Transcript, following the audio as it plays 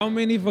How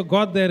many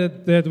forgot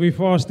that we're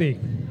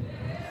fasting?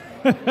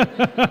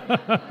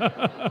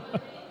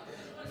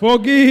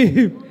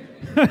 Forgive.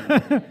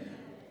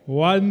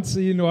 Once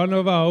in one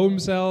of our home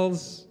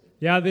cells.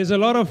 Yeah, there's a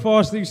lot of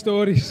fasting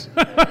stories.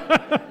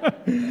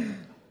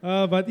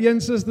 But een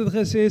sister het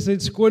gesê, sy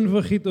het skoon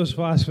vergiet ons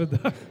vas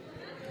vandag.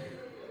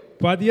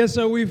 But yes,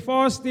 so we're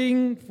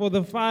fasting for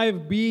the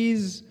 5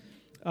 B's.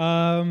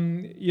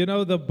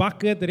 The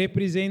bucket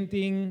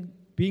representing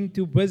being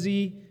too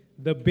busy,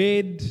 the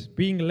bed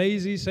being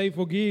lazy, say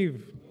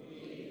forgive.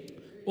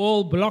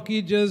 All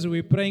blockages,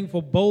 we're praying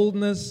for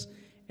boldness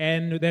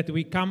and that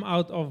we come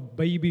out of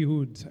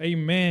babyhood.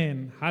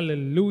 Amen.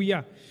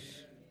 Hallelujah.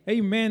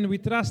 Amen. We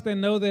trust and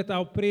know that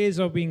our prayers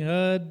are being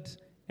heard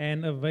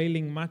and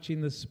availing much in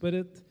the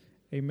Spirit.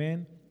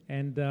 Amen.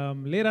 And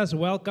let us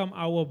welcome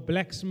our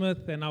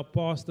blacksmith and our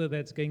pastor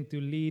that's going to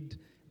lead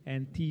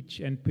and teach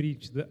and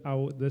preach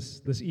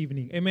this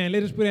evening. Amen.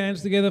 Let us put our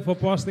hands together for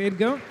Pastor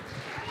Edgar.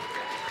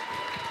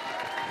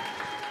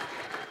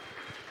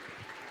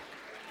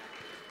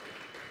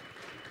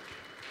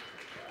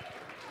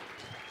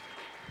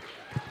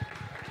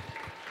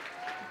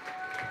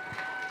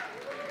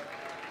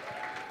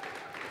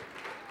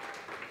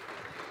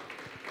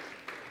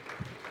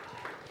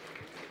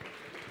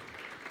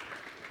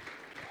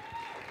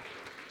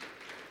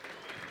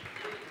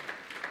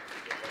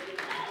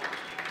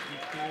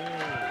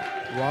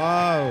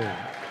 Wow.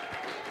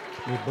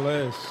 We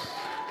bless.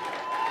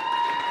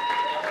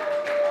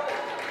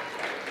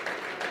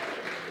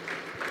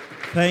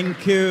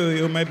 Thank you.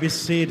 You may be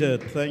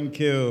seated. Thank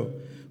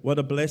you. What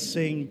a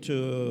blessing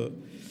to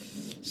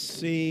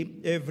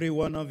see every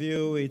one of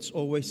you. It's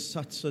always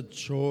such a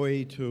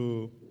joy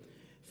to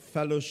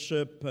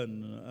fellowship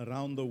and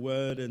around the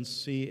Word and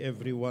see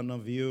every one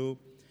of you.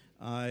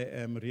 I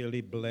am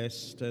really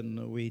blessed,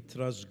 and we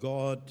trust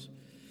God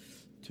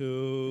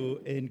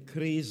to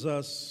increase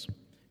us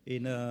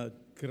in a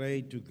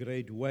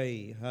great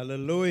way.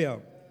 Hallelujah.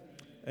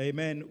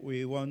 Amen.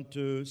 We want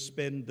to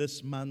spend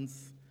this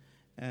month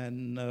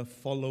and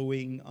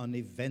following on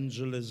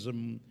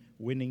evangelism,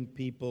 winning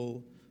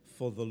people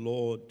for the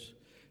Lord.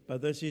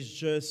 But this is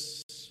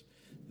just,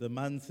 the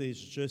month is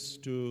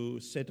just to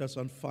set us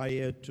on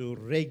fire to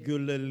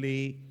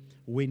regularly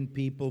win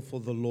people for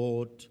the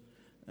Lord.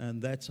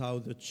 And that's how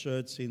the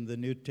church in the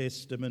New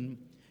Testament,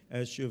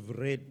 as you've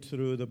read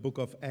through the book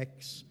of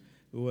Acts,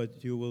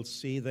 what you will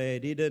see they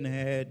didn't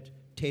had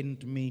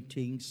tent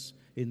meetings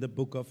in the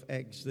book of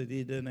Acts. They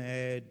didn't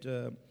had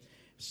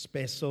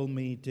special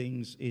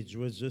meetings. It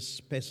was just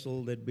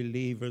special that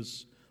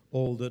believers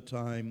all the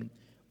time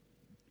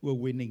were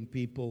winning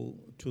people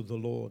to the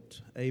Lord.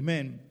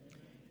 Amen.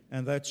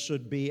 And that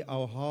should be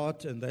our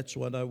heart, and that's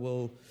what I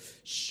will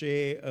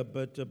share a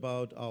bit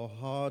about our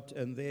heart,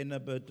 and then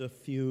a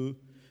few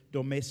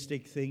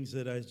domestic things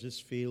that I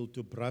just feel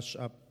to brush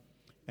up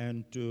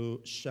and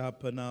to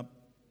sharpen up.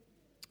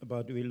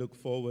 But we look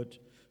forward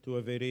to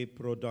a very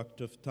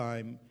productive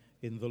time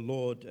in the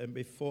Lord. And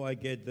before I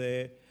get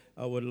there,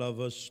 I would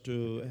love us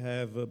to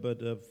have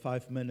about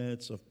 5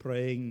 minutes of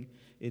praying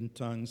in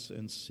tongues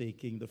and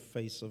seeking the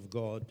face of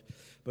God.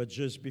 But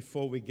just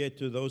before we get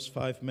to those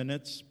 5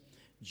 minutes,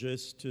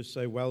 just to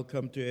say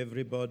welcome to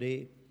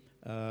everybody,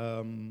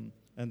 and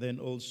then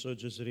also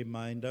just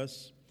remind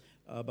us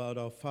about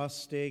our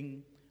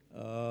fasting.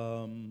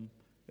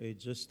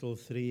 It's just till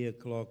 3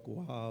 o'clock.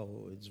 Wow,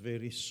 it's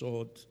very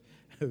short.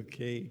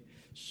 Okay,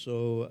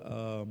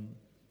 so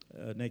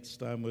next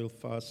time we'll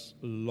fast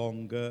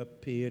longer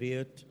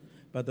period.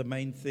 But the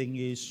main thing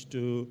is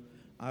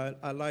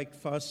I like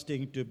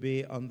fasting to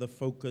be on the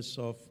focus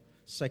of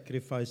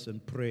sacrifice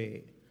and prayer.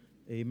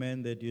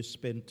 Amen, that you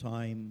spend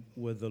time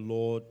with the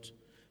Lord,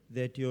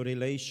 that your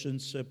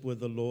relationship with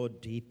the Lord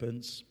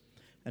deepens.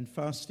 And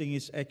fasting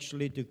is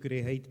actually to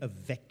create a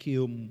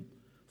vacuum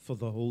for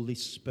the Holy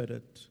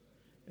Spirit.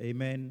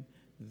 Amen.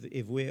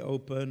 If we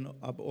open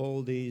up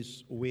all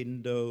these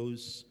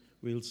windows,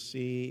 we'll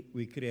see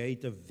we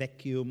create a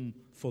vacuum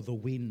for the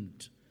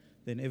wind.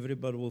 Then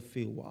everybody will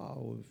feel,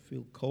 wow, we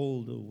feel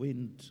cold, the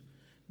wind.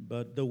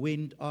 But the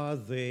wind are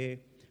there.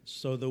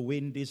 So the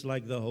wind is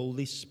like the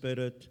Holy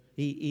Spirit.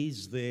 He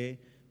is there,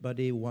 but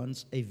he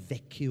wants a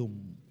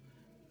vacuum,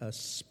 a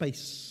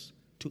space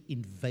to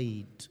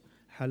invade.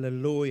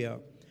 Hallelujah.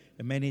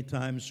 And many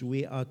times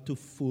we are too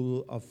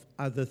full of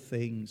other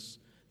things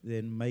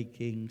than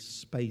making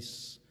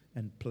space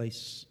and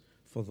place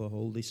for the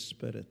Holy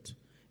Spirit.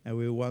 And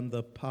we want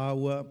the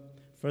power,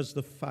 first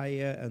the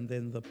fire and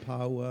then the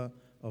power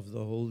of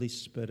the Holy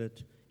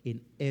Spirit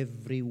in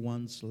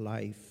everyone's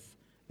life.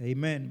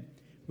 Amen.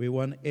 We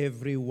want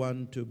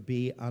everyone to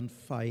be on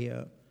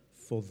fire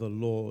for the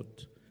Lord.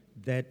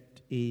 That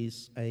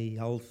is a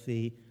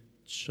healthy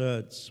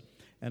church.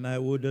 And I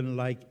wouldn't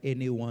like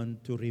anyone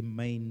to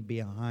remain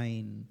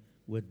behind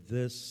with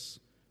this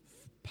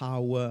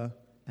power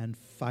and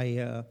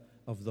fire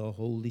of the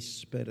Holy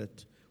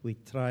Spirit. We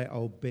try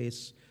our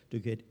best to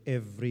get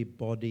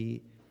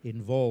everybody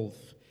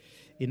involved.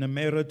 In a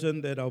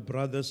marathon that our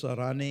brothers are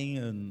running,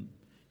 and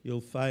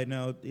You'll find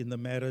out in the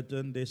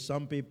marathon, there's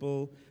some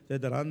people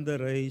that run the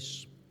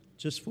race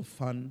just for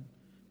fun.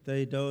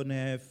 They don't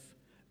have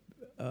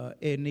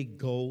any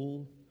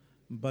goal,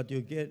 but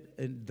you get,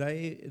 and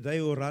they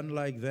who run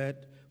like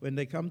that, when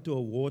they come to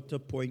a water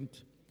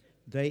point,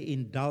 they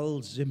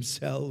indulge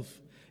themselves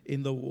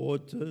in the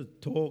water,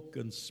 talk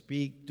and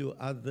speak to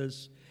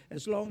others.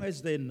 As long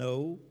as they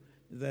know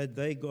that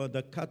they got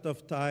the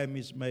cut-off time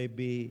is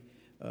maybe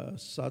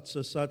such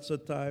a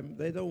time,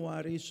 they don't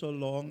worry so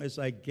long as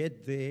I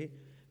get there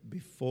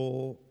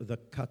before the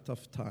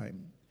cut-off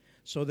time.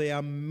 So there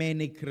are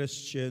many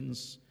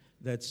Christians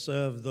that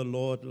serve the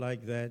Lord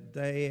like that.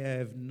 They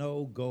have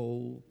no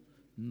goal,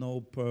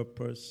 no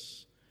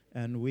purpose,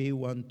 and we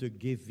want to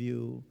give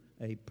you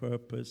a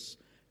purpose.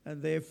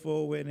 And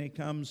therefore, when it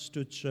comes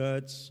to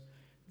church,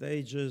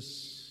 they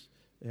just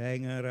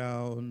hang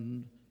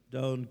around,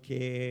 don't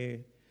care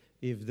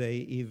if they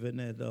even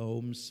at the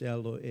home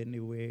cell or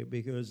anywhere,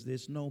 because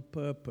there's no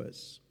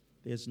purpose,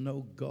 there's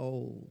no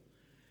goal.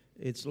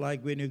 It's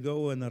like when you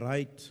go and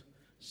write,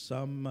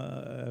 some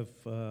have,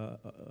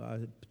 I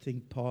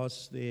think,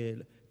 passed their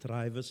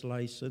driver's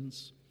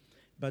license.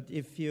 But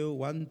if you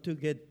want to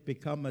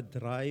become a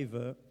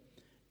driver,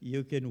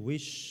 you can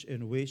wish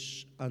and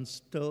wish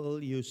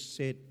until you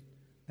set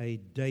a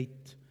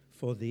date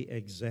for the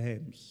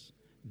exams.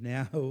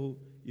 Now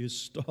you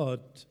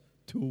start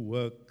to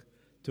work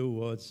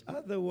towards.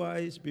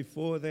 Otherwise,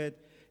 before that,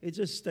 it's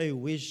just a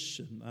wish.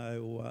 I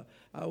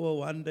will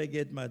one day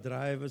get my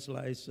driver's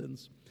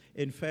license.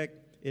 In fact,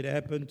 it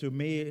happened to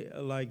me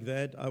like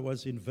that. I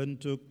was in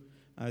Windhoek,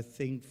 I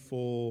think,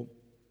 for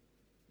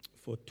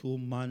 2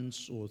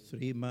 months or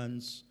 3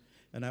 months.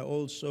 And I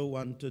also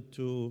wanted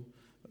to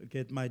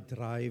get my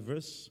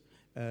driver's.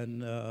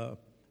 And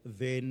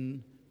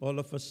then all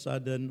of a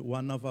sudden,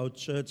 one of our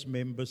church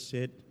members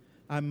said,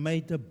 I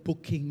made a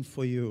booking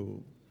for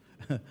you.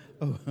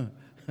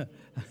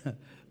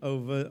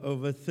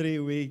 Over 3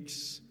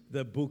 weeks,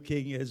 the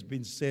booking has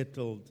been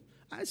settled.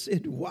 I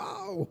said,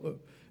 wow.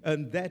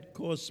 And that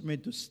caused me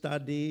to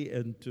study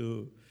and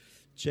to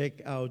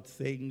check out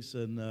things.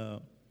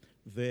 And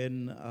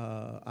then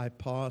I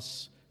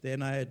passed.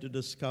 Then I had to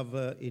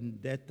discover, in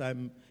that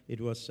time,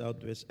 it was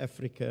Southwest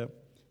Africa.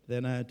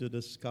 Then I had to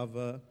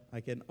discover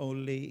I can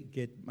only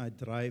get my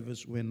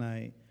drivers when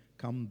I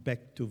come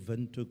back to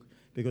Windhoek.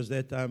 Because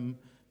that time,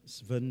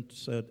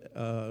 Southwest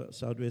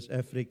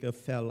Africa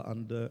fell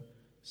under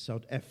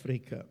South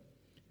Africa.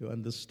 You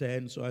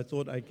understand? So I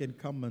thought I can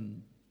come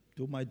and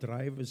do my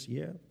drivers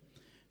here.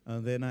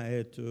 And then I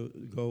had to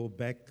go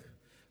back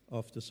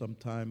after some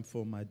time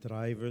for my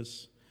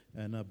drivers.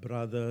 And a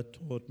brother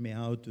taught me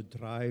how to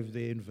drive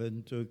there in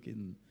Windhoek,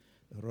 in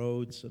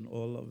roads and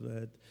all of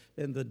that.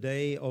 Then the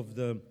day of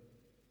the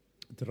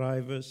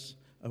drivers,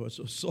 I was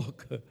so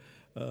shocked.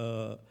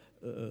 The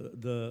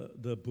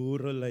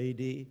boere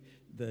lady,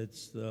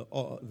 that's the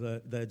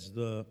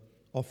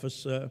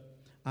officer.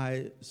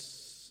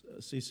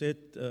 She said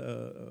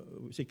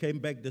she came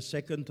back the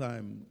second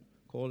time,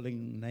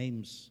 calling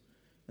names.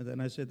 And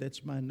then I said,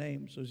 that's my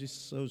name. So she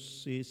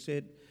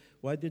said,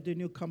 why didn't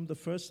you come the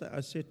first time?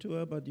 I said to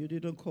her, but you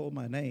didn't call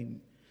my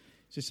name.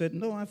 She said,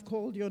 no, I've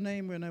called your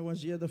name when I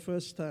was here the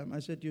first time. I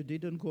said, you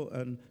didn't call.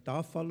 En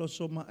daar val ons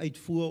sommer uit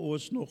voor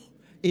ons nog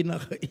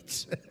enige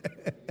iets.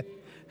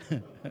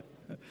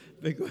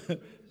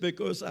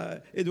 because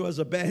it was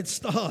a bad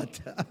start.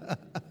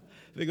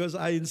 Because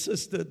I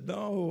insisted,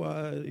 no,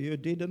 you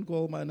didn't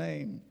call my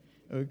name.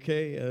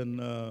 Okay,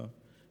 and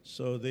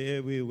so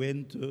there we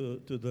went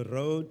to the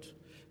road.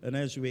 And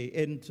as we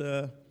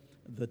enter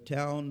the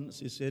town,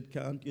 she said,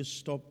 can't you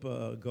stop,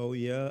 go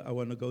here? I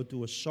want to go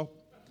to a shop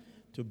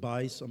to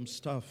buy some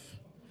stuff.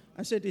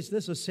 I said, is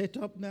this a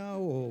setup now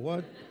or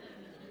what?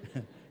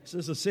 Is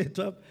this a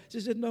setup? She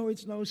said, no,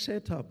 it's no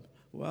setup.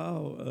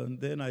 Wow. And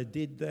then I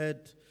did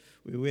that.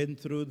 We went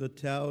through the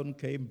town,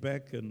 came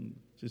back, and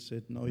she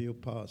said, no, you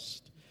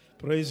passed.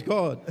 Praise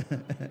God.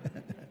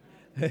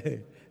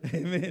 Hey,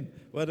 amen.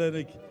 What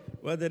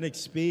an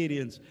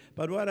experience.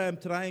 But what I'm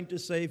trying to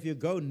say, if you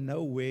go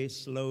nowhere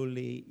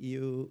slowly,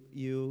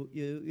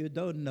 you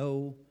don't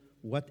know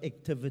what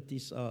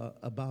activities are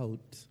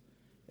about.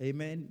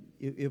 Amen.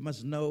 You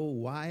must know,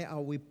 why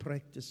are we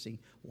practicing?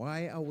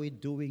 Why are we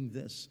doing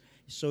this?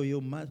 So you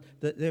must,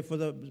 therefore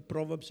the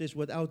proverb says,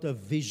 without a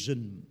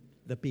vision,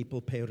 the people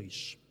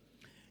perish.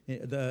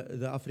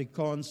 The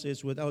Afrikaans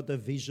says, without a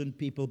vision,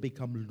 people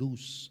become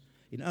loose.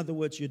 In other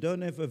words, you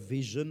don't have a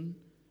vision.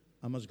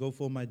 I must go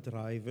for my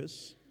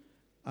drivers.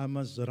 I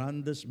must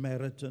run this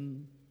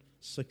marathon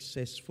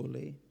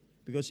successfully.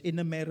 Because in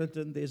a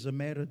marathon, there's a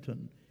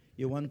marathon.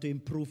 You want to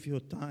improve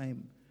your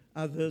time.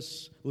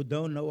 Others who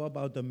don't know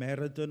about the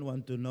marathon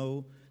want to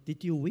know,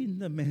 did you win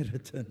the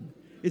marathon?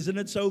 Isn't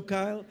it so,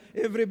 Kyle?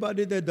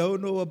 Everybody that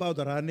don't know about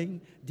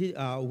running,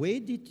 where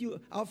did you,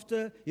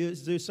 after you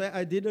say,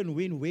 I didn't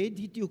win, where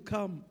did you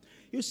come?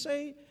 You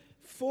say,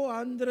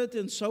 400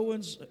 and so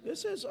and so. It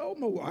says, oh,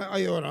 why are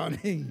you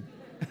running?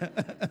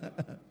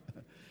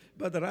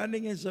 But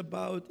running is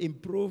about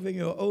improving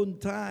your own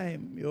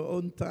time,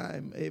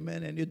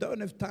 amen. And you don't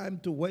have time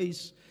to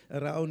waste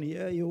around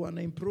here. You want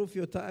to improve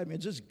your time. You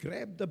just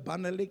grab the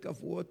banalik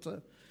of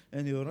water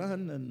and you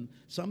run, and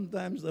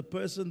sometimes the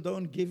person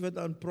don't give it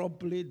on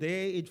properly.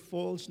 There it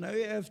falls. Now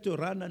you have to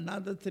run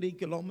another 3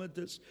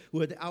 kilometers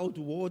without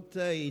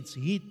water. It's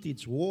heat,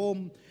 it's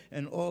warm,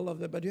 and all of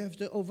that. But you have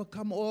to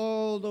overcome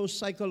all those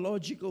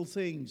psychological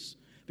things,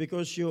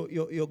 because your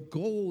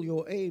goal,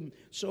 your aim.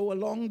 So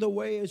along the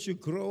way, as you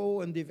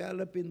grow and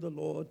develop in the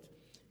Lord,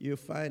 you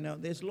find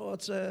out there's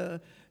lots of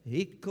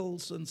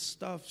hiccupes and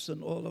stuffs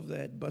and all of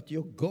that. But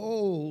your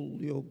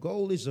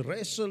goal is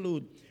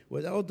resolute.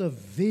 Without a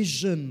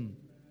vision,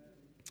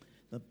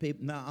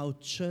 now our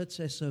church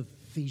has a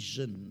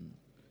vision.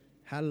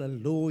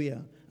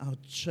 Hallelujah. Our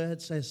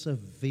church has a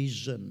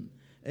vision.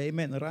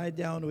 Amen. Write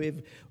down,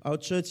 our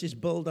church is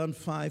built on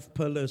 5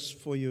 pillars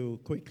for you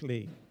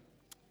quickly.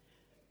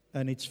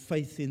 And it's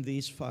faith in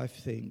these 5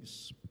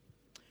 things.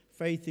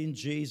 Faith in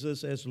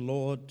Jesus as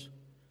Lord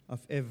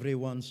of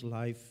everyone's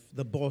life,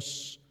 the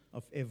boss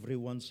of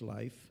everyone's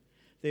life.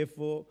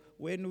 Therefore,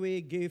 when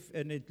we give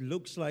and it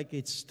looks like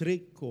it's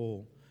strict,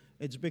 or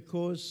it's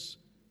because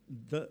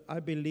I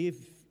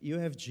believe you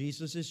have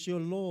Jesus as your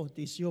Lord,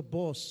 He's your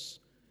boss.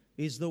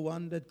 He's the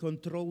one that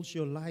controls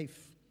your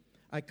life.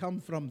 I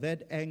come from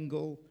that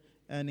angle,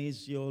 and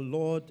He's your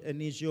Lord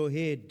and He's your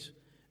head.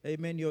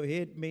 Amen. Your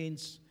head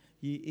means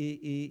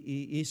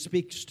He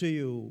speaks to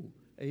you.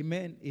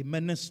 Amen. He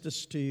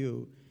ministers to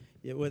you.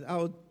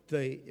 Without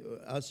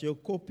as jou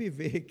koppie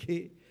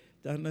werk,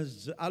 dan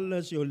is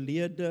alles jou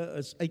lede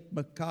is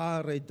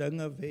uitmekaar,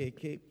 dinge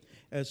werk.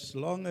 As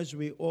long as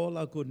we all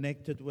are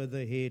connected with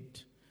the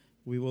head,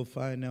 we will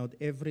find out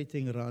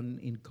everything run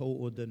in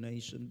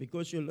coordination.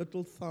 Because your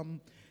little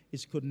thumb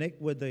is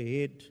connect with the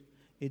head.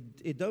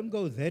 It don't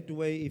go that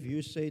way if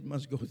you say it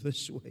must go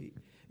this way.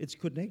 It's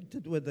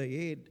connected with the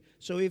head.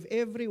 So if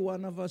every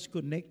one of us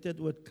connected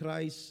with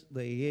Christ,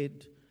 the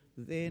head,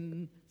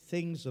 then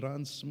things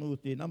run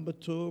smoothly. Number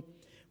 2,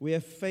 we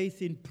have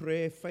faith in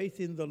prayer, faith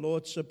in the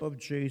Lordship of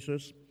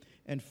Jesus,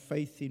 and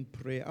faith in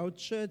prayer. Our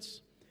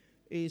church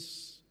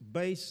is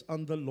based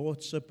on the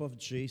Lordship of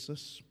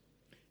Jesus.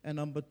 And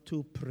number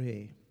 2,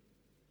 prayer.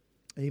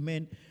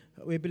 Amen.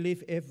 We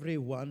believe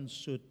everyone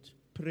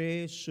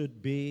prayer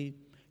should be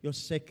your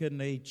second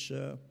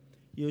nature.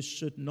 You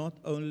should not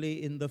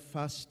only in the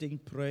fasting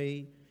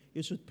pray,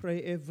 you should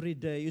pray every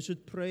day. You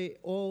should pray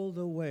all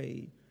the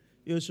way.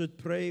 You should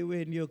pray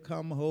when you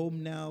come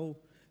home now,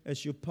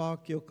 as you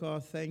park your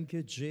car. Thank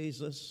you,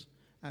 Jesus,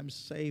 I'm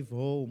safe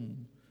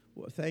home.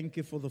 Thank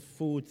you for the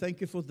food.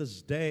 Thank you for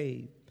this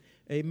day.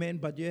 Amen.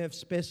 But you have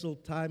special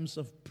times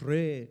of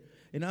prayer.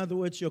 In other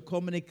words, your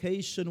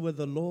communication with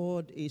the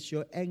Lord is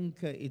your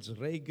anchor. It's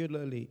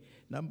regularly.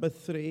 Number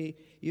 3,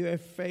 you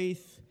have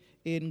faith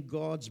in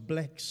God's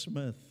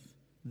blacksmith,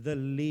 the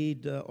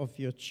leader of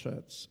your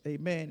church.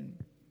 Amen.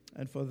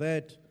 And for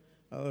that,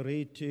 I'll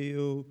read to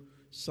you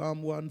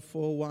Psalm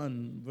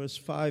 141, verse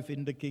 5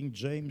 in the King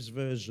James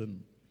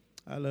Version.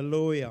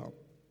 Hallelujah.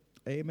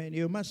 Amen.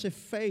 You must have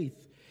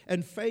faith.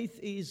 And faith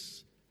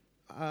is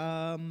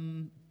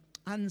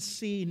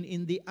unseen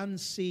in the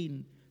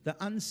unseen. The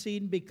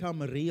unseen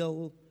become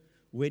real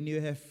when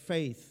you have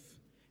faith.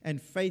 And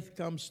faith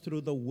comes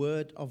through the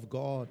Word of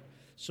God.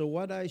 So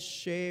what I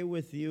share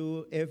with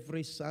you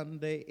every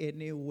Sunday,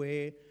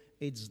 anywhere,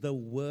 it's the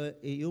Word.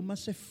 You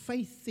must have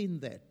faith in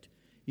that.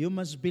 You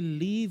must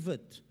believe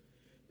it.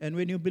 And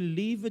when you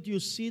believe it, you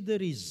see the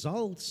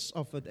results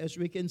of it. As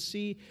we can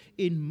see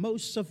in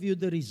most of you,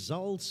 the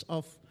results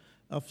of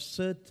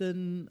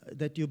certain,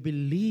 that you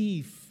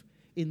believe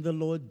in the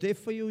Lord.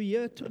 Therefore, you're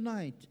here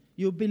tonight.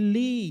 You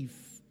believe.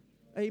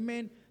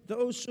 Amen.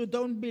 Those who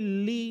don't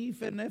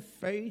believe and have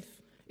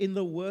faith in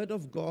the Word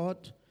of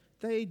God,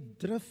 they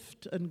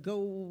drift and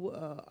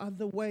go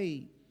other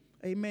way.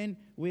 Amen.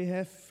 We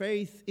have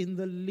faith in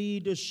the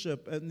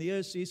leadership. And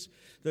yes,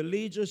 the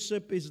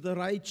leadership is the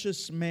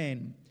righteous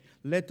man.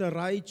 Let the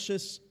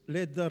righteous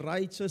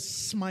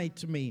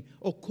smite me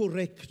or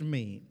correct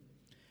me.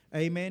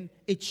 Amen.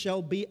 It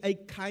shall be a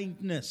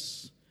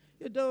kindness.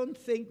 You don't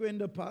think when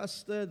the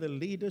pastor, the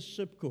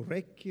leadership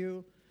correct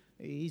you,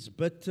 he's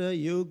bitter,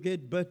 you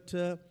get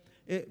bitter.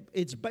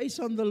 It's based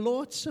on the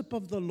lordship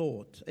of the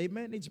Lord.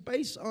 Amen. It's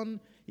based on,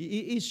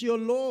 He is your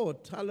Lord.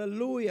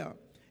 Hallelujah.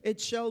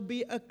 It shall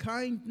be a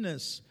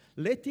kindness.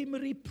 Let him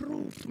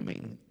reprove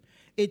me.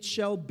 It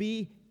shall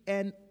be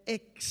an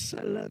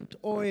excellent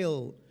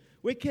oil.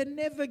 We can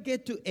never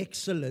get to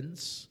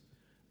excellence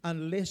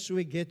unless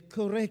we get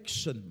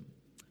correction.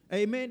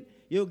 Amen.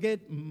 You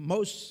get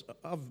most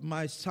of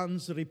my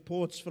son's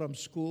reports from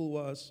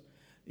school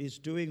he's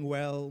doing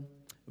well,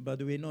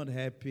 but we're not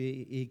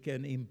happy. He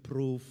can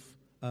improve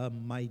a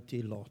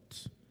mighty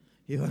lot.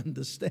 You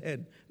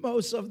understand?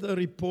 Most of the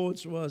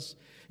reports was,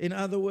 in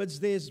other words,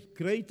 there's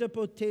greater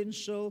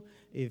potential.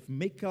 If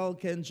Michael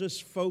can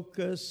just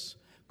focus,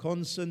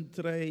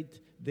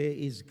 concentrate, there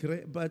is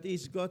great, but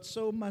he's got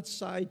so much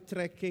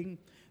sidetracking,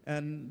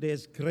 and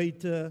there's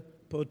greater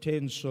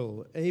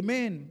potential.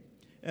 Amen.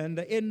 And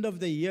the end of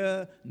the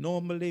year,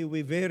 normally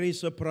we're very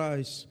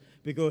surprised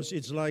because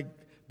it's like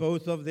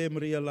both of them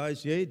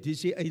realize, hey,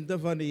 dis die einde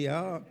van die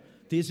jaar.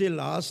 Dis die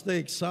laaste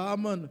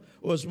eksamen.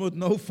 Ons moet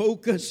nou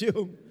fokus,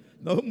 jong.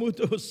 Nou moet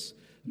ons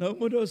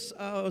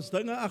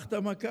dinge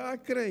agter mekaar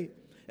kry.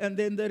 And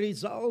then the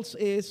results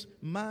is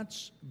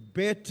much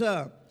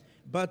better.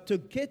 But to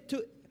get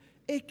to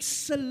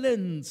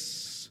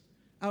excellence,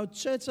 our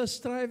church are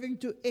striving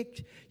to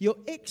your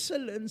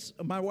excellence.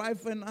 My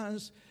wife and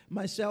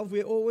myself,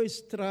 we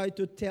always try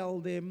to tell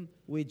them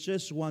we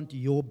just want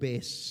your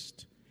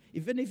best.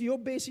 Even if your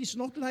best is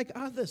not like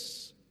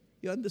others.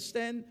 You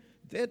understand?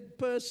 That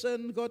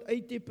person got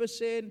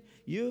 80%,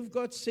 you've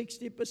got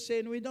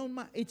 60%. We don't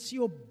mind. It's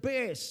your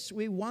best.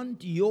 We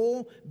want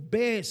your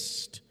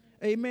best.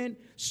 Amen.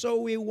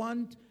 So we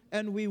want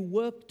and we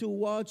work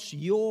towards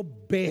your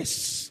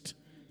best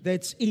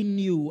that's in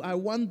you. I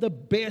want the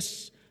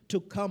best to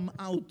come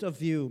out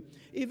of you.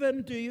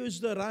 Even to use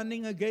the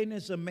running again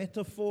as a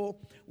metaphor,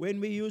 when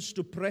we used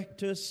to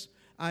practice,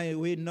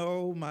 we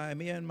know,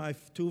 me and my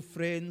two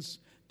friends,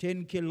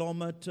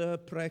 10-kilometer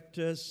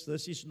practice.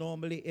 This is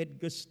normally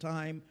Edgar's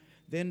time.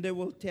 Then they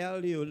will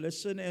tell you,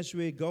 listen, as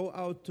we go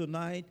out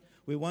tonight,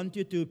 we want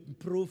you to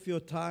improve your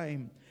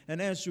time. And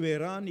as we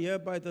run here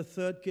by the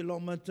 3rd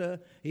kilometer,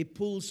 he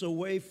pulls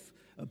away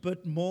a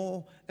bit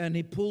more and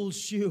he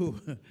pulls you.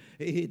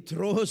 He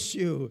draws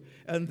you.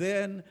 And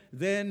then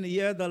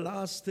here the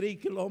last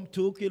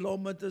 2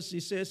 kilometers,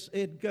 he says,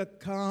 Edgar,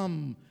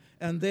 come.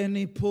 And then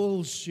he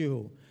pulls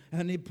you.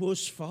 And he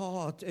pushes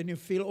forward, and you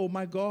feel, oh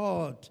my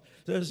God,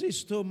 this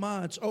is too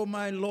much. Oh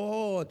my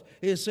Lord.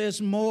 He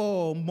says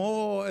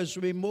more as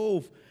we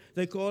move.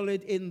 They call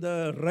it in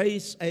the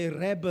race a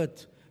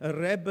rabbit. A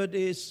rabbit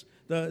is,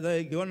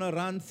 they're going to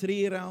run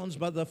 3 rounds,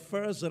 but the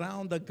first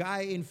round, the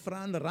guy in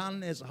front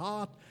run as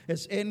hard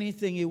as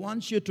anything. He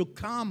wants you to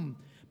come.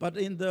 But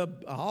in the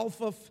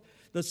half of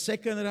the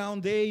second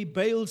round there, he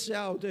bails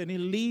out and he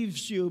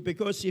leaves you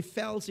because he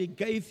felt he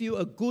gave you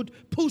a good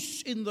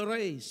push in the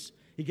race.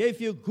 He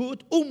gave you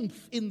good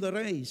oomph in the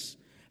race.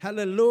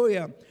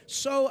 Hallelujah.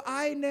 So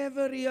I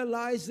never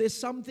realized there's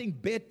something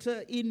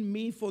better in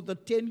me for the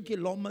 10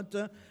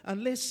 kilometer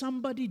unless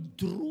somebody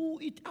drew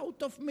it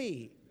out of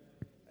me.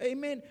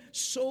 Amen.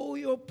 So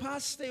your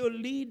pastor, your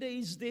leader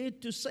is there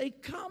to say,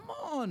 come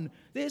on,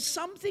 there's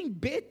something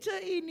better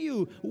in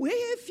you.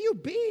 Where have you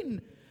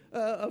been?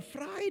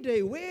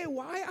 Friday,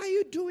 why are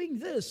you doing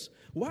this?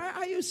 Why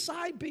are you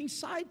being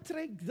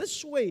sidetracked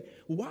this way?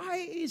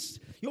 Why is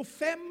your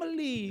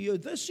family,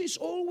 this is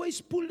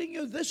always pulling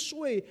you this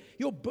way?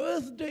 Your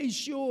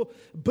birthdays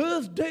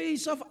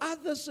of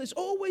others is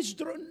always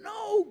drawn.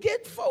 No,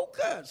 get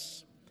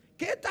focus.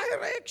 Get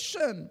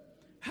direction.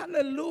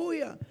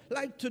 Hallelujah.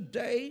 Like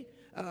today,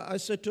 I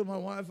said to my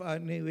wife,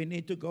 we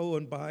need to go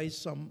and buy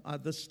some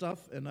other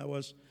stuff. And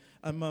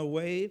I'm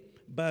away,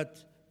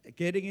 but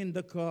getting in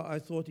the car, I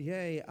thought,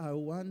 I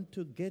want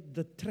to get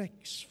the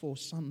tracks for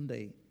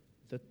Sunday,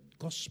 the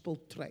gospel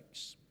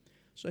tracks.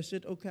 So I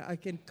said, okay, I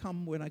can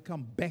come when I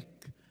come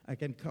back. I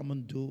can come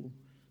and do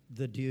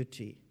the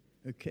duty.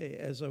 Okay,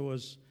 as I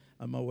was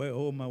on my way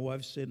home, my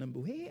wife said,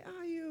 where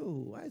are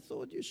you? I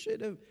thought you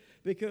should have,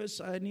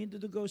 because I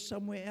needed to go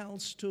somewhere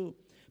else too.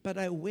 But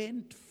I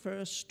went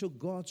first to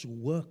God's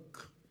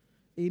work.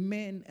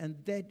 Amen. And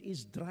that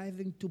is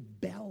driving to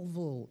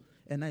Belleville.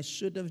 And I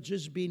should have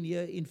just been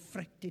here in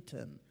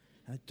Fractiton.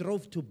 I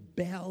drove to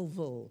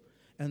Belleville.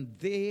 And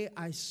there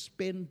I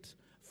spent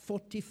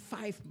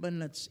 45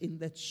 minutes in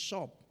that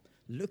shop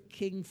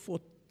looking for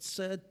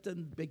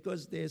certain,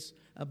 because there's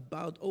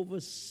about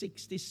over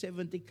 60,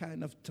 70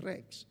 kind of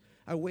tracks.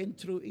 I went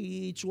through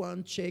each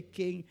one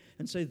checking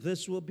and said,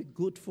 this will be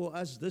good for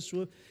us, this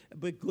will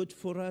be good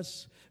for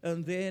us.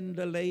 And then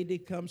the lady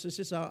comes and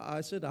says, I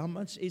said, how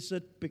much is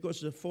it?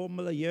 Because the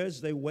formula years,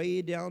 they weigh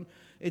it down.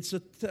 It's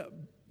a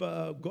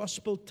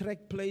gospel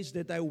track place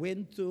that I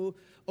went to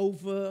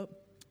over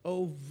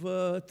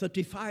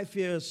 35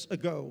 years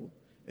ago.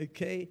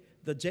 Okay,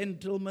 the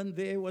gentleman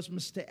there was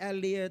Mr.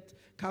 Elliott,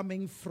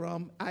 coming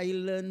from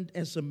Ireland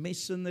as a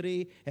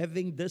missionary,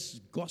 having this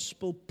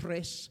gospel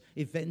press,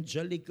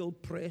 evangelical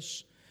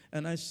press.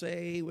 And I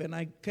say, when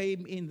I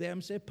came in there, I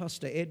say,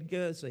 Pastor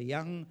Edgar is a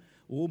young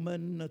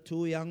woman,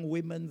 2 young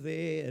women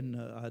there, and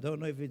I don't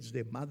know if it's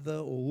their mother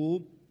or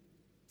who.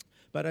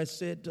 But I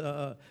said,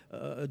 do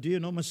you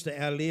know Mr.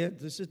 Elliott?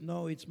 They said,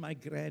 no, it's my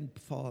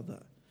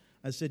grandfather.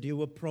 I said, you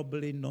were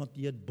probably not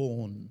yet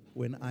born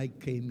when I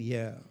came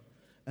here.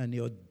 And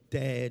your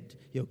dad,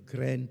 your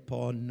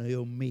grandpa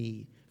knew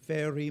me.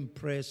 Very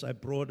impressed. I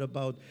brought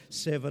about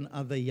 7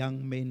 other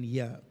young men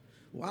here.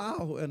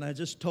 Wow. And I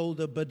just told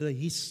her about the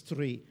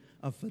history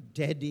of a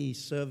daddy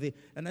serving.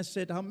 And I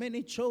said, how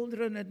many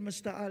children had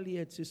Mr.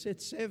 Elliott? She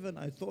said 7.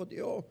 I thought,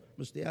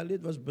 Mr.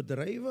 Elliott was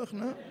bedrijvig,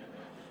 no?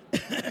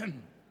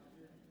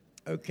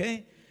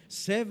 Okay,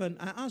 7.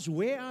 I asked,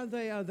 where are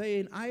they? Are they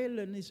in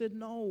Ireland? He said,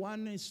 no,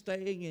 one is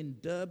staying in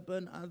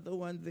Durban, other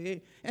one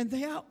there. And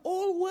they are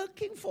all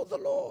working for the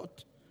Lord.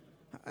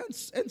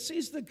 and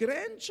sees the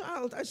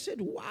grandchild. I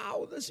said,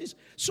 wow, this is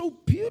so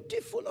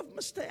beautiful of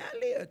Mr.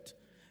 Elliot.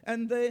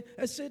 And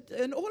I said,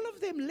 and all of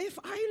them left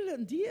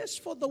Ireland, yes,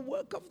 for the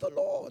work of the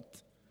Lord.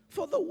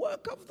 For the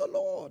work of the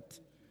Lord.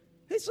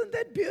 Isn't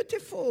that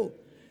beautiful?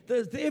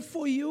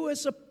 Therefore, you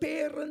as a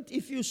parent,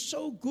 if you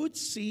sow good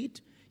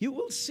seed, you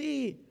will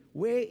see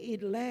where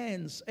it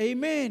lands.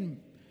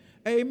 Amen.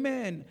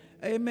 Amen.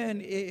 Amen.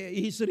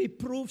 His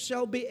reproof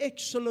shall be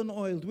excellent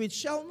oil, which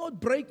shall not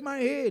break my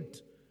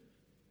head.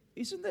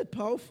 Isn't that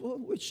powerful?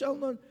 Which shall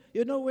not,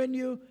 when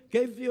you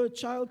gave your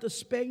child a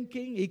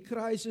spanking, he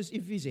cries as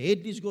if his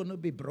head is going to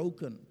be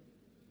broken.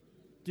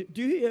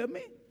 Do you hear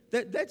me?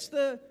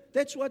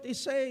 That's what he's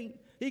saying.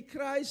 He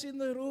cries in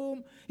the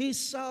room. He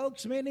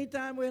sulks many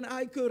times when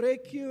I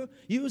correct you.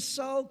 You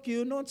sulk.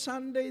 You're not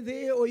Sunday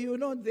there, or you're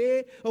not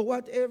there, or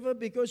whatever,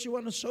 because you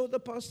want to show the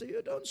pastor.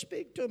 You don't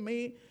speak to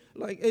me.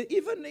 Like,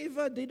 even if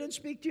I didn't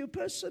speak to you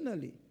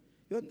personally.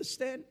 You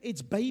understand?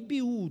 It's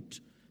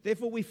babyhood.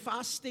 Therefore, we're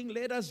fasting.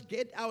 Let us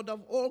get out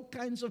of all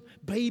kinds of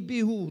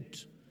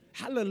babyhood.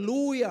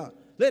 Hallelujah.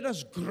 Let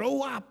us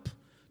grow up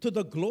to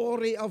the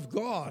glory of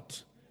God.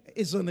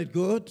 Isn't it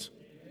good?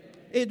 Amen.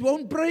 It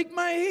won't break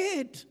my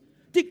head.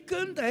 Die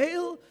kind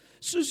huil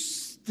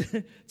soos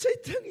sy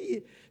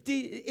ding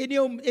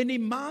en die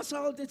ma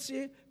sal altyd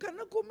sê, kan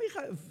ek hom nie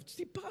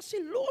die pa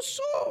sê los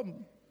hom.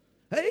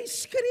 Hy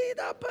skree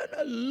daar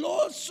binne,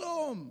 los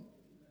hom.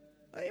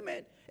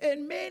 Amen.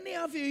 And many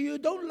of you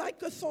don't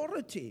like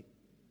authority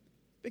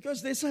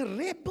because there's a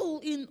rebel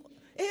in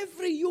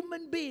every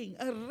human being,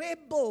 a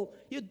rebel.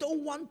 You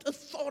don't want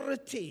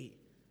authority.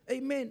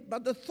 Amen.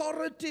 But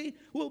authority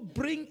will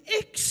bring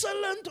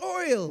excellent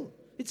oil.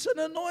 It's an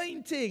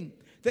anointing.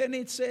 Then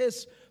it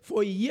says,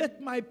 for yet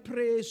my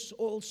praise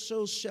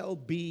also shall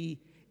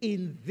be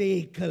in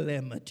their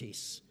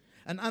calamities.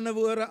 In ander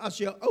woorde, as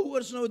jou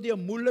ouers nou deur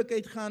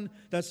moeilikheid gaan,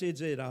 dan sê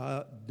jy,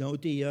 nou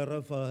die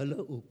Here vir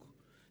hulle ook.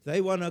 They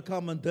want to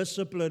come and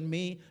discipline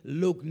me.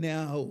 Look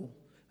now.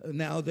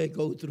 Now they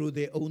go through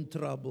their own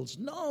troubles.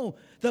 No,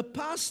 the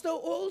pastor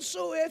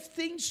also have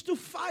things to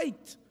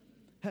fight.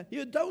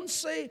 You don't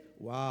say,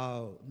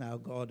 wow, now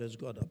God has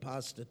got a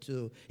pastor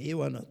too. He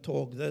want to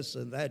talk this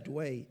and that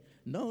way.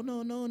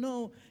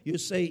 No. You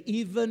say,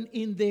 even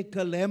in their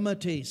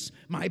calamities,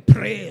 my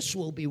prayers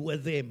will be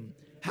with them.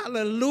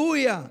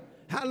 Hallelujah.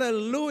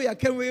 Hallelujah.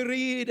 Can we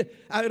read?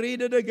 I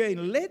read it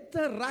again. Let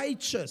the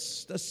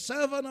righteous, the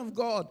servant of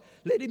God,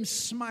 let him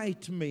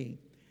smite me.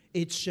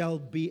 It shall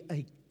be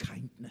a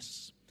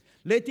kindness.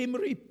 Let him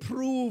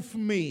reprove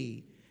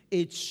me.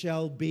 It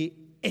shall be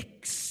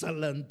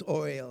excellent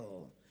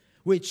oil,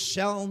 which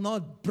shall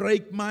not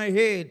break my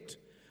head.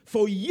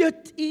 For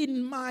yet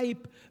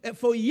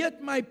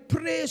my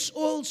praise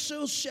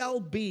also shall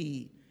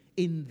be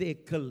in their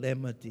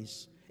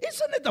calamities.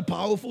 Isn't it a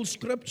powerful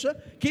scripture?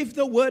 Give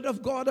the word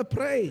of God a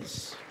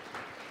praise.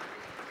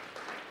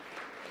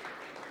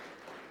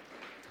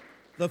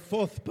 The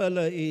fourth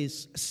pillar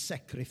is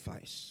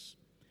sacrifice.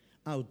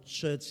 Our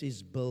church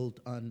is built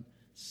on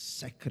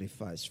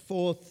sacrifice.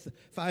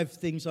 5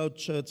 things our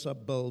church are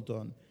built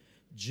on.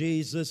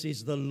 Jesus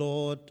is the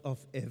Lord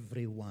of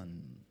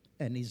everyone,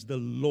 and is the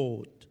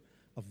Lord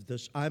of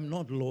this. I'm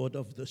not Lord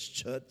of this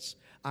church.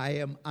 I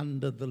am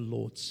under the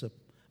lordship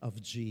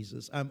of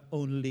Jesus. I'm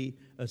only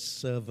a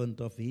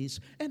servant of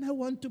His, and I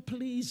want to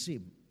please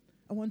Him.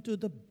 I want to do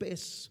the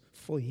best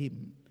for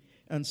Him.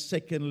 And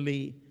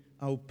secondly,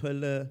 our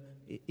pillar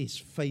is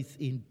faith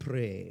in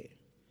prayer.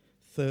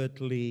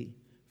 Thirdly,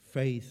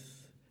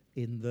 faith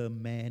in the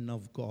man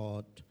of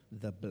God,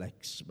 the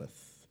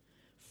blacksmith.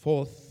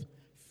 Fourth,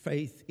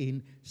 faith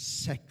in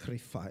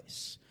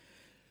sacrifice.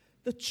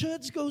 The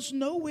church goes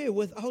nowhere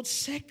without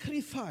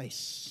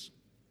sacrifice.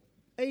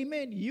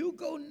 Amen. You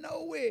go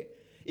nowhere.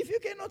 If you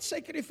cannot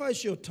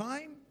sacrifice your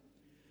time,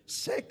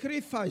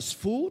 sacrifice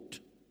food,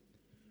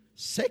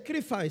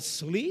 sacrifice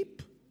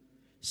sleep,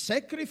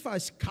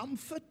 sacrifice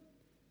comfort,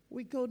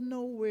 we go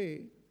nowhere.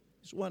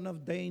 It's one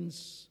of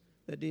Dane's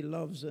that he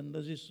loves, and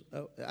this is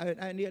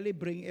I nearly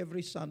bring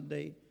every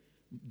Sunday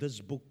this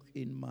book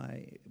in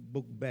my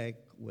book bag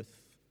with,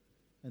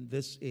 and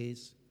this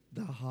is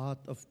The Heart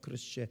of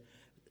Christianity.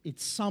 It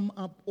sums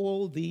up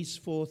all these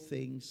 4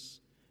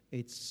 things.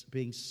 It's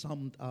being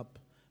summed up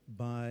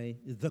by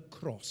the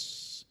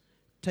cross.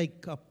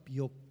 Take up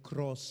your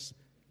cross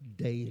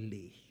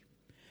daily.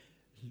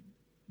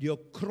 Your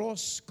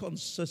cross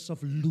consists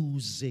of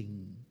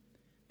losing.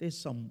 There's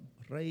some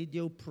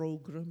radio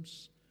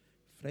programs,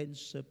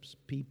 friendships,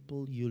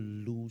 people you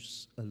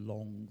lose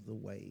along the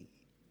way.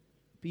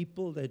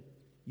 People that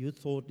you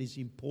thought is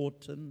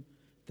important,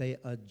 they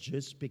are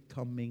just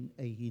becoming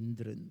a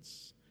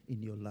hindrance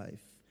in your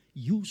life.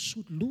 You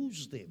should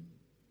lose them.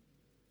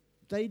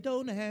 They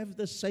don't have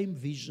the same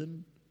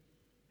vision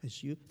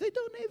as you. They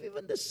don't have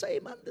even the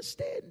same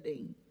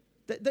understanding.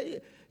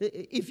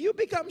 If you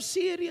become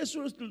serious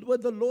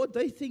with the Lord,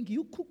 they think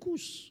you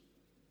cuckoos.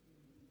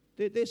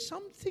 There's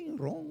something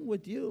wrong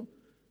with you.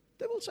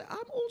 They will say,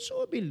 I'm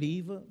also a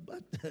believer,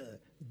 but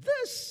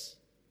this,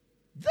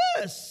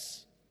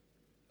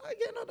 I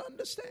cannot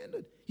understand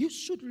it. You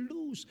should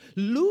lose.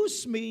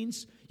 Lose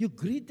means you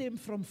greet them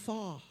from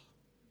far.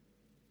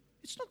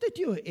 It's not that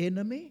you're an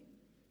enemy.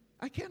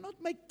 I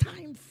cannot make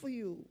time for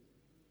you.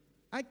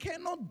 I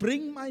cannot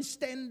bring my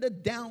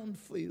standard down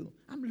for you.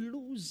 I'm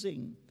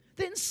losing.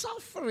 Then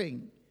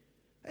suffering.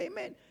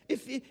 Amen.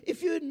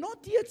 If you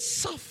not yet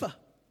suffer,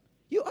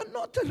 you are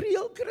not a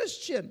real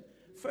Christian.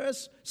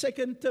 First,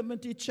 2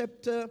 Timothy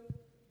chapter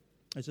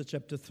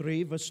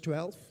 3, verse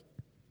 12.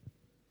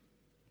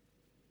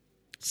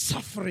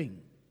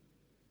 Suffering.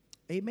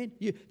 Amen.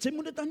 Jy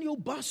moet dit aan jou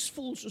bas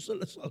voel, soos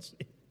hulle sal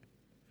sê.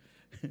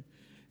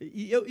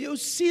 Jou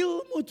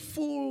siel moet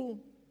voel,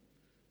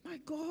 my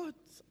God,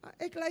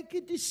 ek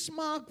like die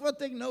smaak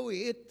wat ek nou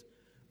het,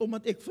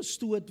 omdat ek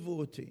verstoot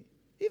word.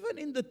 Even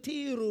in the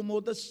tea room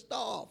or the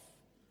staff,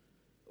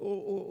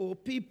 or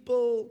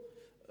people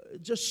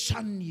just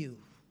shun you.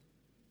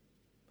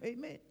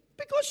 Amen.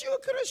 Because you're a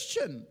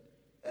Christian.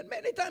 And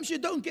many times you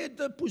don't get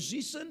the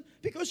position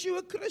because you're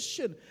a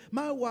Christian.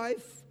 My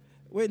wife,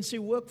 when she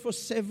worked for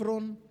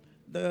Chevron,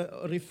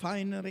 the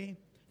refinery,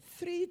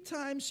 3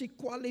 times she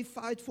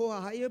qualified for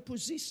a higher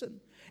position.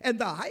 And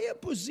the higher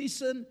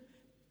position,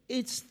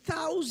 it's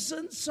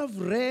thousands of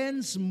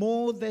rands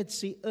more that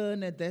she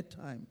earned at that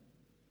time.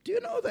 Do you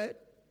know that?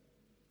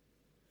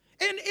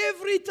 And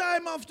every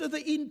time after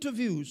the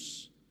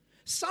interviews,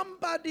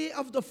 somebody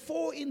of the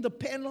 4 in the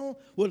panel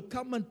will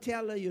come and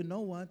tell her, you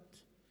know what?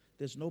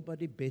 There's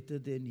nobody better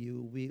than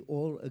you. We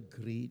all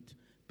agreed,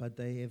 but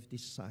they have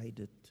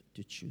decided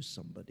to choose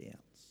somebody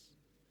else.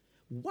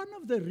 One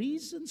of the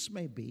reasons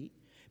may be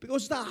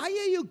because the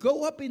higher you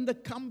go up in the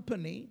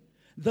company,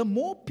 the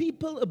more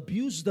people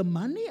abuse the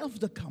money of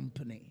the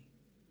company.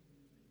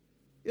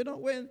 You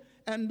know,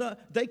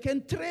 they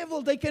can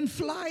travel, they can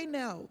fly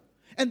now,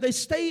 and they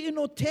stay in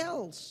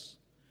hotels.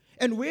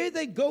 And where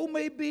they go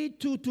maybe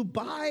to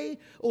Dubai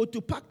or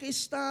to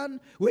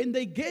Pakistan, when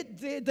they get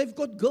there, they've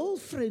got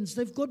girlfriends,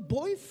 they've got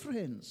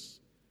boyfriends.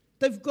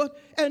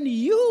 And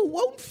you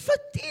won't fit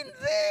in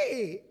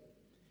there.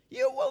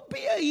 You will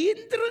be a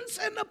hindrance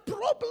and a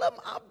problem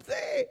up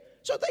there.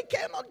 So they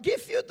cannot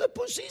give you the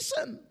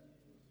position.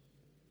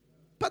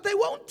 But they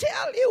won't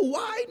tell you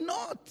why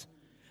not.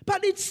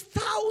 But it's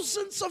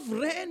thousands of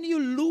rand you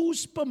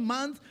lose per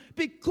month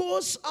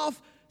because of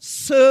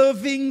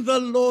serving the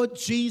Lord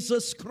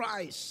Jesus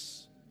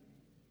Christ.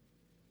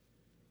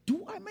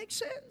 Do I make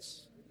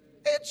sense?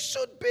 It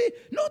should be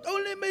not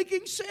only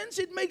making sense,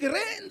 it makes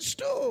rands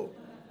too.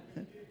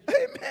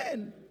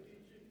 Amen.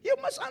 You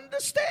must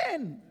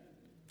understand.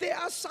 There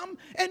are some,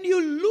 and you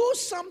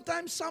lose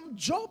sometimes some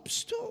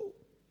jobs too.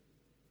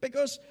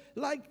 Because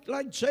like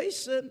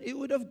Jason, he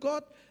would have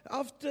got,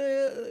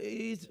 after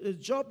his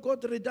job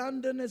got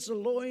redundant as a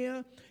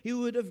lawyer, he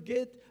would have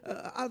get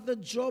other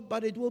job,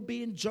 but it will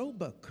be in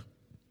Joburg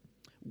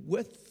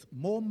with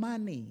more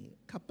money,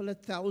 a couple of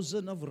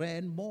thousand of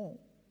rand more.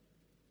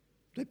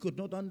 They could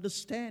not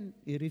understand.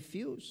 He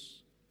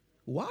refused.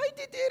 Why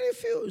did he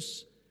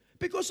refuse?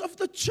 Because of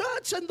the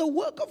church and the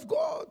work of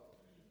God.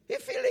 He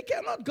feel he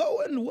cannot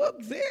go and work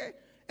there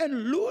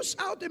and lose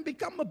out and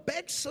become a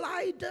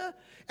backslider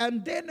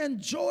and then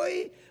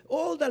enjoy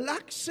all the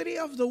luxury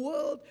of the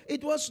world.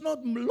 It was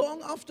not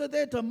long after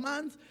that, a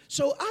month,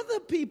 so other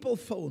people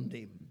phoned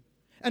him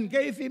and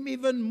gave him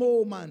even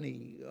more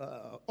money,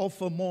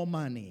 offer more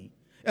money.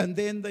 And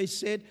then they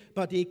said,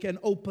 but he can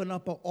open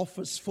up an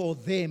office for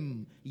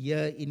them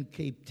here in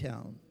Cape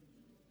Town.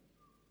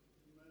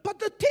 But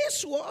the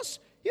test was,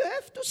 you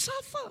have to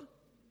suffer.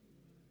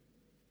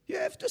 You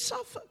have to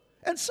suffer.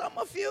 And some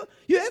of you,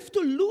 you have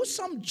to lose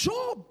some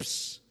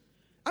jobs.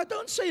 I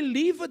don't say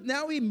leave it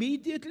now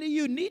immediately.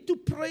 You need to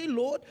pray,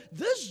 Lord,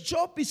 this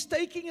job is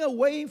taking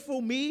away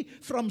for me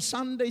from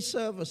Sunday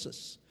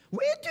services.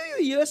 Where do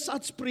you hear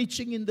such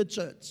preaching in the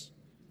church?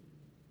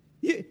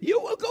 You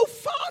will go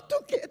far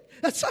to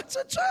get such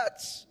a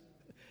church.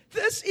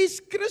 This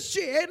is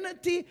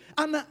Christianity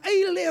on an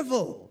A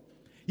level.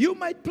 You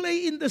might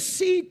play in the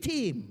C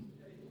team.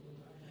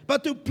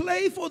 But to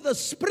play for the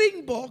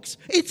Springboks,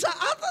 it's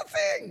another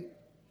thing.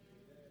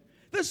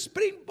 The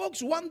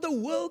Springboks won the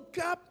World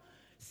Cup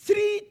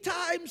 3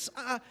 times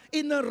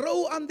in a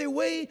row on their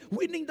way,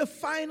 winning the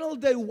final.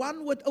 They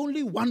won with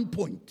only 1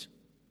 point.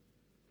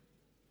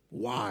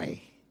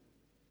 Why?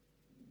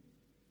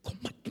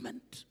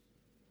 Commitment,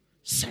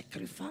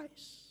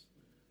 sacrifice.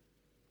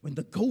 When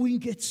the going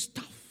gets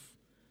tough,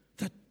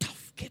 the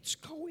tough gets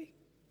going.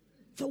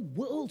 The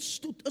world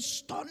stood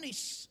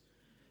astonished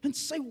and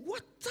say,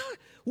 what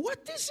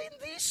is in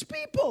these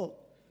people?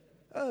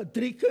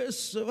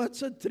 Driekus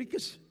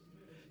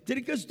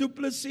Du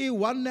Plessis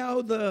won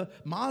now the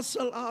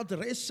martial art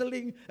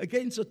wrestling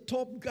against a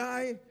top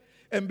guy.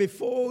 And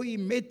before he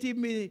met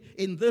him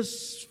in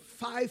this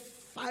five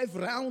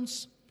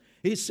rounds,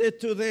 he said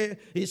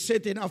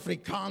in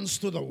Afrikaans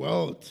to the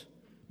world,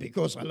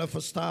 because hulle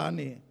verstaan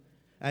nie.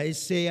 Hy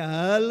sê,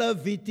 hulle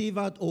weet nie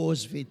wat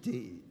ons weet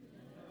nie.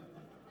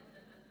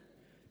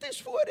 Dis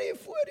voor die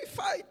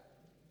fight.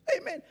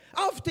 Amen.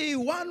 After he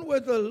won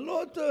with a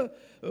lot of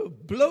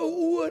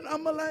blou en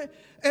almal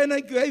en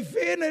hy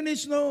wen en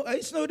hy's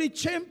nou die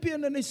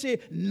champion en hy sê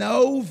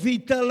nou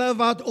weet hulle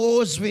wat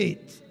ons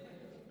weet.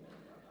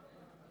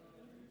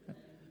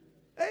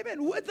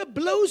 Amen. With the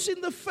blows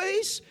in the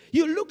face,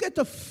 you look at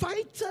a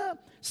fighter,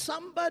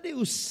 somebody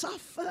who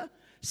suffer,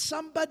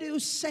 somebody who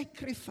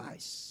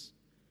sacrifice.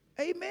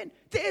 Amen.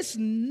 There's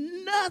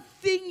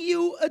nothing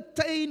you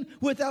attain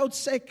without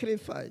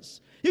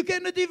sacrifice. You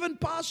cannot even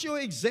pass your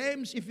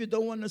exams if you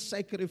don't want to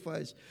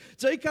sacrifice.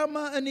 Jy kan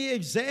maar in die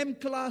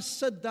examklas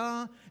sit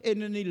daar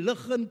en in die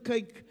lig en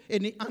kyk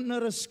en die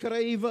ander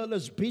skryf, hulle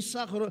is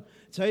besig,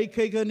 jy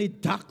kyk in die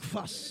dak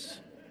vas.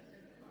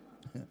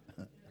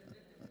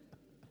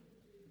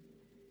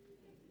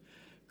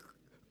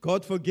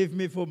 God forgive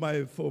me for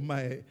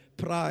my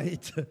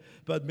pride,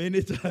 but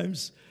many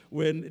times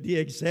when the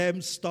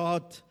exams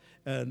start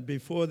and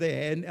before they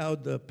hand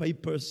out the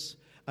papers,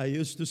 I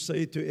used to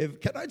say to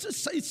everyone, can I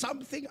just say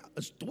something?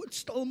 As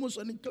doodstil mos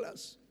in die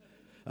klas.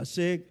 I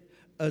sê,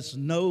 is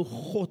nou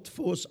God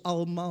vir ons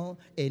almal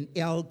en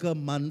elke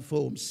man vir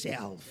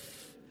homself.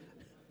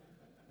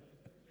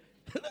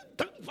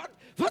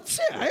 Wat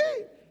sê hy?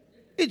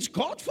 It's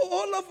God for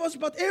all of us,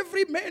 but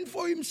every man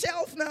for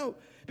himself now.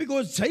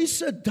 Because jy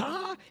sit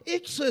daar,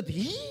 ek sit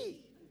hier.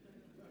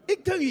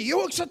 Ek dink,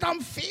 ek sit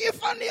aan 4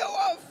 van jou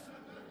af.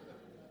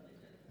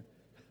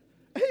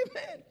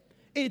 Amen.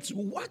 It's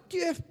what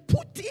you have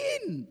put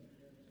in.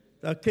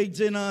 Daar kyk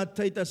jy na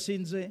tyd as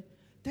sien sy,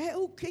 die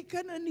ou kyk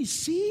in die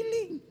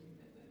ceiling.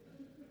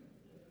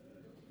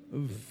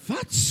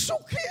 Wat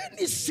soek hy in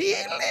die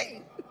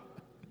ceiling?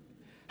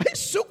 Hy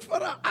soek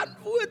vir 'n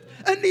antwoord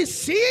in die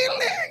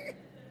ceiling.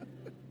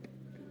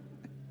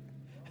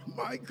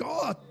 My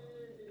God.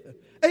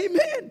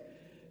 Amen.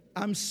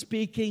 I'm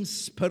speaking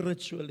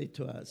spiritually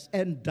to us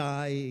and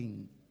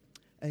dying.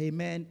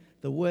 Amen.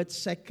 The word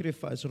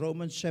sacrifice,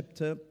 Romans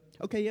chapter.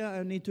 Okay, yeah,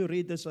 I need to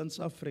read this on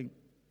suffering.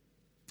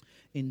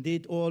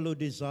 Indeed, all who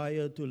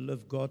desire to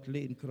live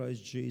godly in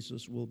Christ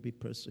Jesus will be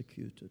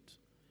persecuted.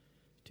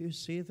 Do you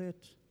see that?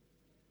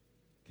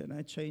 Can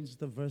I change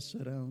the verse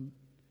around?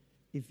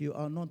 If you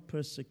are not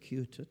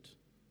persecuted,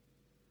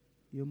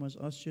 you must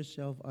ask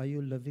yourself, are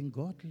you living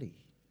godly?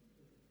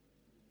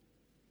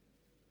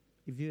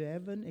 If you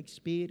haven't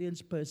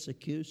experienced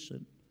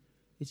persecution,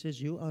 it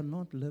says you are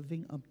not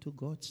living up to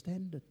God's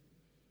standard.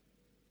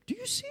 Do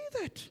you see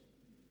that?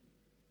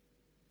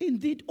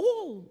 Indeed,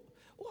 all.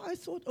 Oh, I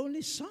thought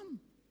only some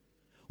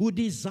who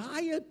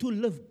desire to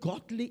live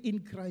godly in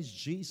Christ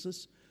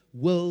Jesus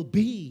will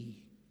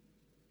be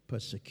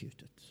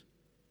persecuted.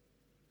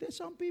 There's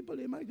some people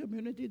in my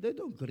community, they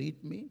don't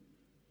greet me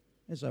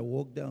as I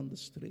walk down the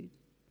street.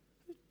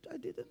 I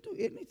didn't do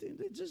anything.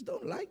 They just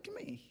don't like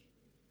me.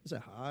 I say,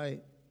 hi.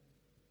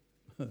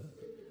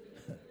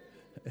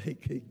 Hey,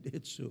 kyk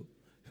net so.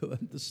 You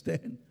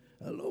understand?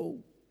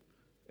 Hello.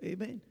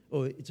 Amen.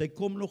 Oh, sy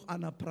kom nog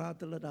aan,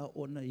 praat hulle daar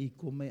onder, hier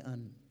kom my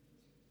aan.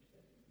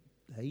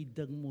 Hy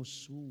ding mos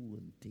so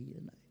en die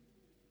en hy.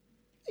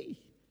 Hey,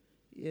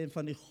 een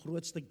van die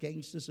grootste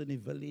gangsters in die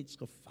village,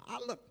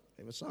 gevaarlik.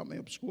 Hy was saam met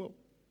my op skool.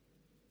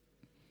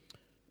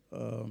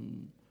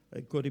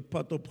 Hy kon die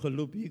pad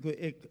opgeloop, hier kom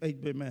ek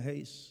uit by my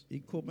huis.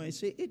 Hier kom hy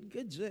sê,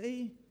 Edgar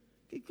J,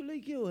 kyk hoe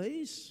lyk jou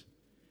huis.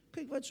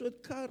 Kyk wat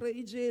soort kar ry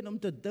jy en om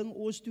te ding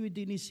ons twee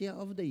dien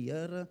dieselfde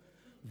Here.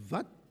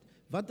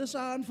 Wat is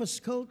aan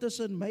verskil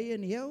tussen my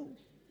en jou?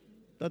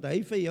 Dat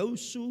hy vir jou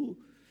so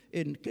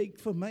en kyk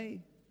vir my.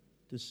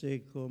 Toe sê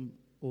kom,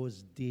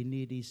 ons dien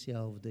nie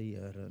dieselfde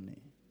Here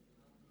nie.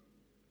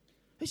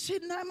 Hy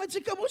sê, nee, maar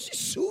jy kan ons nie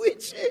so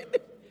iets sê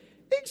nie.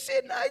 Ek sê,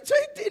 nee,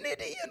 jy dien nie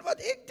die een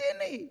wat ek dien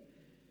nie.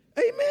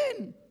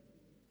 Amen.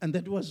 And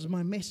that was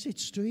my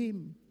message to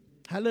him.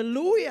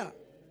 Hallelujah.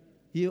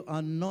 You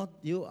are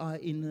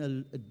in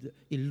an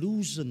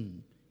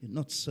illusion. You're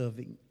not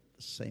serving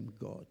the same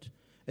God.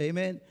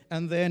 Amen.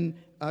 And then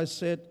I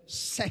said,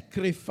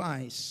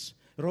 sacrifice.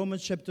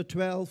 Romans chapter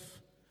 12.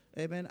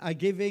 Amen. I'm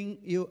giving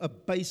you a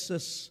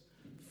basis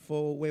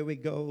for where we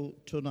go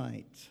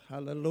tonight.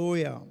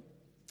 Hallelujah.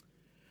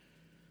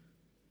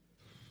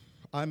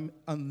 I'm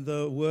on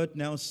the word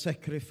now,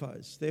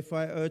 sacrifice. Therefore,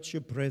 I urge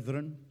you,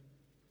 brethren,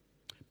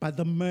 by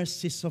the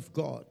mercies of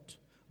God.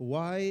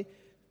 Why?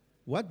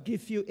 What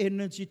gives you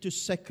energy to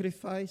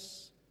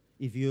sacrifice?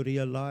 If you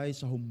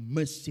realize how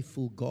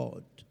merciful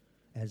God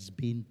has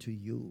been to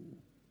you.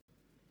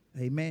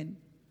 Amen.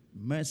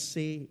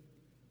 Mercy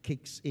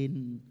kicks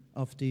in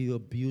after you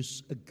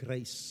abuse a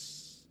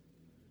grace.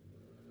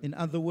 In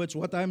other words,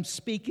 what I'm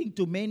speaking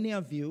to many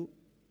of you,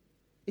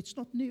 it's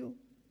not new.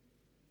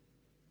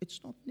 It's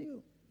not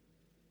new.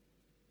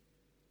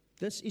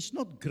 This is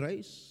not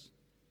grace.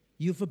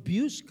 You've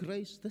abused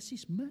grace. This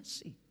is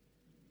mercy.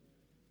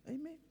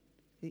 Amen.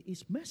 He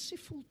is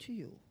merciful to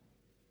you.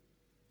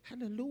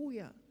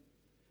 Hallelujah.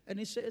 And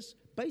he says,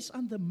 based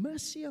on the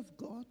mercy of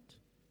God,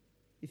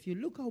 if you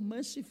look how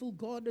merciful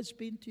God has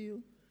been to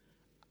you,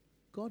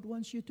 God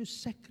wants you to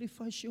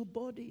sacrifice your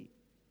body.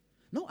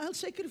 No, I'll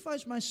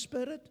sacrifice my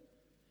spirit.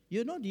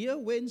 You're not here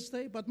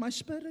Wednesday, but my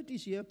spirit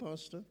is here,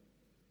 Pastor.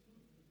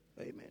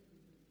 Amen.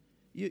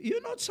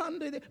 You're not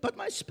Sunday there, but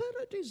my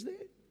spirit is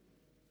there.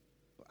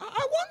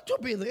 I want to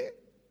be there.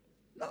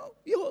 No,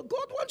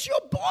 God wants your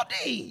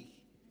body.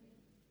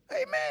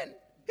 Amen.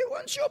 He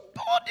wants your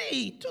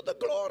body to the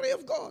glory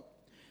of God.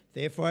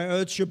 Therefore, I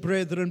urge you,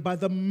 brethren, by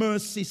the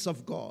mercies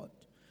of God,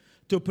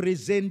 to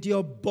present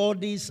your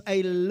bodies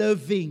a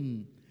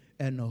living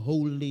and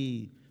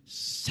holy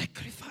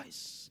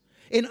sacrifice.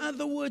 In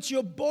other words,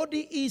 your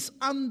body is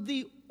on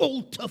the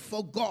altar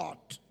for God.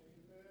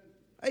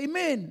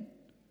 Amen.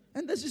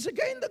 And this is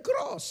again the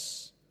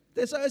cross.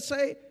 As I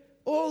say,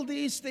 all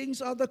these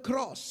things are the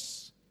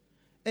cross.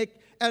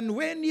 And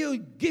when you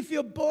give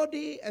your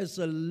body as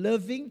a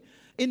living,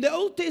 in the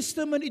Old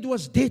Testament it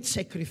was dead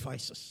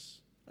sacrifices.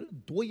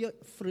 Dooie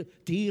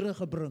diere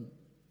gebring.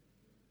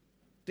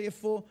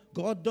 Therefore,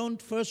 God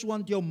don't first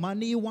want your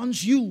money, He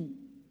wants you.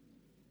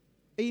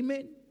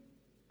 Amen.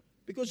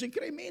 Because jy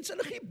kry mense,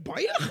 hulle gee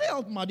baie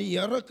geld, maar die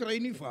Here kry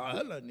nie vir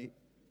hulle nie.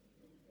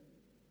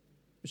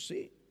 You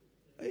see?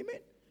 Amen.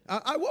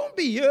 I won't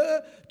be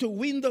here to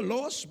win the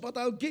loss, but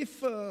I'll give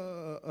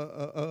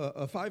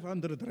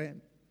 500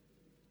 rand.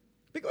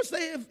 Because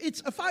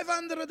it's a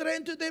 500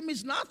 rand to them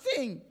is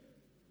nothing.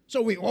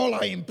 So we all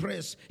are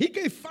impressed. He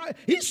gave 5.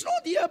 He's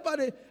not here, but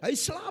hy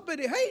slaap by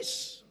die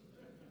huis.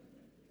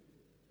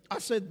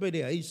 As dit by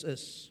die huis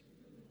is,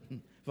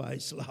 waar hy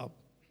slaap.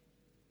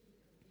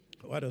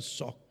 What a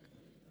shock.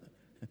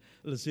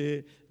 Hulle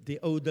sê, die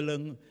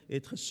oudeling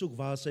het gesoek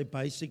waar sy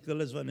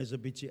bicycle is, want hy is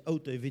 'n bietjie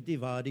oud, hy weet nie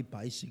waar die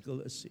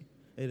bicycle is nie.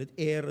 Hy het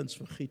dit eers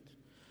vergiet.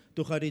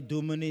 Toe gaan die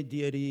dominee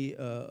deur die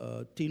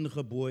 10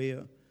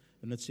 gebooie,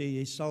 en dit sê,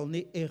 jy sal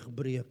nie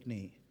egbreek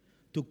nie.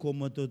 Toe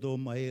kom het tot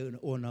hom, hy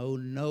onhou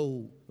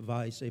nou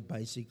waar hy sy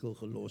bicycle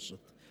gelos het.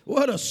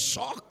 What a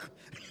shock!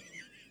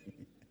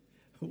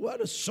 What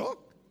a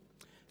shock!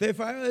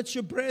 Therefore, I urge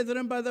you,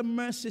 brethren, by the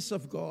mercies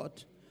of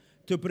God,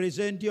 to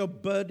present your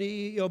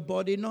body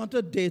not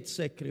a dead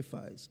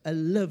sacrifice, a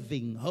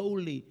living,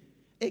 holy.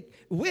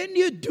 When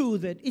you do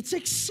that, it's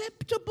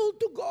acceptable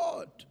to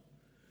God,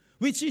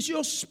 which is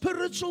your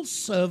spiritual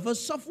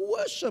service of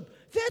worship.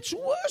 That's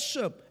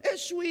worship.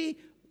 As we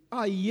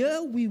are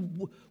here, we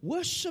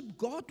worship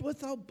God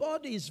with our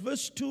bodies.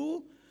 Verse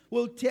 2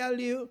 will tell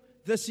you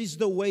this is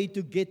the way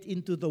to get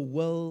into the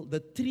will,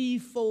 the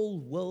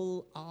threefold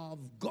will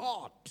of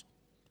God.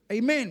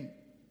 Amen.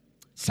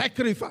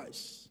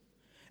 Sacrifice.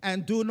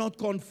 And do not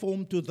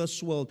conform to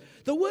this world.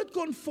 The word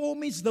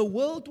conform is the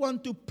world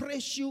want to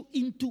press you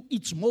into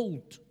its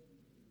mold.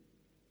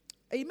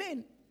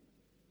 Amen.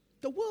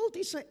 The world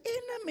is an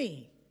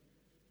enemy.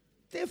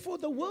 Therefore,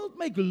 the world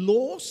make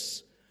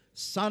laws.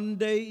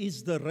 Sunday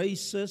is the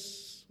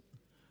races.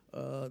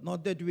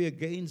 Not that we're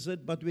against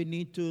it, but we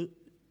need to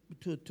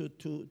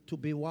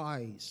be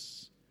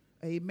wise.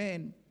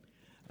 Amen.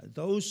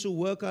 Those who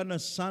work on a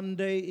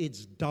Sunday,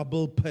 it's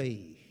double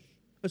pay.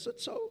 Is it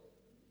so?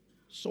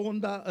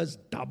 Sondag is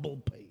double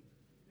pay.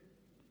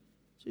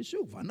 Sê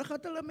so, wanneer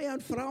gaan hulle my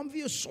aanvra om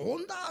weer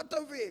Sondag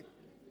te werk?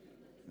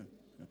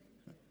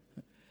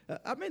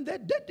 I mean,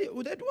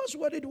 that was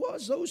what it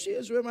was. Those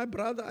years where my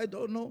brother, I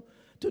don't know,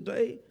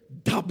 today,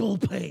 double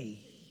pay.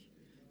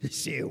 They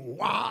say,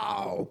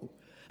 wow.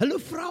 Hulle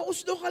vra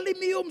ons nog al nie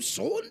meer om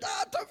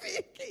Sondag te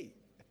werk nie.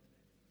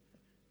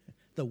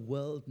 The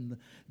world,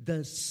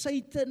 the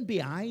Satan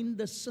behind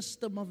the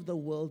system of the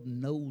world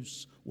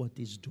knows what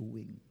he's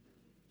doing.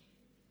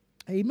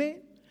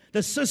 Amen.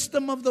 The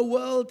system of the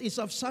world is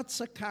of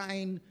such a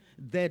kind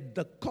that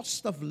the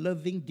cost of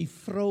living, die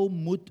vrou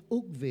moet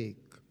ook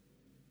werk.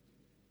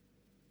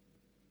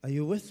 Are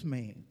you with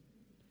me?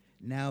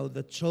 Now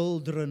the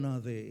children are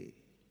there.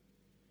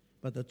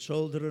 But the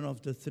children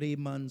of the 3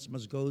 months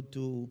must go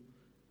to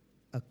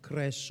a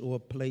crash or a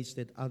place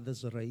that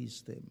others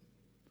raise them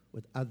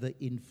with other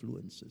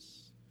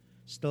influences.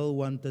 Still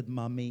wanted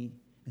mommy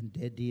and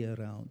daddy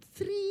around.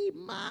 3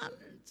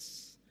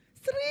 months.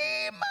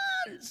 3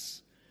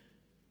 months.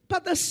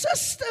 But the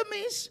system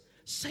is,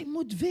 sy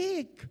moet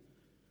werk.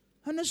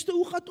 En as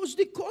toe gaat ons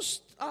die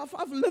cost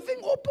of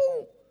living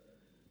ophou.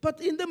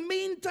 But in the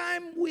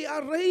meantime, we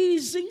are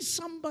raising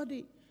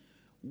somebody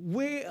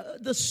where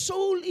the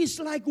soul is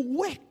like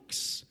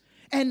wax,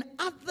 and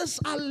others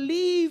are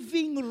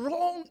leaving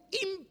wrong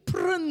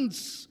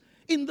imprints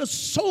in the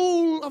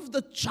soul of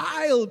the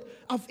child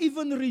of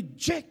even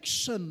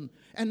rejection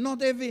and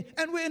not every.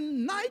 And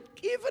when night,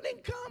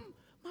 evening come,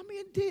 mommy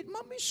and dad,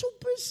 mommy's so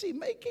busy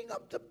making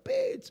up the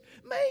beds,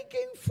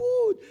 making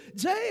food.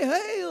 Jay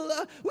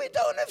Hale, we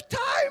don't have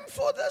time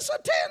for this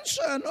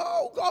attention.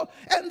 Oh God.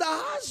 And the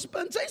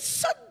husband, they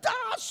sit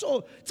daar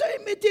so. They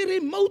met the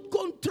remote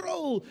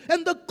control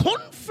and the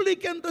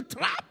conflict and the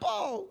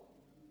trouble.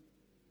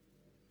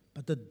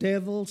 But the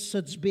devil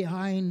sits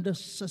behind the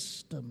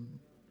system.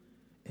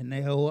 En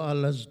hy hou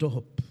alles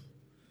dop.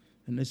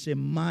 En hy sê,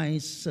 my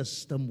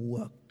system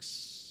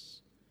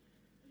works.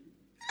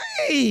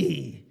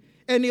 Hey!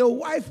 And your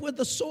wife with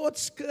the short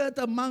skirt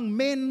among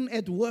men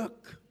at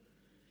work.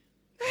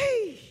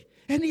 Hey!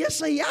 And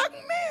he's a young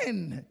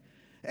man.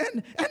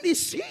 And he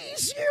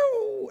sees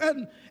you.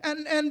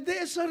 And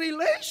there's a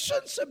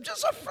relationship,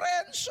 just a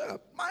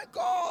friendship. My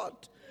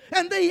God.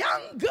 And the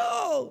young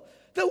girl,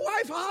 the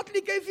wife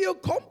hardly gave you a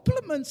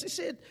compliment. She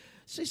said,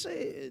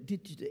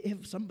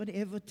 did somebody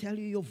ever tell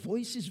you your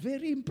voice is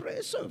very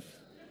impressive?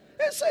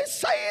 And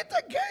say it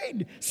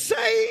again.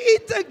 Say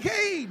it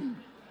again.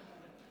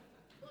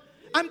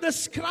 I'm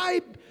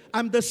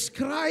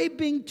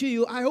describing to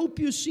you. I hope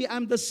you see,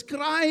 I'm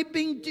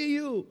describing to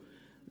you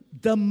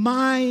the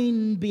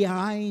mind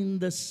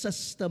behind the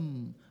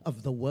system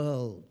of the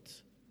world.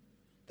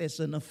 There's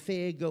an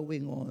affair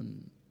going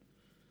on.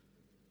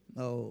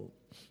 Nou,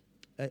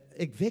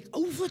 ek werk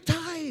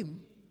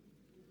overtime.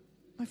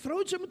 My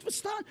vrouwtje moet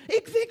verstaan,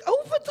 ek werk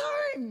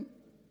overtime.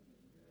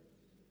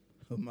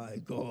 Oh my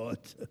God.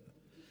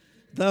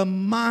 The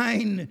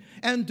mind,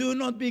 and do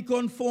not be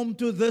conformed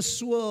to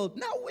this world.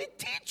 Now we're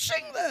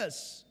teaching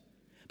this.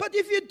 But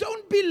if you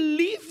don't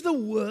believe the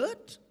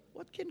word,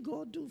 what can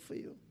God do for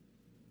you?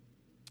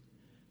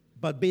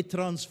 But be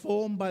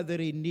transformed by the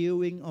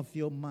renewing of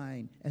your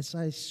mind. As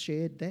I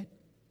shared that,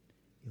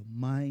 your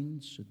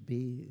mind should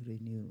be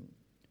renewed.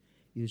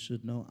 You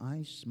should know,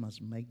 I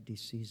must make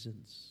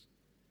decisions.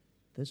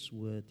 This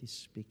word is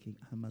speaking.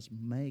 I must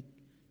make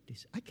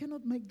this. I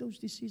cannot make those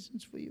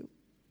decisions for you.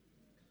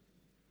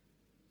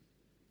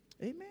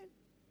 Amen.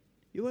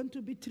 You want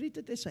to be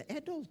treated as an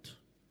adult.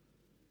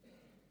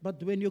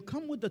 But when you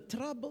come with the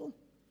trouble,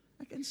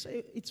 I can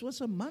say, it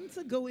was a month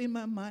ago in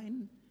my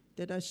mind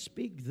that I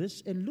speak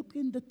this, and look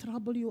in the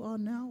trouble you are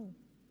now.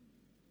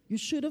 You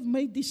should have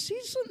made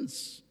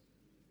decisions.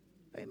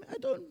 Amen. I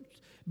don't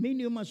mean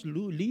you must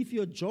leave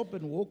your job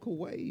and walk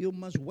away. You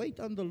must wait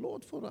on the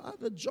Lord for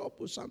another job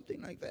or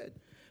something like that.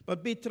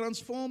 But be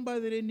transformed by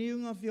the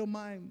renewing of your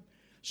mind,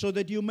 so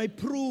that you may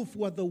prove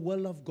what the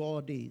will of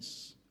God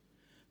is.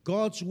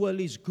 God's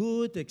will is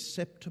good,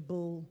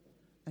 acceptable,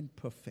 and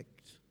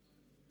perfect.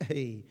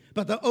 Hey,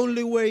 but the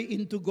only way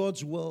into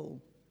God's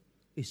will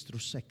is through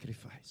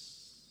sacrifice.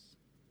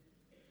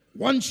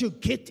 Once you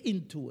get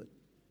into it,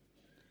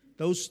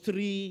 those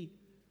threefold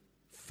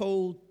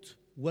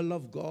will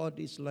of God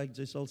is like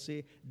this. I'll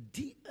say,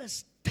 die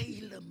is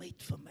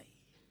tailor-made vir my.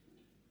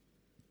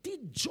 Die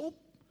job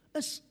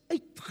is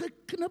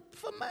uitgeknip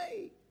vir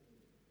my.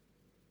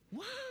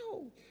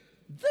 Wow,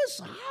 this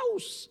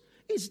house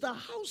is the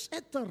house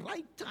at the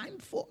right time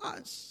for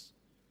us.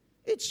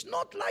 It's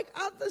not like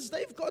others,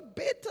 they've got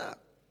better.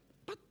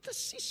 But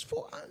this is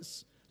for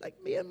us. Like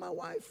me and my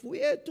wife, we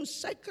had to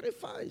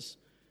sacrifice.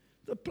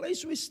 The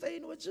place we stay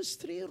in was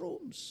just 3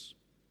 rooms.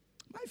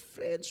 My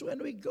friends,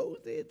 when we go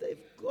there,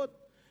 they've got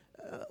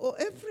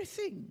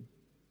everything.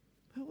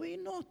 But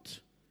we're not.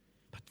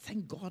 But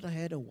thank God I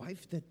had a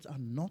wife that are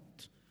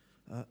not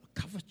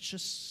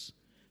covetous,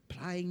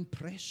 applying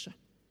pressure.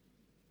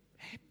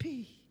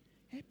 Happy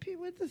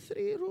with the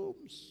 3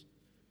 rooms.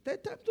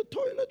 That time the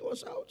toilet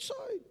was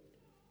outside.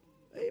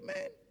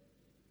 Amen.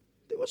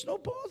 There was no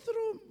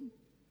bathroom.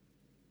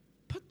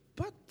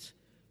 But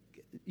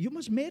you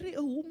must marry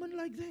a woman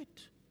like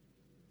that.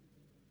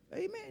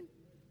 Amen.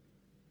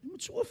 Jy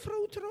moet so 'n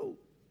vrou trou.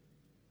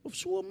 Of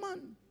so 'n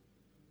man.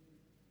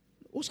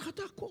 Ons gaan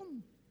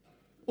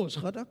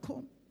daar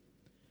kom.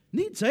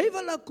 Nie jy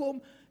wil daar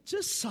kom.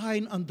 Just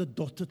sign on the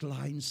dotted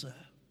line, sir.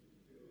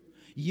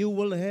 You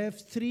will have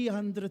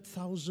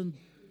 300,000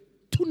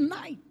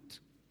 tonight.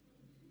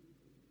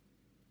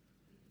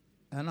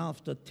 And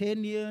after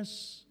 10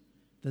 years,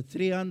 the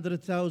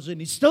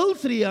 300,000 is still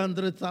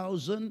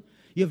 300,000.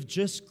 You've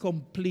just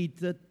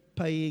completed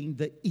paying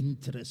the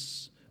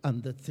interest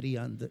on the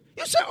 300.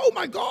 You say, oh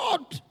my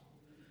God,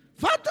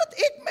 wat het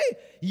ek my?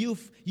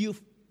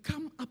 You've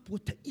come up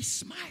with the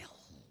Ismail.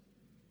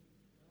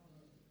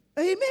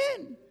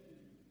 Amen.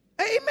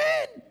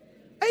 Amen.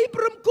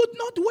 Abram could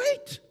not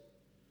wait.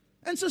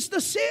 And Sister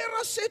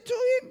Sarah said to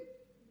him,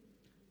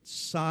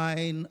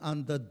 sign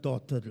on the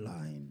dotted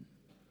line.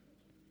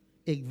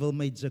 Ek wil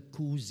my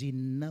jacuzzi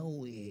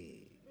nou hê.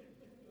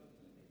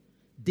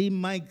 Die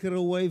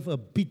microwave, 'n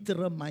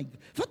bittere microwave.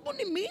 Wat moet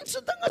die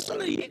mense ding as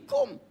hulle hier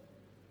kom?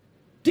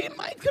 Die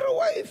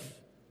microwave.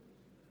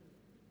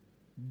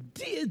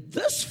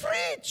 This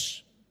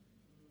fridge.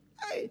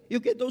 Hey, you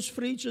get those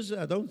fridges,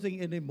 I don't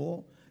think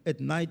anymore. At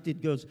night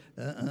it goes,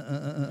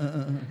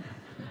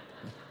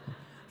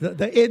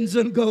 the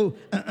engine go,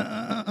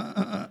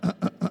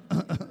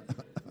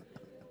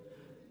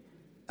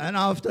 and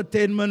after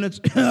 10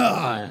 minutes,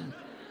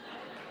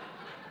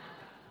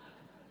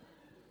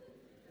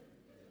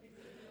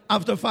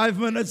 after 5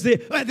 minutes, there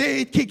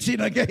it kicks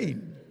in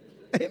again.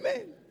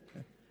 Amen.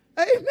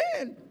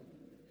 Amen.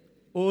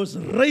 Ons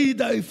ry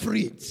die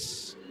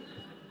friets.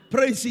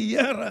 Praise die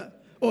Here.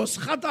 Ons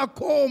gaan daar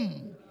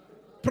kom.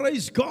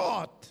 Praise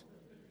God.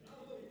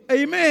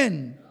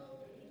 Amen.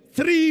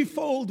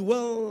 Threefold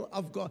will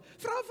of God.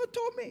 Vra vir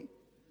Tommy.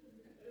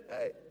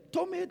 Hey,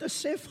 Tommy het 'n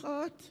sef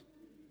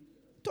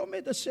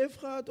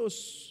gehad.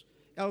 Ons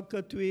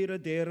elke 2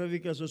 3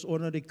 week as ons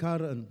onder die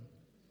kar in.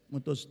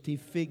 Moet ons die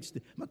fix.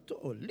 Maar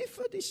lief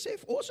vir die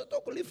sef. Ons het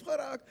ook lief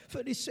geraak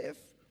vir die sef.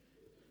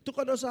 Toe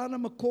gaan ons aan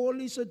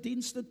Macaulay se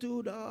dienste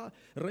toe, daar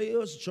ry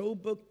ons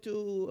Joburg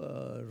toe,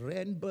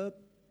 Randburg.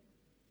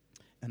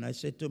 And I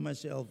said to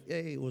myself,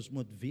 hey, ons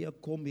moet weer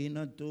kom hier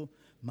na toe,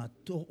 maar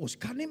toch, ons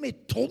kan nie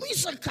met Tommy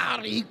se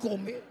kar hier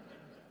kom nie.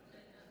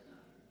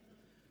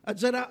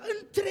 As jy daar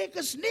intrek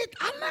is net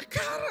ander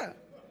karre.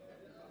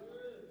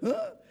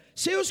 Huh?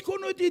 Sê ons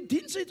kon nou die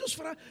diens uit ons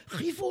vra,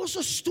 gee vir ons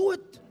 'n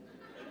stoot.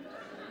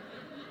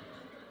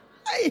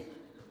 Hey.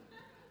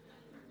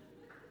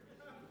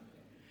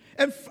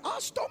 And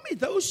ask Tommy,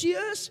 those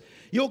years,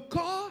 your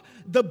car,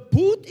 the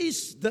boot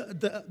is,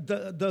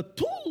 the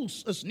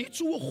tools is niet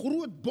zo'n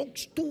groot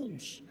box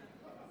tools.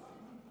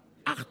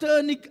 Achter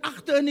in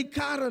die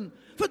karren.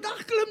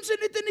 Vandaag klim ze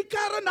niet in die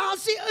karren, daar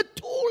is een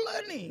tool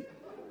in nie.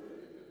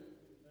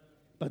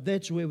 But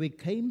that's where we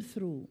came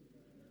through.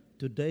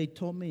 Today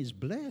Tommy is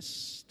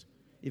blessed.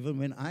 Even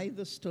when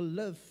either still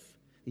live,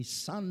 his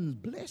son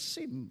bless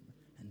him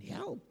and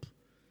help.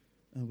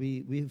 And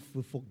we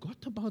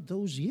forgot about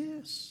those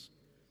years.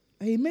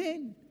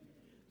 Amen.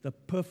 The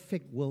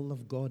perfect will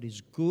of God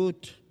is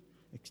good.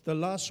 The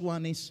last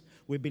one is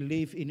we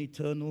believe in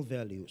eternal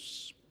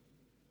values.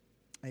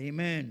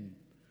 Amen.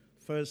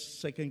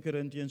 2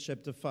 Corinthians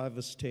chapter 5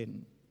 verse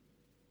 10.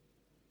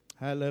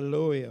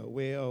 Hallelujah.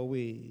 Where are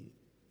we?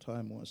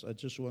 Time was. I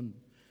just want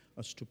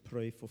us to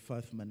pray for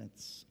 5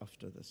 minutes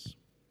after this.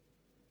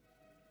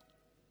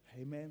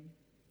 Amen.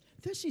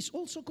 This is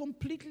also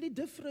completely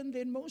different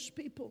than most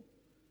people.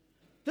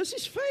 This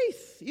is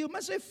faith. You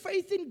must have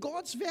faith in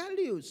God's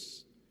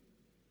values.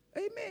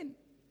 Amen.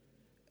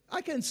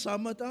 I can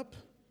sum it up.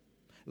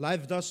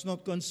 Life does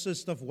not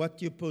consist of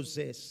what you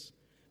possess,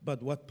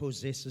 but what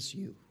possesses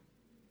you.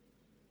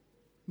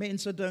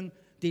 Mense dink,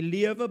 die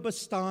lewe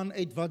bestaan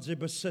uit wat jy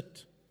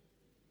besit.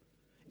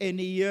 En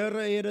die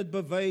Here het dit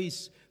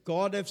bewys.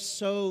 God have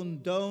sown,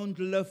 don't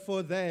live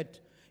for that.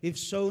 He's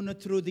sown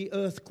it through the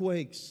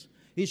earthquakes.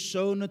 He's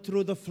sown it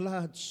through the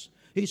floods.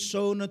 He's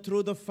sown it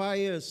through the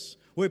fires.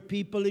 Where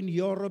people in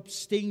Europe,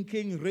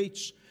 stinking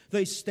rich,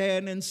 they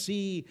stand and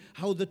see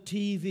how the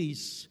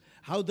TVs,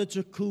 how the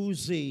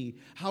jacuzzi,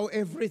 how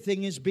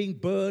everything is being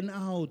burned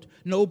out.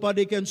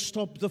 Nobody can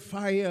stop the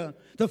fire.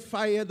 The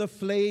fire, the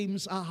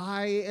flames are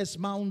high as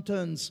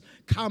mountains,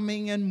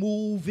 coming and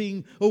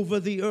moving over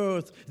the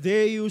earth.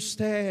 There you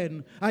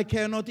stand. I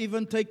cannot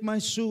even take my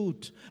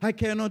suit. I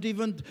cannot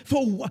even,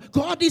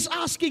 God is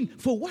asking,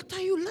 for what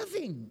are you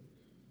living?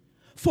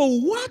 For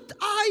what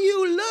are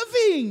you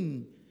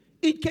living?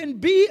 It can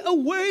be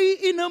away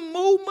in a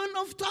moment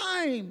of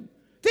time.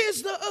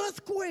 There's the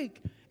earthquake.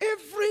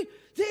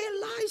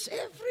 There lies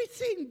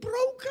everything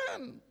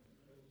broken.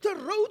 The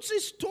roads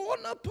is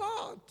torn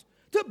apart.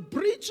 The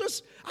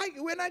bridges,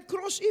 when I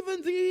cross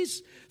even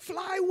these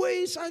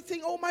flyways, I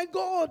think, oh my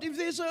God, if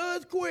there's an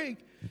earthquake,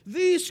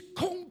 this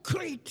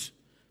concrete,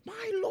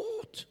 my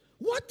Lord,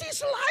 what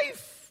is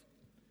life?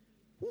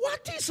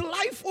 What is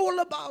life all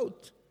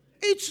about?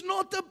 It's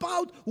not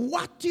about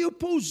what you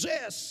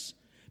possess,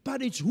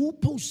 but it's who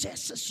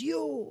possesses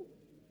you.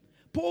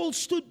 Paul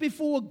stood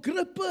before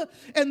Agrippa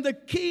and the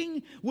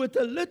king with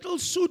a little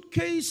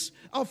suitcase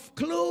of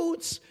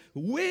clothes.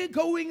 We're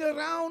going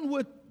around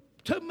with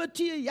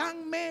Timothy, a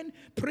young man,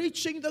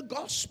 preaching the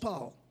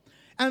gospel.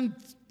 And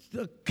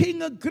the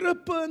King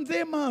Agrippa and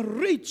them are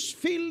rich.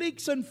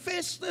 Felix and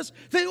Festus,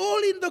 they're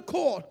all in the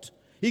court.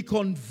 He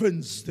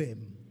convinced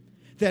them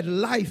that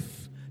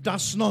life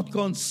does not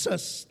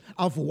consist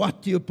of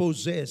what you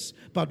possess,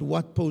 but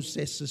what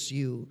possesses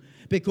you.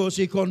 Because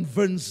he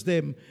convinced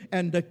them,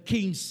 and the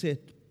king said,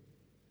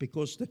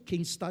 because the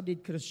king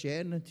studied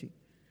Christianity,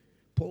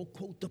 Paul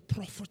quoted the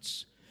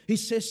prophets. He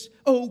says,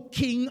 oh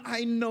king,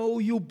 I know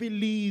you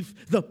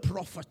believe the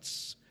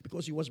prophets.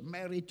 Because he was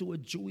married to a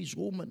Jewish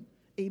woman.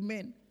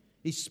 Amen.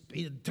 He's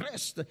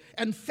dressed.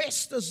 And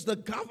Festus, the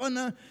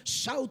governor,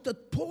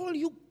 shouted, Paul,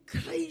 you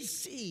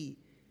crazy.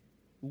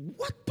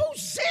 What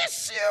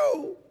possesses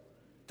you?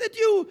 That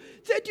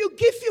you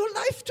give your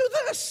life to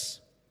this?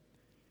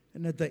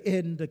 And at the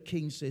end, the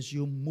king says,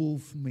 you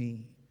move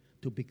me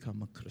to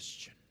become a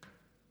Christian.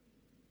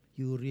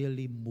 You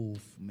really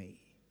move me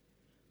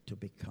to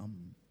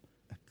become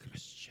a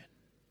Christian.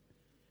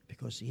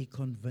 Because he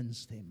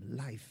convinced them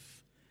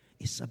life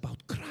is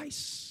about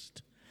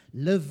Christ.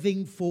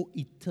 Living for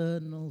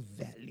eternal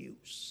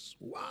values.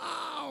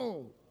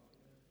 Wow!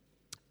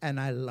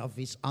 And I love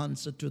his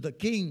answer to the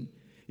king.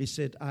 He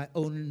said,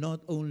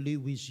 not only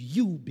will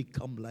you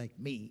become like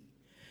me,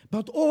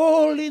 but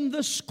all in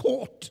this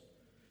court,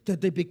 that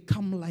they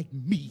become like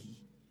me,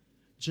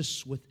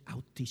 just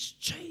without these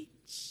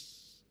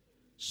chains,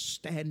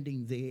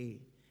 standing there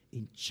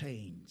in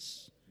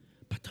chains,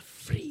 but a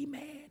free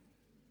man.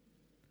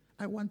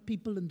 I want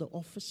people in the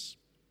office,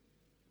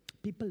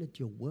 people at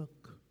your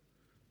work,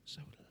 so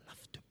I would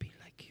love to be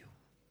like you.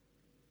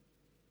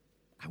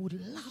 I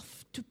would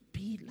love to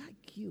be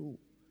like you.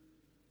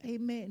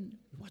 Amen.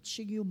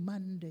 Watching you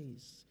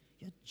Mondays,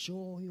 your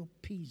joy, your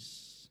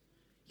peace,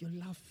 your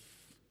love,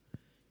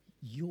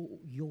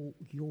 your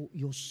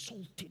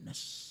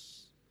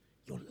saltiness,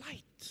 your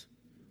light.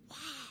 Wow.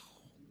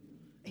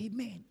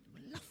 Amen. I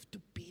would love to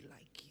be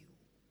like you.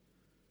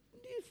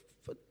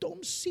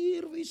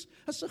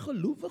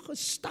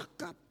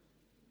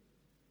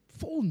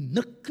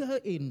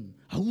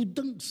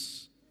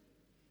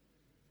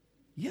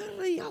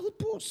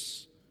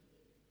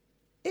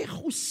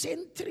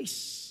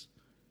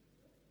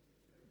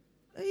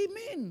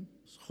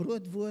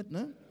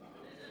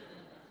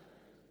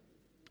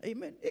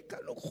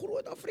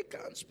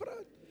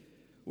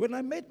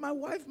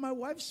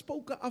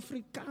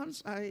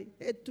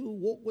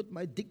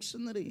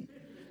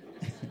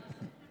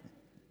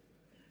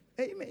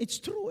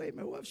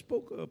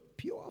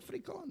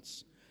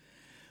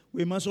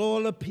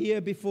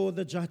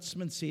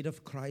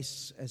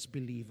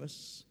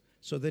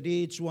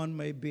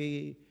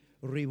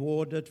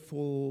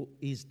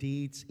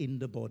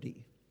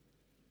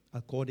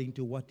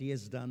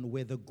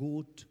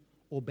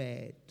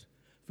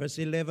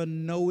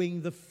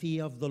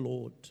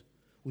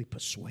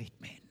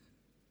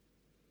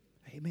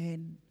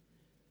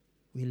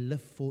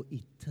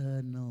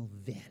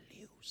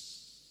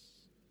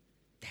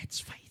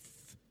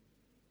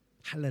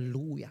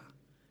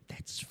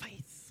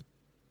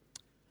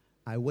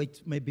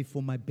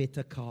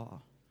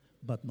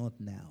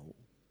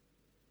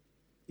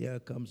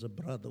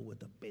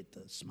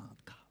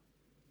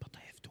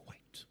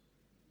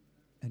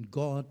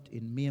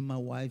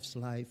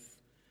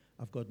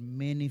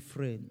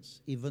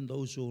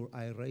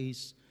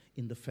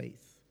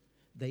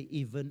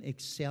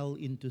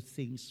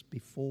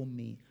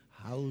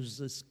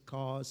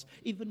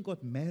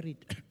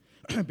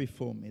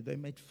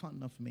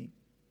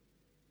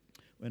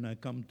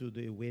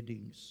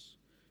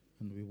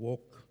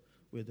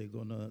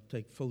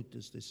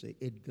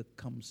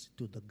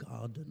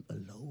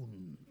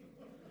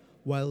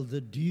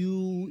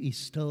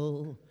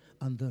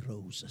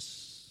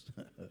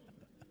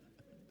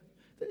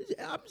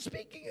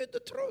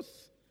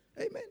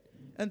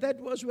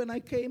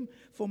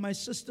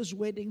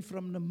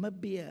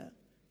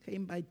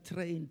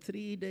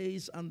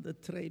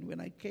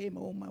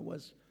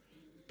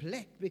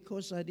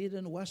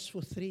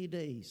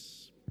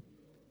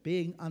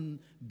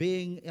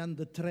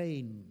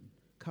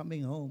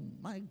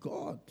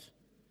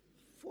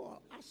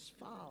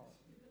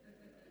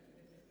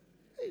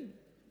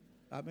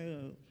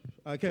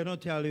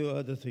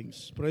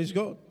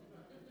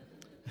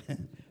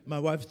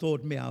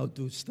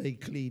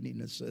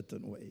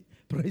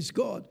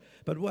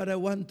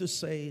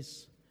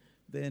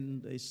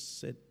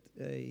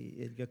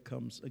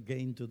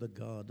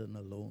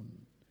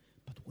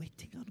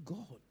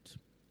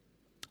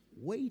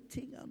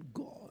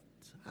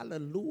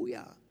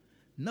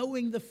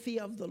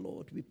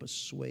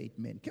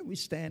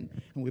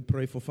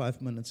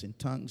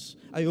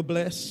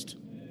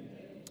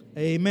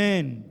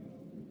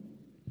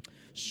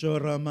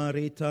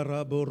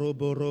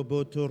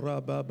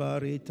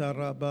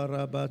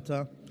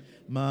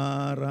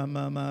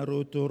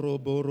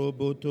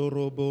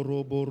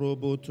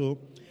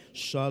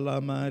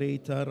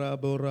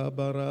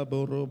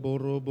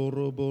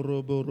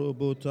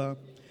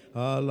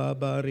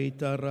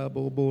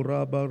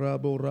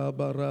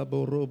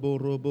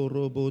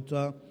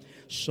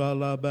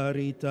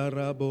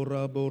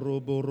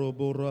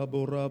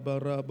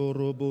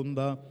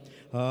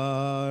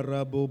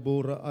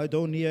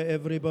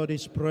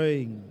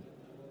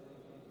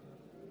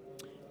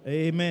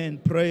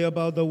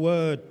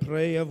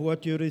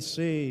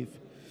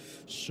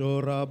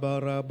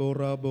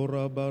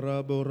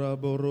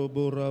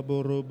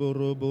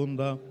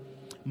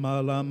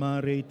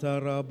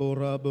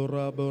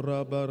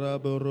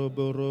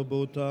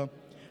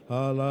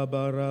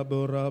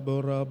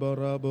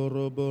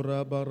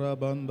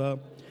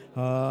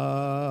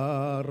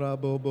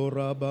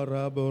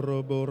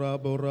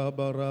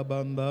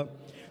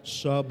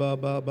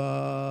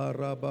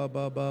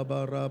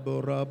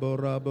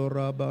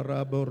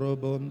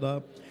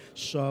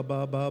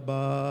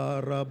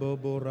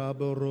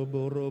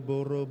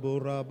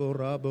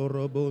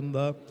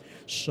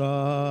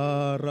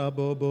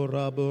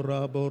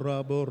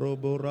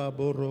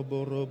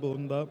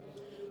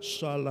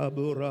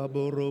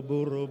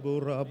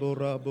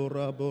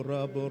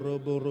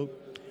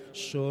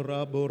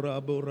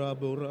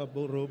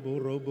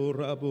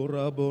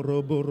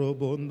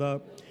 bunda.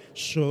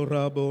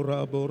 Shora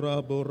bora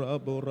bora bora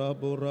bora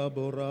bora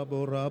bora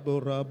bora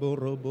bora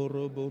bora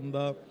bora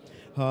bunda.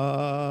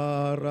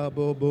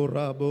 Harabo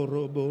bora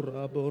bora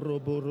bora bora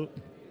bora.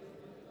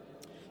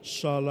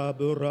 Shala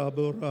bora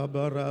bora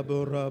bora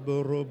bora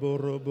bora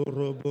bora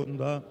bora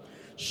bunda.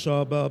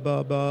 Shaba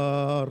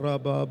baba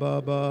raba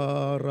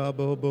baba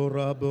rabo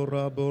bora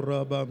bora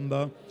bora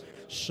banda.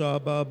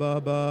 Shaba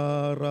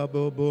baba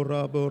rabo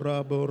bora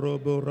bora bora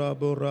bora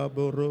bora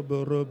bora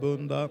bora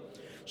bunda.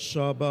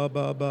 Shaba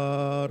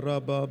baba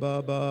raba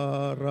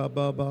baba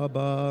raba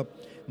baba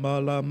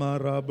malama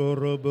rabo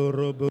robo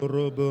robo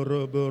robo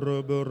robo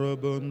robo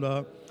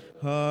robunda.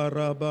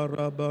 Haraba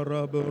raba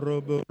rabo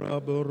robo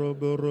rabo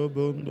robo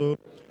robundo.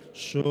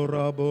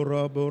 Shorabo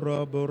rabo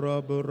rabo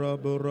rabo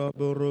rabo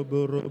rabo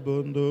robo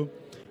robundo.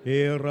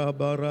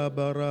 Eraba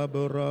raba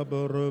rabo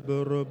rabo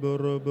robo robo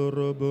robo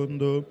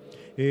robundo.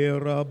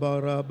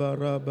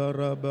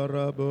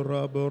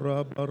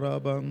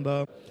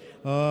 Irabarabarabarabarabarabarabanda.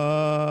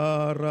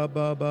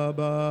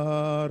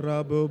 Rabababa,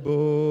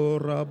 rabubu,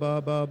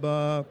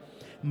 rabababa.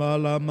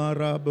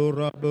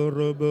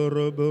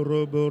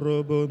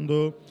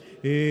 Malamaraburaburaburaburaburubundo.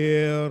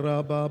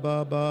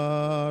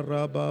 Rabababa,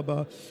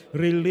 rababa.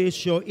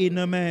 Release your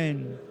inner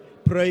man.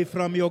 Pray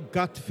from your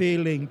gut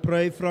feeling.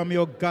 Pray from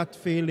your gut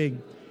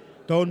feeling.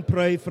 Don't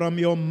pray from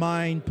your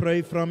mind.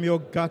 Pray from your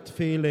gut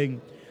feeling.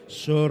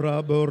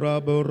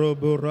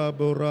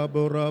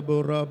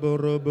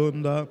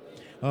 Soraburaburaburaburaburaburaburabunda.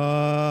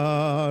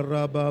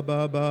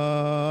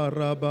 Rabababa,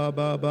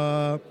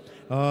 rabababa.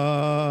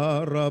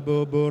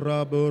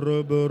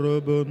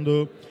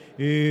 Rabuburaburaburaburubundo.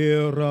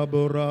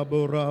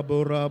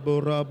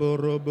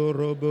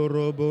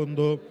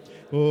 Iraburaburaburaburaburaburuburubundo.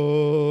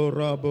 O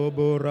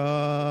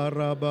rabubura,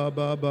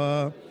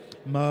 rabababa.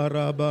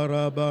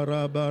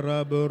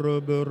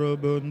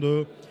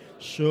 Marabarabarabaraburaburubundo.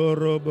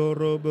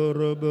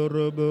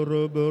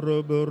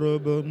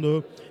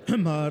 Shoroboroboroboroboroboroborobondo.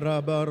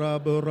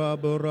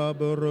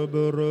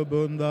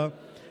 Marabaraburaburaburaburabunda.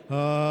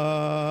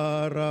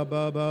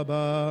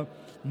 Rabababa.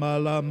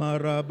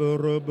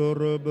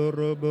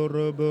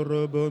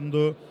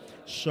 Malamaraburaburaburaburaborobondo.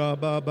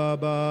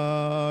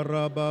 Shabababa,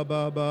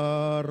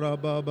 rabababa,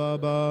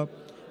 rabababa.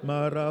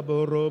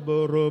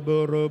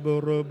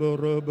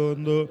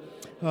 Maraboroboroboroborobondo.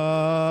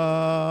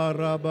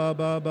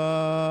 Rabababa,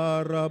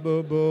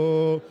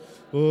 rabobo.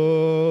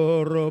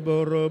 O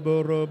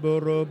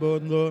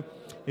roboroborobondo.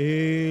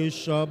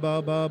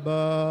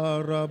 Ishabababa,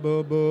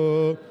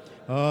 rabobo.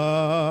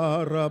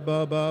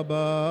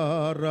 Rabababa,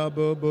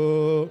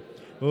 rabobo.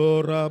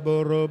 O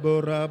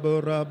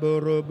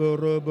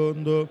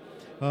raboroboraboraborobondo.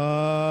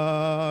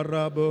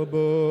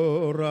 Rabobo,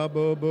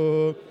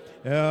 rabobo.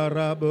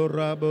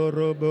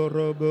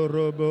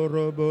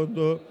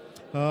 Raboraboroboroborobondo.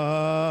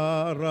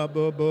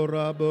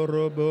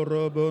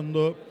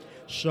 Raboboraborobondo.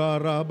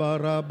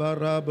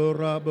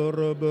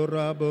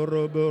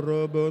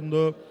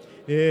 Sharabarabaraboroboroborobondo.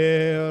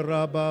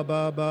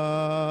 Rabababa,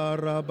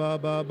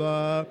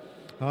 rabababa.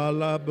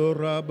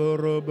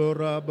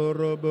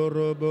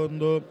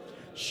 Alaboraboroboraborobondo.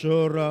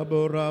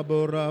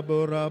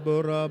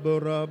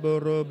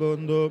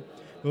 Shoraboraboraboraboraboraborabondo.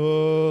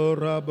 O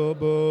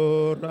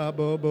rabobo,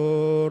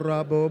 rabobo,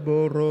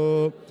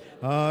 raboboro.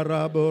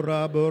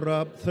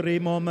 Araboraborab. 3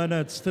 more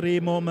minutes, 3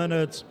 more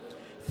minutes.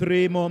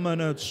 3 more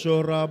minutes.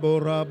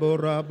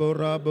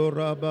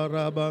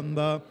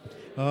 Shoraboraboraboraboraborabarabanda.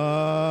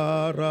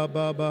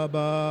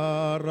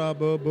 Rabababa,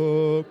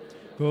 rabobo.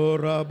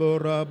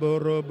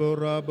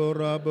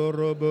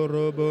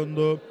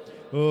 Koraboraboraboraboraboraborabondo.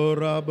 O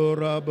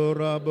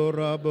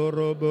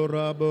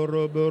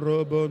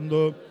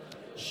raboraboraboraboraboraboraborabondo.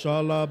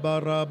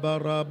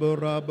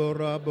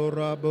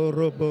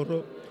 Shalabaraboraboraboraboraboraboro.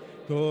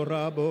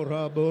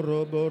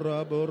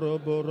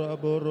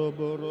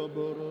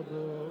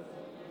 Koraboraboraboraboraboraboraboraborabo.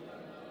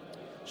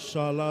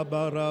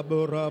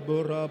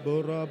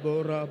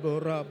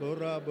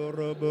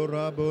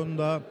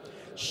 Shalabaraboraboraboraboraboraboraborabunda.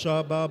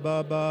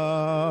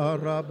 Shabababa,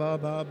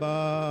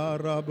 rabababa,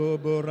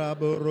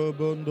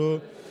 raboboraborabondo.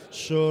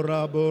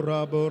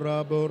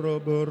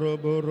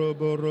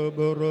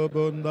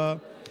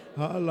 Shoraboraboraboraboraboraborabunda.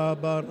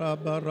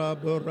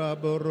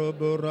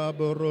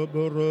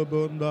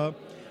 Alabaraboraboraboraboraborabunda.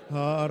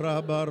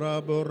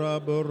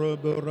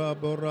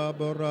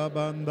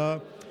 Harabaraboraboraboraboraborabanda.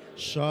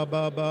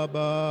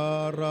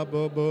 Shabababa,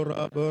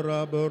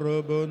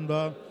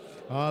 raboboraboraborabunda.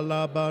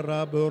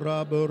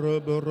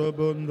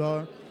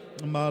 Alabaraboraboraborabunda.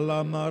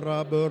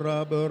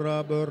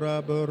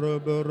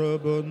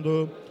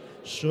 Malamaraboraboraboraboraborabondo.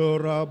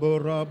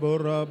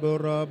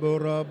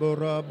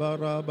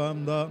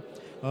 Shoraboraboraboraboraboraborabanda.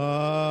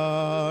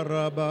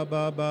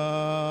 Rabababa,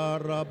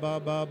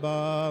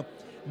 rabababa.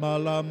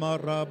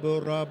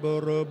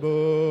 Malamaraboraborabo.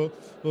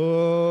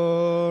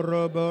 O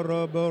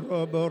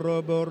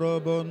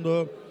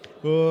roboroboroboroborobondo.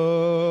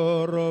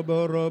 O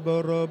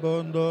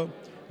roboroborobondo.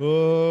 O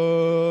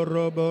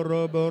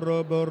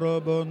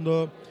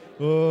roboroborobondo.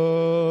 O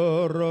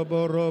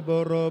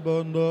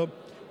roboroborobondo.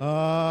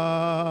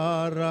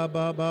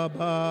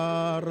 Rabababa,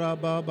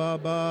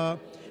 rabababa.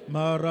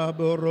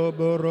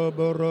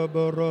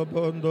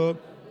 Maraboroborobondo.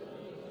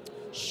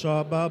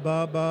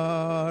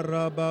 Shabababa,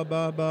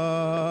 rabababa,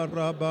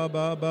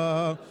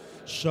 rabababa.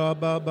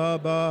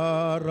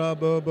 Shabababa,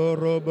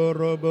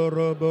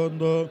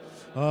 raboboroborobondo.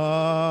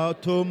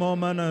 2 more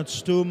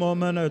minutes, 2 more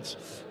minutes.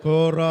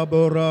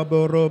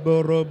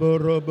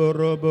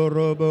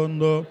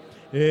 Koraboraboroboroboraborabondo.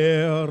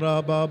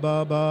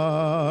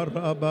 Rabababa,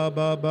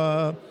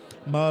 rabababa.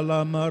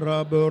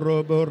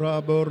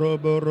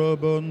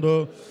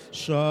 Malamaraboroboroborabondo.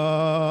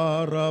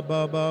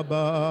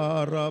 Sharabababa,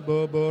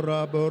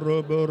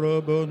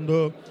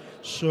 raboboraboroborobondo.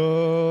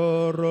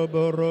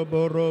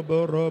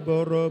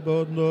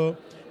 Shoroboroboroborabondo.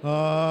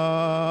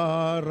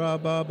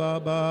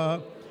 Rabababa.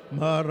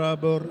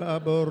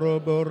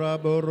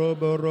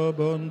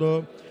 Maraboraboroborobondo.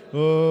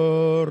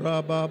 O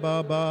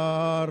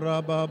rabababa,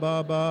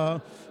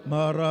 rabababa.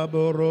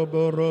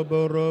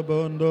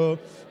 Maraboroborobondo.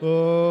 O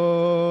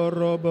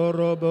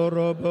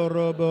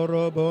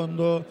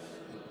roboroborobondo.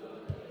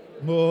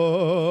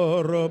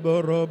 O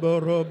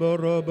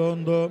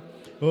roboroborobondo.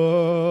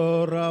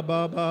 Oh,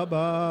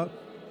 rabababa.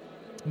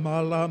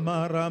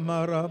 Malamara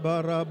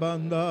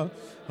marabarabanda.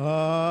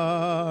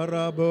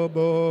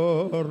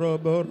 Arabobo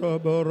robo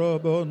robo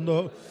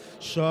robondo.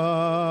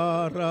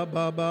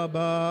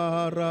 Sharabababa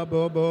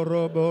rabobo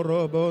robo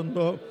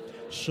robondo.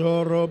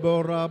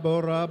 Shorobo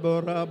rabo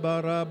rabo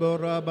rabarabo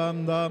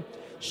rabanda.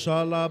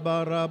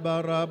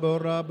 Shalabaraba rabo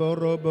rabo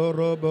robo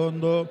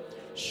robondo.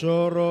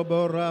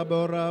 Shorobo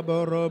rabo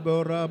rabo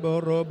robo rabo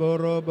robo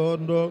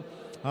robondo.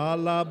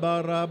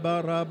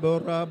 Alabaraba rabo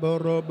rabo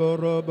robo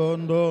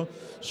robondo.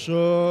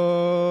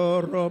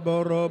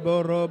 Shorobo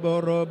robo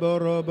robo robo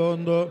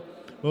robondo.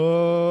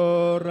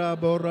 Oh,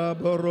 rabo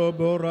rabo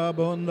robo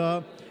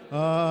rabonda.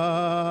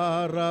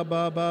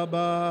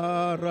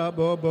 Arabababa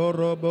rabo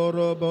robo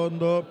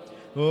robondo.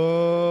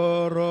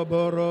 Oh,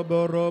 robo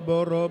robo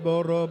robo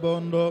robo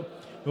robondo.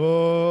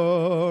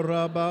 Oh,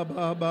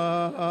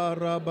 rabababa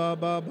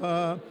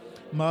rabababa.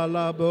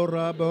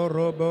 Malabora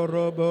boro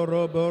boro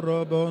boro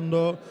boro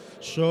bondo.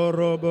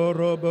 Shoro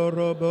boro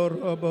boro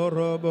boro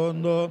boro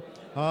bondo.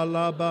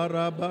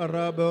 Alabara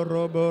bara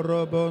boro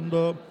boro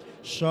bondo.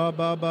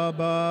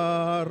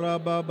 Shabababa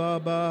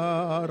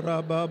rabababa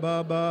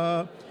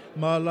rabababa.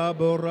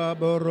 Malabora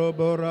boro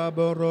boro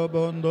boro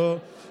bondo.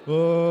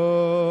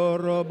 Oh,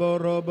 robo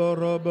robo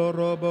robo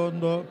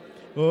robondo.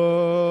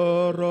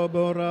 Oh,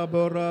 robo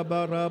rabo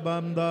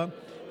rabarabanda.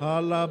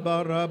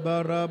 Alabara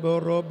bara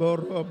boro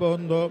boro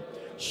bondo.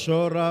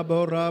 Shora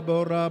bora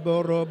bora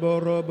boro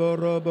boro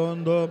boro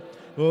bondo.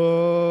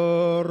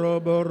 Oh,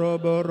 robo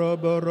robo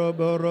robo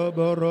robo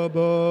robo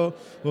robo.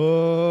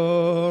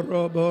 Oh,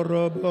 robo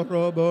robo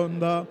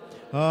robonda.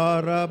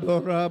 Arabo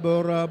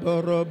rabo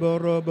rabo robo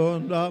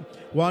robonda.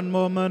 One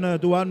more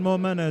minute, one more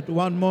minute,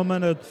 one more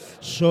minute.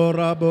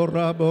 Shora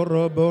bora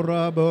boro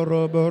bora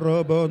boro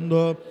boro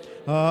bondo.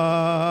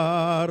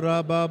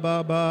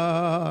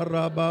 Arabababa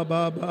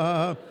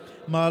rabababa.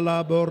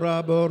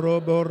 Malabora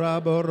boro bora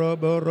boro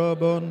boro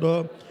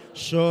bondo.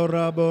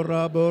 Shora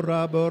bora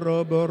bora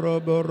boro boro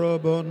boro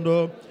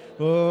bondo.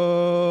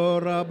 Oh,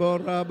 rabo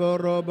rabo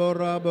robo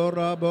rabo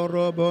rabo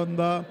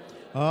robonda.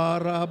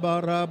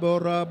 Arabara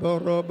bora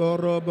boro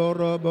boro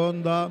boro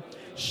bonda.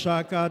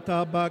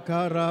 Shakata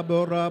bakara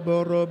bora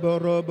boro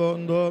boro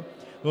bondo.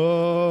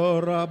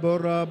 Oh, rabo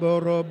rabo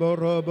robo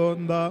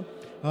robonda.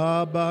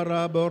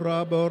 Abara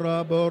bora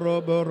bora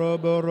boro boro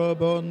boro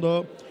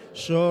bondo.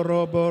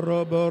 Shoro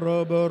boro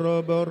boro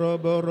boro boro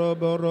boro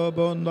boro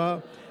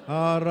bonda.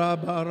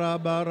 Arabara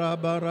bara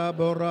bara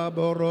bora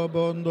boro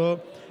bondo.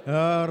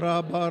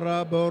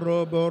 Arabara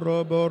boro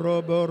boro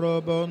boro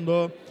boro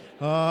bondo.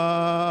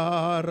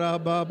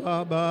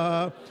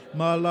 Arabababa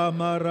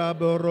malamara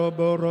boro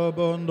boro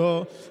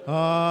bondo.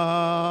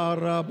 Arabababa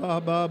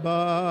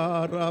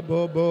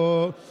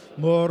rabobo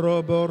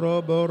moro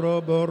boro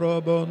boro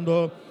boro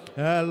bondo.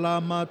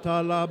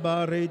 Elamata la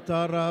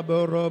barita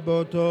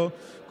raboroboto.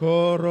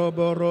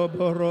 Korobo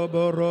robo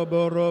robo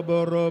robo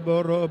robo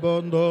robo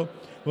robondo.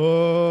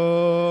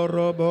 Oh,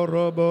 robo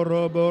robo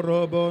robo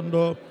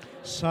robondo.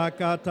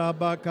 Sakata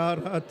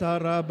bakarata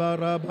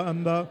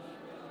rabarabanda.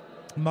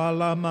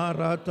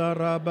 Malamarata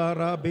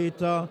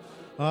rabarabita.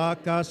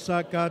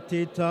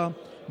 Akasakatita.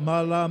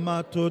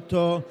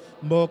 Malamatuto.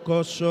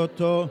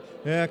 Mokosoto.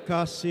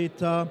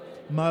 Ekasita.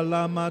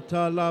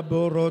 Malamata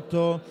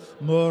laboroto,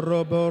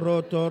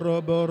 moroboroto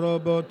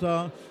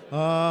roborobota,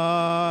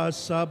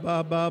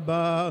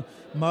 sabababa,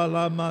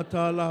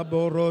 malamata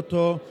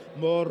laboroto,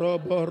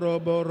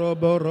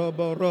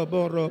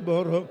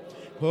 moroboroboroboroboroboroboro,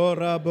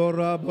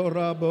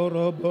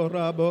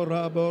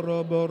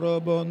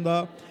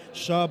 koraboraboraboroboroborobonda,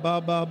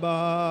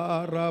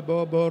 shabababa,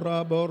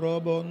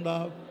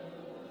 raboboraborobonda,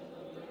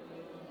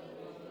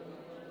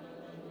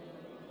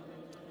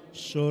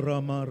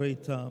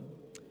 soramarita.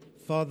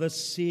 Father,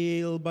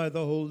 seal by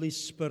the Holy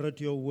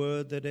Spirit your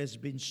word that has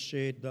been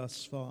shared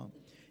thus far.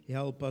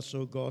 Help us,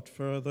 O God,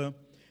 further,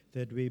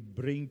 that we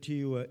bring to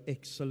you an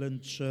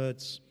excellent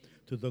church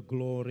to the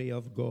glory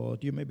of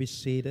God. You may be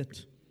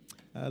seated.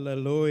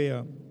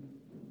 Hallelujah.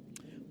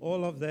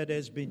 All of that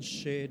has been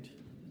shared.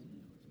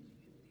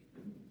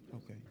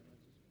 Okay.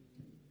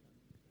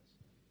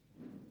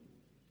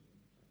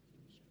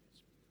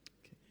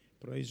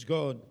 Praise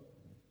God.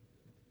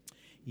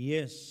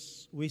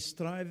 Yes, we're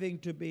striving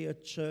to be a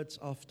church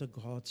after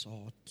God's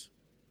heart.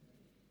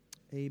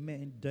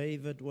 Amen.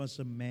 David was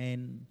a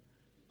man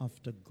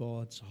after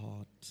God's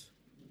heart.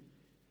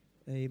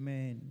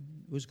 Amen.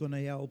 Who's going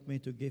to help me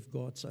to give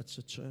God such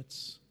a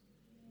church?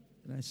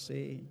 Can I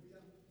say?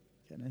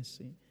 Can I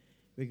say?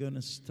 We're going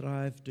to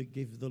strive to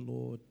give the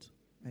Lord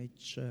a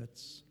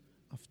church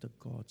after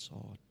God's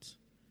heart.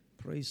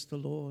 Praise the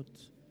Lord.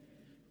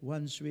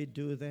 Once we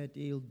do that,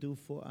 He'll do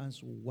for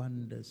us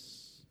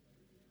wonders,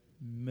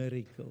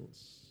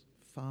 miracles,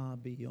 far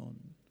beyond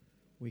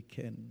we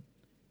can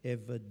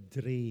ever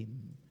dream,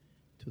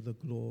 to the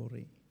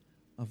glory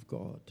of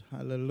God.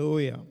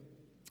 Hallelujah.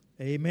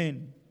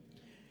 Amen.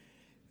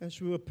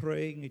 As we were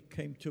praying, it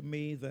came to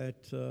me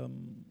that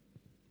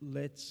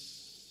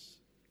let's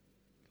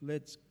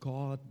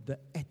guard the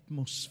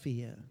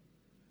atmosphere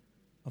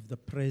of the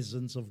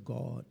presence of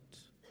God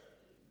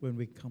when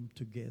we come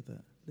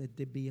together. Let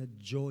there be a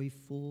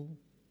joyful,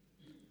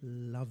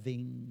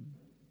 loving,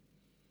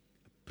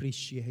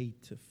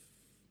 appreciative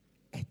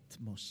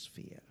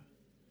atmosphere.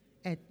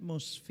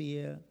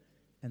 Atmosphere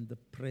and the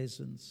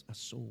presence are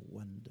so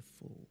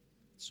wonderful.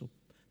 So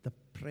the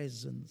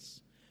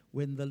presence,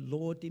 when the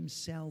Lord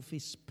himself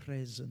is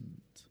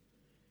present,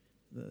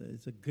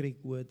 the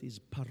Greek word is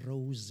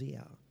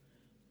parousia.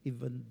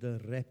 Even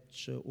the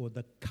rapture or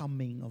the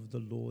coming of the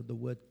Lord, the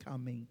word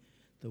coming,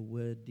 the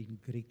word in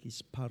Greek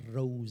is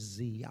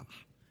parousia.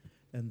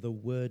 And the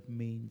word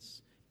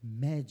means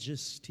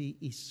majesty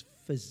is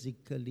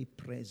physically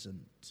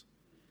present.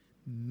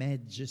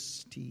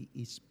 Majesty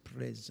is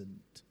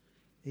present.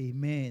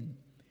 Amen.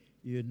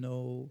 You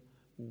know,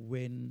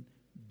 when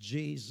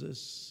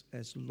Jesus,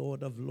 as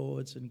Lord of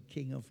Lords and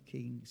King of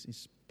Kings,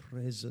 is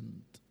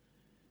present,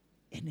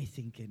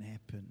 anything can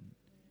happen.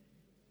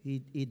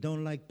 He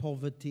don't like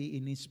poverty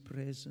in his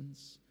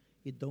presence.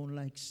 He don't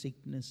like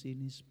sickness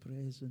in his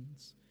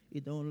presence. He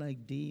don't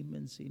like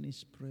demons in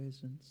his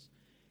presence.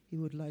 He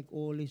would like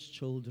all his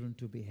children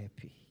to be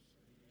happy.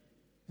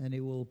 And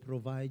he will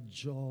provide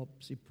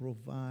jobs. He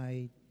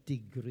provide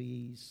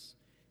degrees.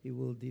 He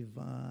will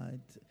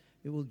divide.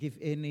 He will give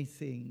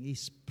anything.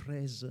 His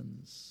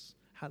presence.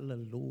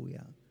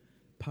 Hallelujah.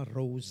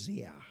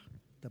 Parousia.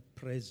 The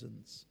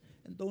presence.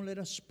 And don't let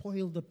us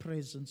spoil the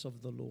presence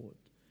of the Lord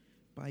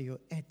by your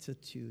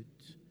attitude,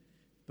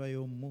 by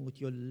your mood,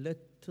 your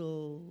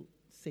little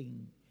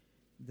thing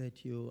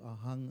that you are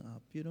hung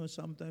up. You know,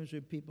 sometimes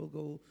when people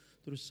go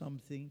through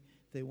something,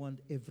 they want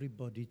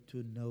everybody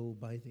to know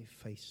by their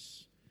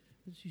face.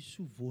 Dit is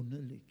so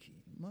wonderlik.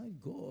 My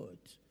God.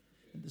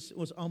 En dis,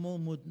 ons almal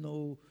moet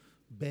nou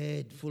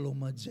bad voel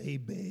omdat jy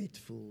bad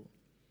voel.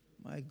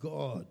 My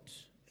God,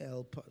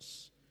 help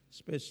us.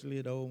 Especially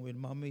at home when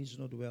mommy is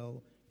not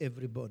well,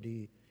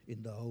 everybody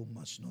in the home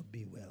must not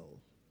be well.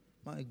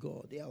 My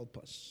God, help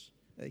us.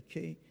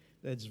 Okay?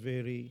 That's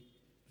very,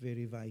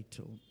 very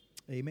vital.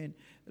 Amen.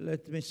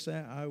 Let me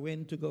say, I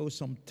went to go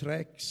some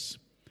tracks,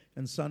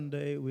 and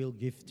Sunday we'll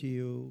give to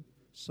you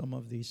some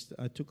of these.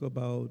 I took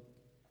about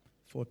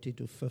 40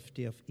 to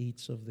 50 of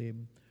each of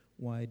them.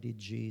 Why did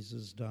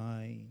Jesus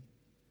die?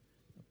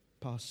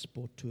 A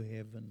passport to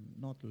heaven,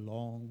 not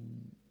long,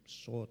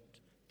 short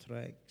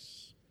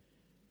tracks.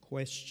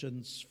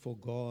 Questions for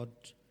God.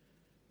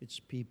 Its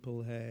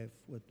people have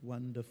with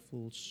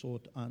wonderful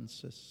short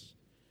answers.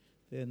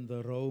 Then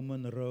the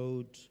Roman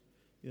road,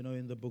 you know,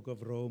 in the book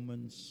of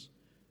Romans,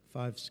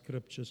 5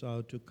 scriptures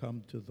how to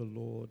come to the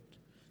Lord.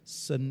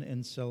 Sin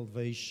and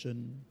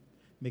salvation.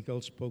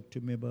 Michael spoke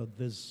to me about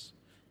this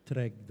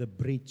track, the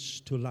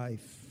bridge to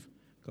life,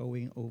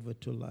 going over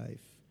to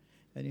life.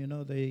 And you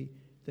know, they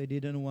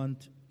didn't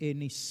want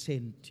any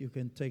cent. You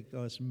can take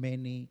as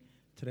many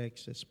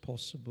tracks as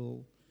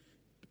possible.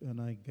 And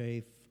I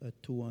gave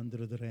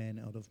 200 rand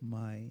out of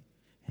my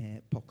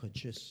pocket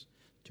just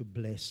to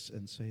bless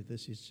and say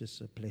this is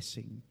just a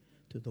blessing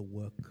to the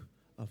work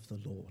of the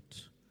Lord.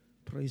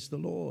 Praise the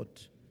Lord.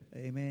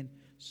 Amen.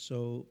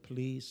 So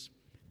please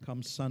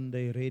come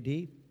Sunday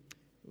ready.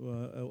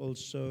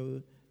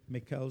 Also,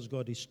 Michael's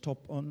got his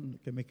top on.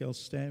 Can Michael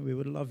stand? We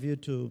would love you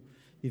to,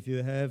 if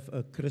you have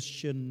a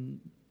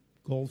Christian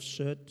golf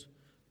shirt,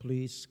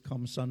 please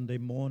come Sunday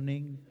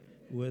morning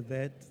with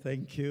that.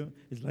 Thank you.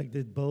 It's like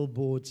the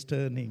billboards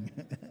turning.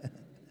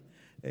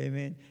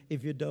 Amen.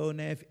 If you don't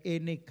have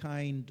any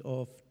kind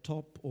of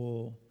top,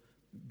 or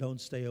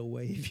don't stay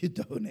away if you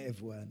don't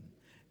have one.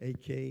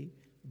 Okay.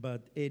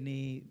 But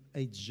any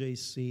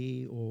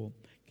HJC or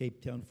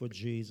Cape Town for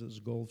Jesus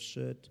golf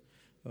shirt,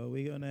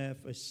 we're going to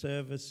have a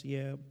service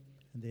here.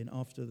 And then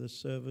after the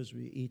service,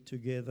 we eat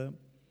together.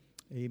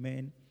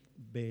 Amen.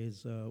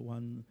 There's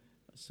one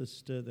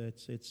sister that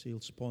said she'll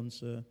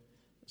sponsor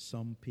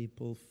some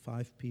people,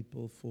 5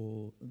 people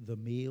for the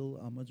meal.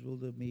 How much will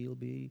the meal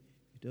be?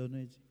 You don't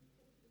know.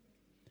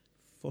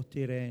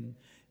 40 rand.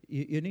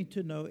 You need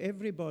to know,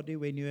 everybody,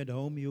 when you're at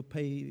home, you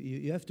pay.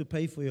 You have to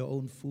pay for your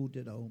own food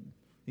at home.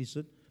 Is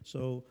it?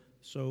 So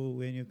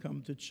when you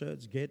come to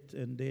church, get,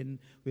 and then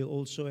we'll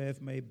also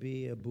have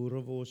maybe a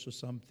boerewors or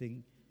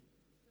something.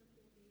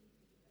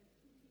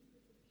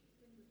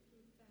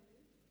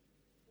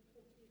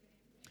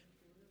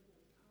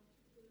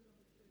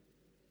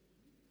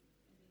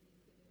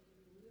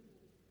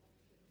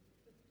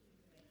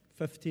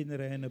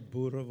 R15 a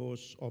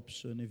boerewors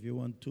option. If you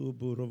want 2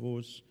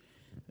 boerewors,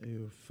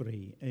 you're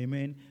free.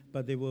 Amen.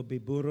 But there will be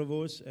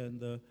boerewors, and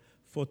the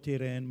 40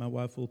 rand, my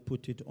wife will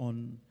put it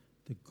on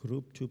the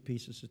group, 2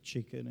 pieces of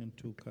chicken and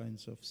 2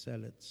 kinds of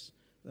salads.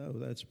 Oh,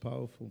 that's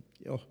powerful.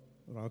 Oh,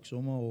 raak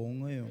sommer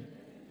honger, joh.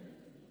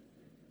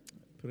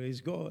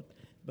 Praise God.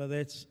 But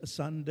that's a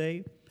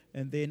Sunday.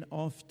 And then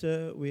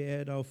after we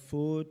had our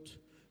food,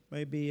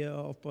 maybe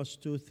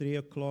 2:30, 3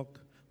 o'clock,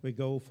 we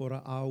go for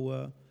an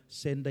hour.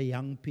 Send the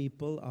young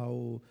people,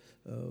 our,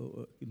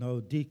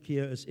 die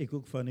keer is ek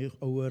ook van die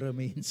ouere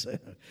mense.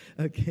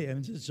 Okay,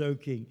 I'm just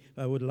joking.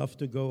 I would love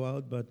to go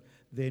out, but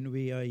then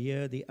we are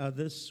here, the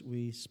others,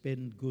 we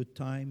spend good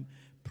time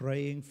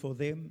praying for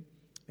them.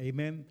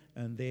 Amen.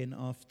 And then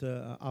after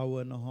an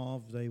hour and a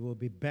half, they will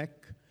be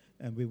back,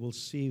 and we will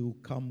see who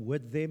come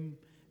with them.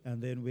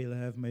 And then we'll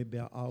have maybe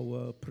an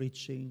hour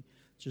preaching,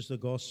 just the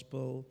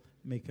gospel.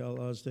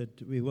 Michael asked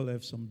that we will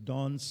have some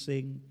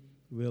dancing.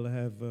 We'll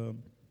have a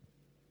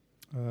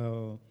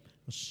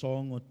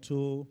song or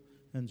two,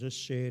 and just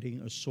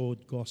sharing a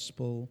short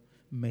gospel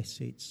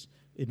message.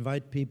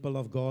 Invite people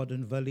of God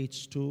and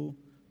Village too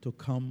to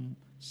come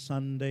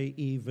Sunday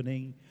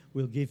evening.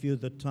 We'll give you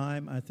the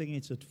time. I think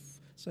it's at,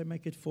 say,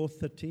 make it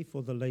 4:30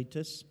 for the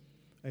latest.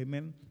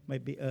 Amen.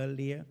 Maybe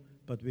earlier,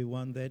 but we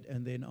want that.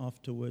 And then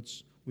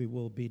afterwards, we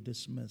will be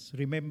dismissed.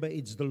 Remember,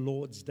 it's the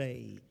Lord's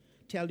Day.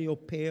 Tell your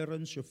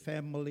parents, your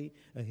family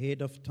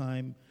ahead of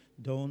time.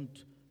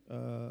 Don't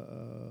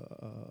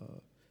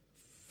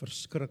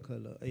verskrik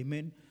hulle.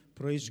 Amen.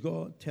 Praise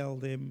God. Tell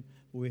them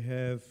we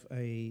have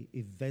a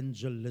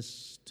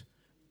evangelist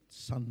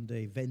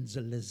Sunday,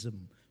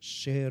 evangelism,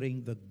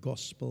 sharing the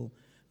gospel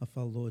of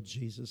our Lord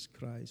Jesus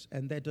Christ.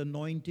 And that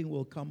anointing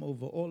will come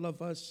over all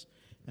of us,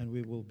 and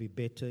we will be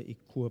better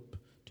equipped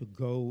to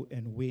go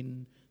and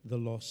win the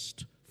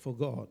lost for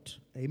God.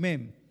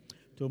 Amen.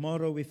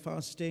 Tomorrow we're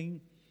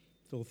fasting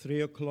till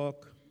 3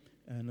 o'clock.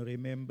 And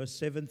remember,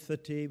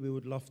 7:30, we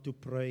would love to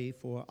pray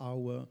for an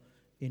hour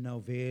in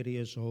our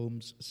various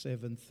homes,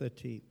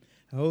 7:30.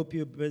 I hope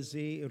you're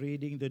busy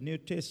reading the New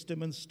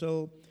Testament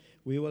still.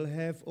 We will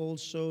have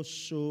also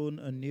soon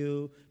a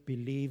new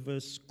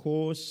believers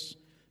course,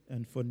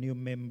 and for new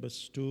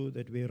members too,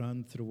 that we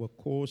run through a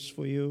course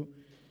for you.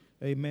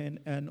 Amen.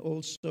 And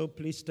also,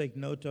 please take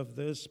note of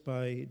this.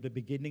 By the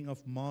beginning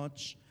of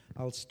March,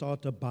 I'll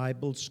start a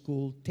Bible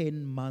school,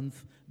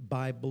 10-month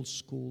Bible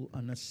school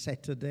on a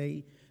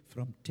Saturday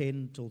from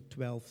 10 till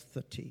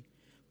 12:30.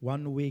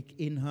 1 week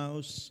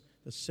in-house,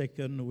 the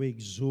second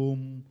week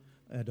Zoom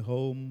at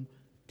home,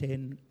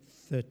 10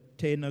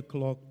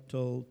 o'clock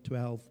till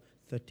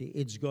 12:30.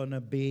 It's going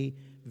to be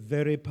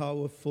very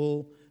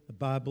powerful, a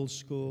Bible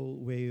school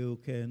where you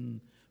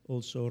can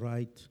also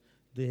write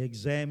the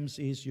exams.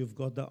 You've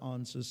got the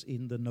answers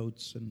in the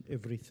notes and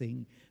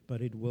everything,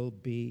 but it will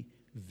be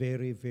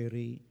very,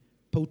 very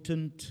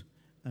potent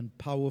and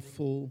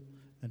powerful,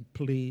 and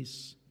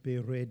please be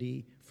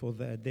ready for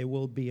that. There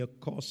will be a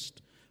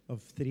cost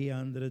of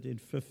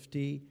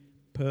 $350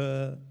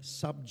 per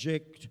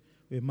subject.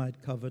 We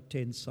might cover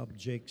 10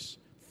 subjects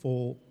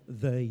for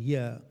the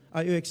year.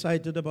 Are you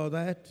excited about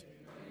that?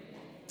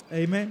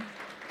 Amen.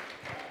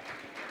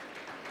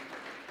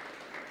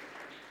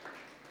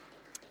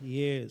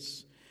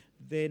 Yes.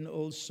 Then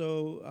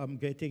also, I'm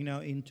getting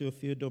now into a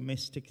few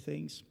domestic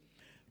things.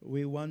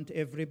 We want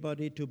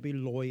everybody to be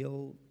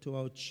loyal to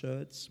our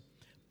church.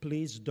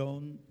 Please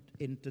don't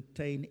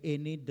entertain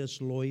any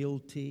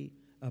disloyalty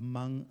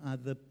among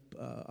other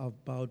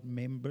about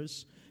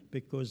members,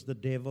 because the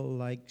devil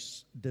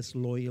likes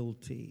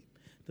disloyalty.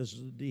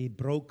 He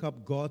broke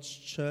up God's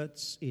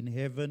church in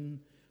heaven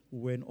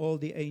when all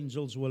the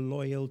angels were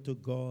loyal to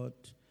God.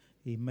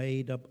 He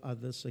made up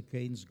others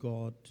against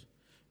God.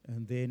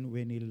 And then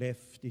when he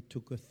left, he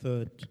took a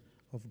third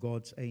of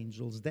God's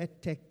angels.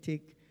 That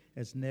tactic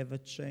has never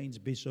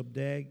changed. Bishop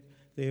Dag,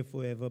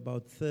 therefore, have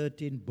about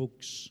 13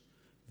 books,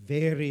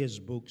 various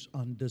books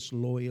on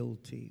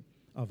disloyalty,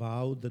 of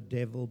how the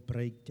devil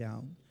break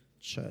down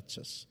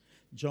churches.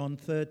 John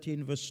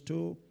 13, verse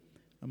 2,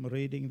 I'm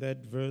reading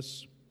that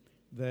verse,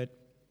 that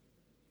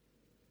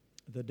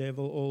the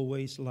devil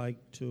always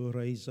liked to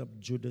raise up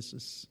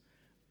Judases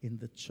in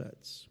the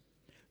church.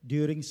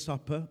 During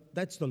supper,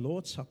 that's the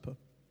Lord's Supper,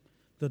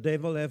 the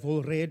devil have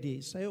already,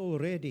 say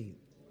already.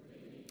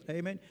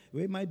 Amen.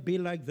 We might be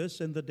like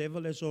this, and the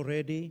devil has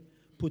already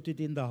put it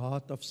in the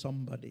heart of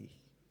somebody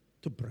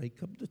to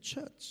break up the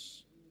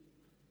church.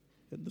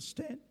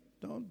 Understand?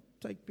 Don't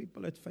take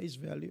people at face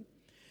value.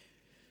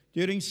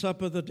 During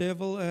supper, the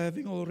devil,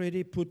 having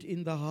already put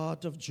in the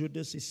heart of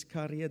Judas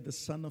Iscariot, the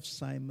son of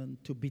Simon,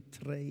 to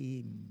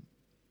betray him.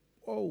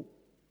 Oh,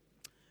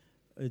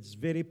 it's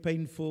very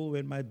painful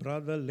when my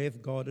brother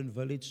left Garden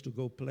Village to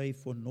go play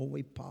for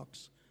Norway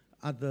Parks.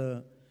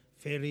 Other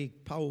very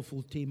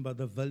powerful team, but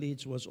the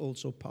Village was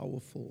also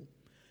powerful.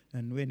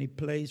 And when he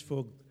plays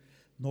for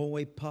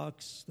Norway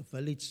Parks, the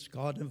Village,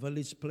 Garden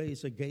Village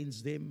plays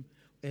against them.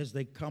 As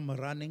they come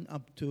running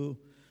up to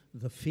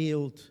the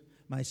field,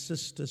 my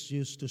sisters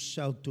used to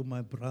shout to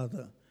my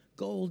brother,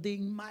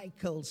 Golding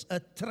Michaels, a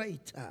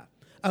traitor,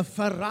 a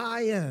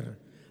verraaier,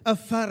 a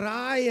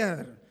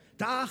verraaier.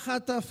 Daar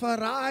gaat 'n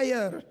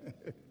verraaier.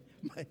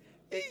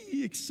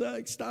 Ek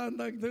staan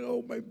daar,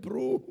 oh my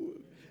bro.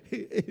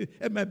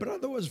 And my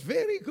brother was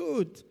very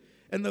good.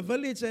 And the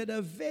Village had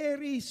a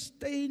very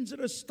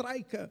dangerous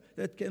striker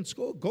that can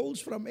score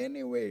goals from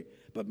anywhere.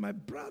 But my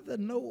brother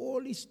knew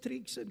all his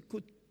tricks and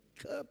could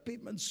curb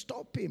him and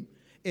stop him.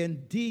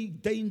 And die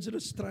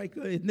dangerous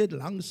striker het net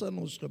langs aan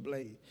ons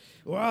gebly.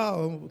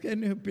 Wow,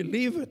 can you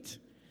believe it?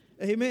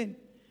 Amen.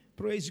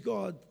 Praise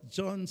God.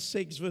 John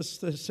 6 verse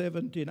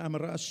 17. I'm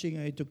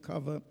rushing to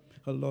cover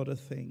a lot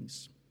of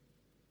things.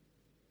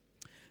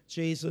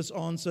 Jesus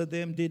answered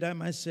them, did I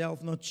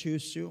myself not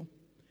choose you?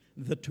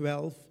 the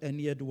 12, and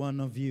yet one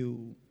of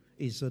you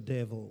is a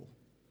devil.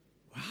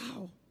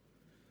 Wow.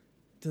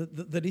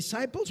 The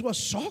disciples were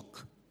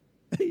shocked.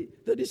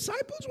 The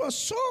disciples were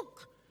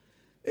shocked.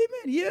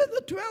 Amen. Here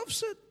the 12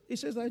 said, he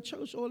says, I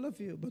chose all of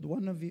you, but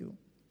one of you.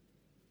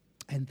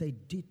 And they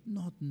did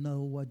not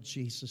know what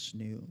Jesus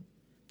knew,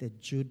 that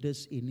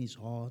Judas in his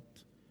heart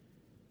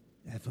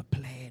have a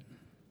plan.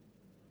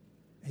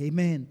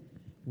 Amen.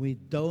 We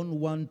don't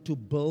want to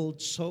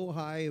build so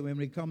high when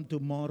we come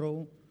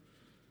tomorrow.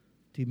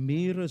 Die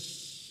muur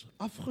is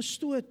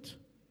afgestoot.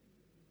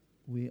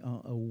 We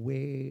are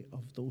aware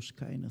of those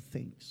kind of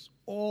things.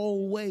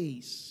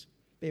 Always.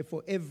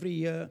 Therefore, every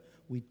year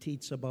we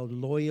teach about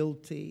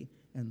loyalty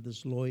and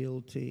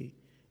disloyalty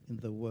in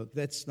the work.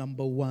 That's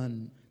number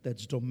one.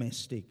 That's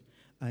domestic.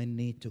 I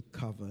need to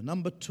cover.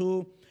 Number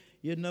two,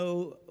 you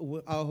know,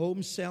 our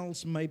home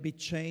cells may be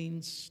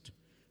changed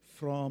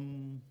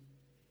from,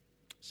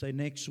 say,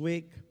 next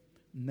week.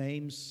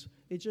 Names,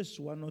 it's just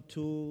one or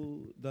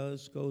two.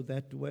 Those go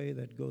that way,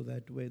 that go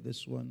that way.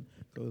 This one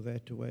go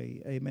that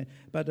way. Amen.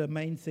 But the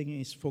main thing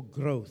is for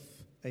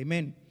growth.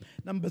 Amen.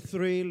 Number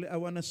three, I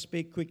want to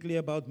speak quickly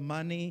about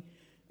money.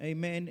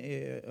 Amen.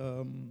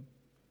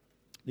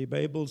 The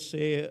Bible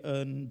says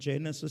in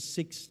Genesis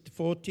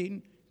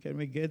 6:14. Can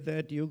we get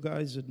that? You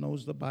guys that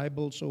knows the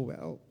Bible so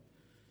well.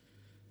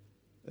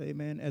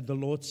 Amen. At the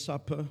Lord's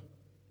Supper,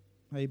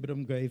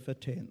 Abraham gave a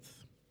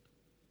tenth.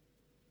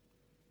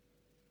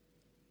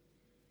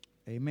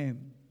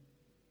 Amen.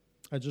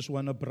 I just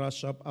want to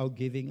brush up our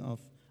giving of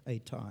a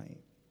tithe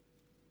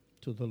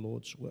to the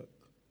Lord's work.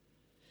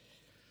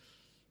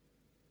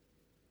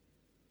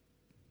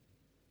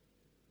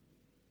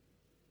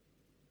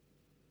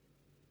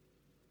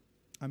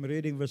 I'm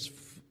reading verse.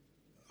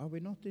 Are we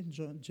not in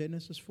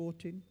Genesis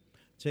 14?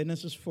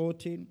 Genesis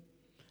 14.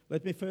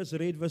 Let me first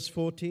read verse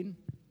 14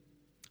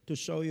 to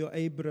show you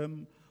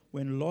Abram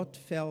when Lot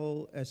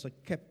fell as a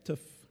captive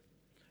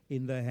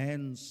in the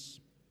hands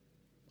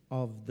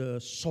of the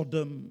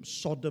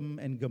Sodom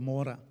and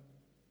Gomorrah.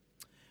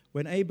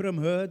 When Abram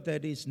heard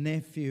that his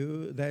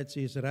nephew, that's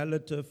his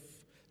relative,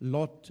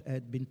 Lot,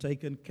 had been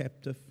taken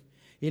captive,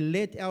 he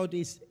let out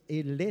his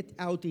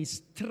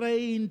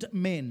trained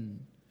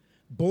men,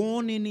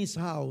 born in his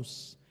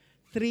house,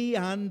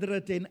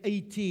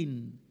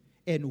 318,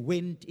 and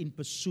went in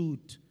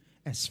pursuit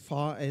as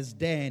far as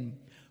Dan.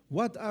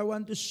 What I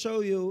want to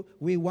show you,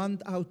 we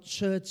want our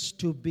church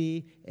to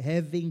be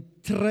having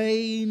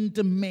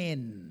trained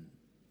men.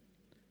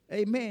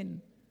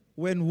 Amen.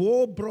 When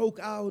war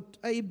broke out,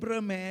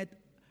 Abram had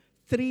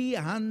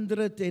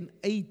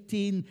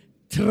 318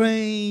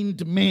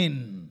 trained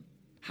men.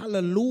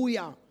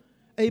 Hallelujah.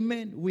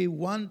 Amen. We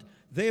want,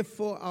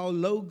 therefore, our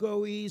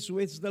logo is,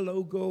 where's the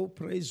logo?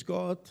 Praise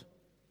God.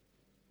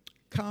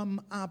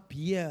 Come up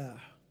here.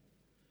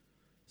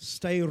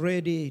 Stay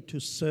ready to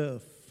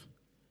serve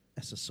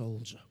as a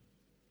soldier.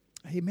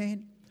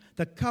 Amen.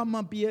 The come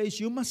up here is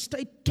you must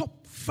stay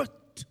top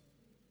fit.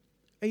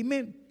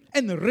 Amen.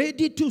 And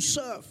ready to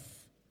serve.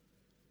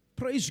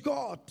 Praise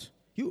God.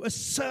 You a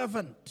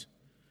servant.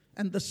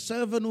 And the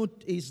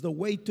servanthood is the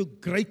way to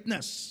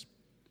greatness.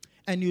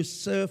 And you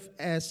serve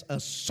as a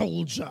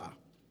soldier.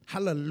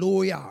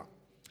 Hallelujah.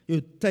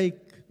 You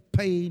take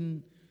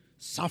pain,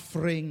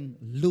 suffering,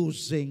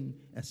 losing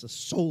as a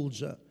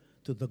soldier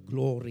to the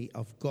glory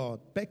of God.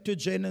 Back to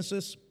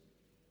Genesis.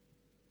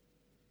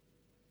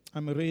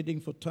 I'm reading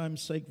for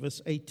time's sake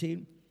verse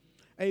 18.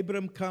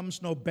 Abram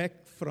comes now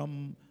back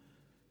from,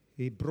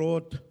 he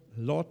brought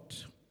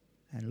Lot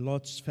and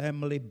Lot's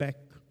family back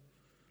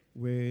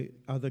where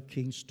other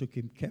kings took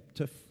him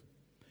captive.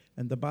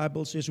 And the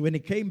Bible says when he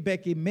came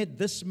back, he met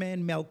this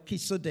man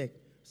Melchizedek.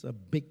 It's a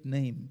big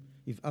name.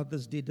 If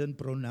others didn't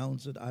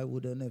pronounce it, I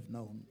wouldn't have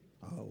known.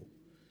 Oh,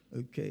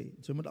 okay.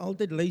 So moet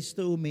altyd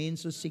luister hoe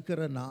mense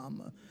sekere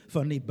name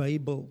van die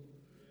Bybel.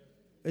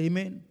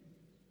 Amen.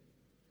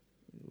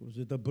 Was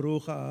dit 'n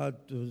broer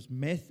gehad?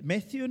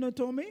 Matthew nou,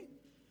 Tommy?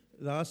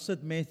 Daar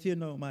sit Matthew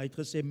nou, maar hy het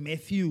gesê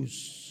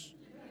Matthews.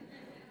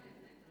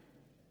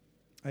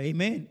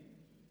 Amen.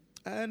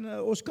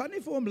 En ons kan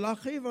nie vir hom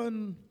lag hê,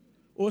 want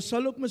ons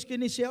sal ook miskien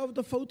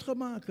dieselfde fout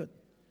gemaak het.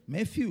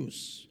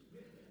 Matthews.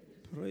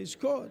 Praise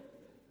God.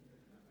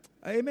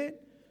 Amen.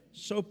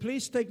 So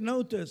please take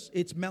notice,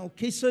 it's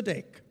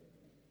Melchizedek.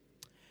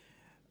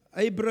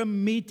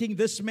 Abram meeting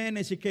this man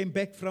as he came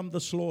back from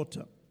the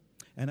slaughter.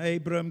 And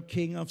Abram,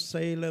 king of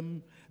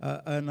Salem,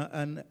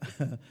 and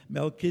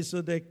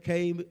Melchizedek,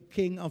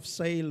 king of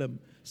Salem.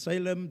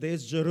 Salem,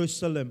 there's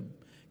Jerusalem.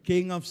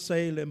 King of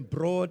Salem,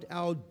 brought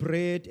out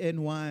bread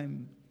and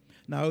wine.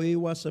 Now he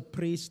was a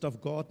priest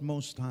of God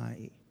Most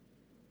High.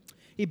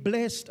 He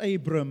blessed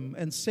Abram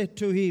and said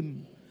to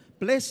him,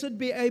 Blessed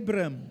be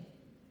Abram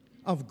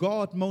of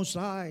God Most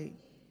High.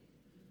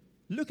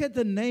 Look at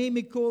the name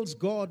he calls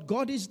God.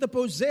 God is the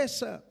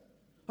possessor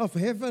of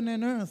heaven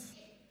and earth.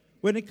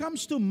 When it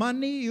comes to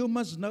money, you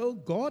must know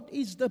God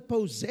is the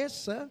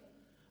possessor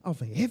of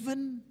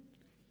heaven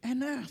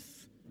and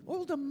earth.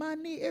 All the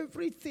money,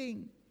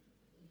 everything,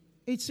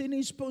 it's in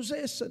his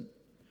possession.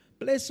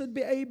 Blessed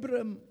be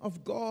Abram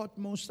of God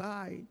Most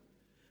High,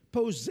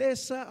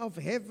 possessor of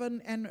heaven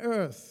and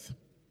earth.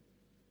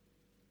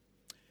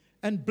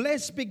 And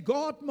blessed be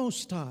God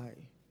Most High,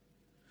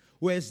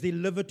 who has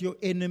delivered your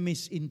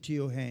enemies into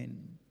your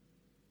hand.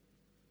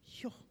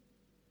 Yo,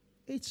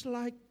 it's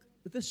like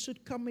this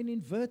should come in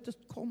inverted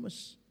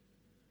commas.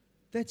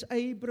 That's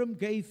Abram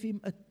gave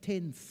him a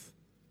tenth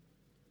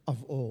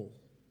of all.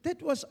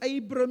 That was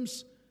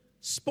Abram's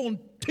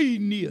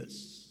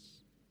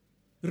spontaneous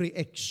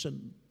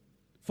reaction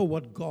for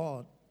what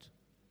God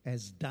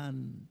has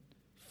done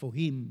for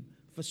him.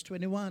 Verse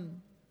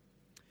 21.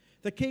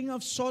 The king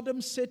of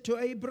Sodom said to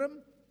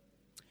Abram,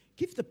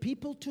 give the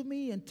people to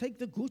me and take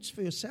the goods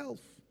for yourself.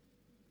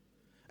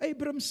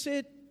 Abram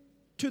said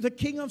to the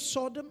king of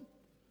Sodom,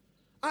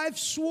 I've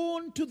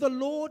sworn to the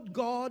Lord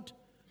God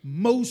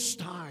Most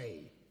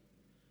High.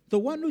 The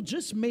one who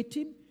just met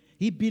him,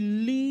 he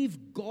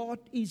believed God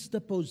is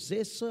the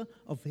possessor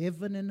of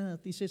heaven and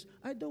earth. He says,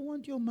 I don't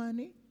want your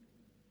money.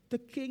 The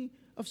king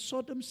of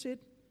Sodom said,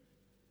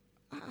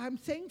 I'm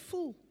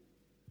thankful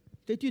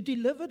that you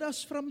delivered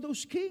us from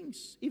those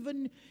kings.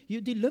 Even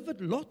you delivered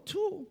Lot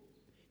too.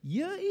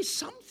 Here is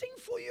something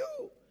for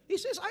you. He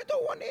says, I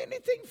don't want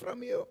anything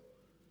from you.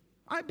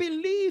 I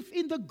believe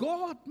in the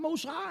God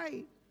Most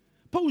High,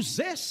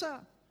 possessor.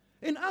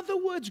 In other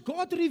words,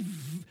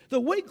 the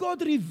way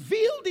God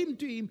revealed him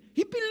to him,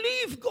 he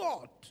believed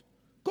God.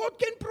 God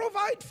can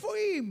provide for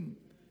him.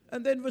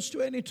 And then verse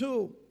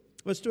 22,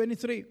 verse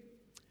 23.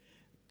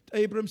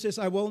 Abram says,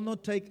 I will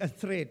not take a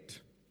thread,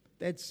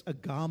 that's a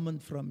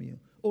garment from you,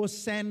 or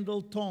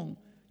sandal tongue.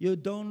 You're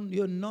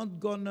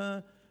not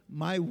gonna,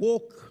 my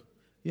walk,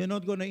 you're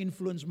not gonna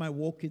influence my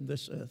walk in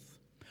this earth.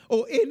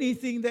 Or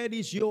anything that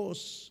is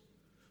yours.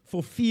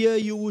 For fear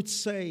you would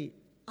say,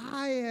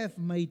 I have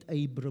made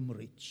Abram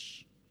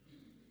rich.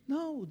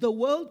 No, the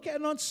world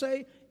cannot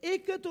say,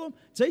 ek het hom,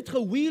 sy het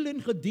gewheel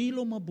en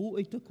gedeal om 'n boel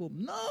uit te kom.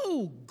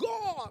 No,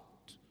 God.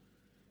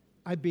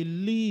 I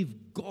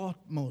believe God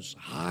Most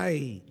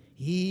High,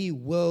 He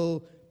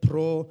will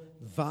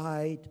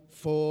provide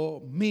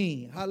for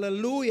me.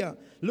 Hallelujah.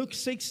 Luke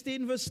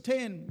 16 verse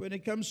 10, when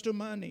it comes to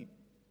money.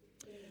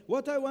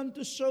 What I want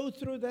to show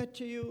through that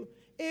to you,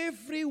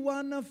 every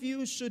one of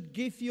you should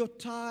give your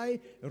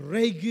tithe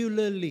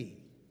regularly,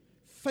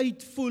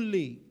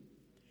 faithfully.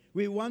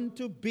 We want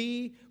to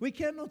be, we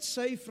cannot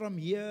say from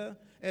here,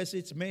 as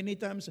it's many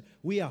times,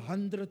 we are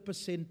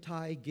 100%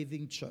 tithe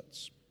giving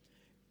church.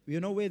 You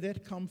know where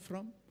that comes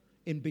from?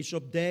 In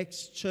Bishop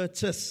Dag's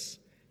churches,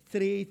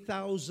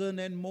 3,000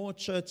 and more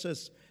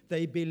churches,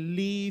 they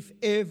believe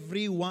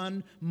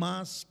everyone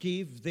must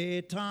give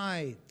their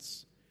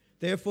tithes.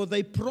 Therefore,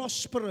 they're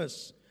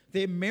prosperous.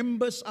 Their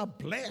members are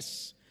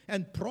blessed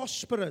and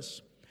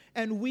prosperous.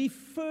 And we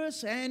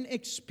firsthand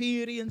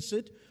experience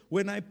it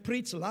when I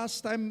preached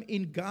last time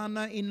in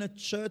Ghana in a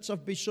church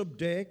of Bishop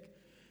Dag.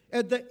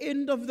 At the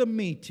end of the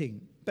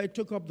meeting, they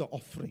took up the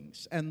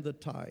offerings and the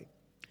tithe.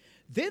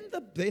 Then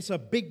there's a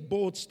big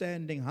board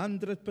standing,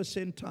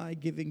 100% tithe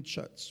giving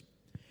church.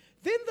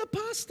 Then the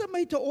pastor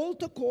made an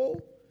altar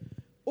call.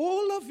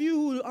 All of you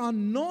who are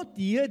not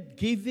yet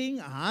giving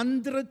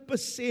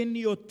 100%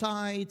 your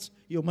tithes,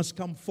 you must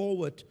come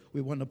forward.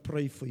 We want to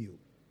pray for you.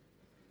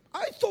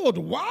 I thought,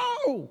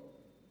 wow,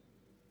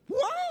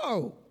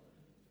 who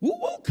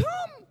will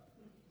come?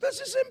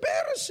 This is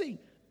embarrassing.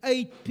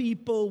 8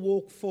 people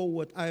walk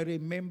forward. I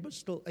remember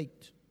still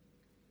 8.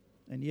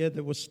 And here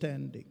they were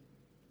standing.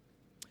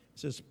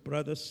 He says,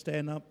 brother,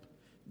 stand up.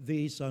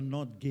 These are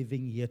not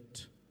giving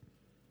yet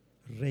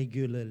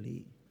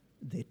regularly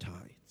their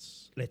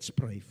tithes. Let's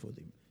pray for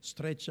them.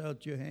 Stretch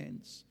out your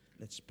hands.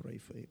 Let's pray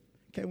for him.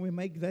 Can we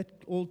make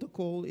that altar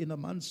call in a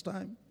month's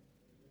time?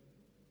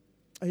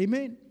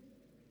 Amen.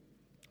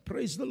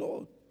 Praise the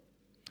Lord.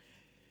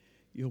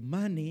 Your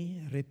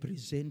money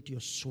represents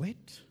your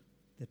sweat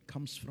that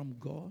comes from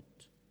God.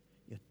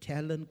 Your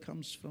talent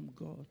comes from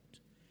God.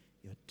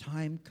 Your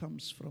time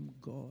comes from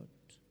God.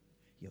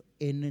 Your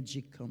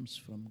energy comes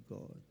from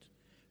God.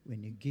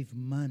 When you give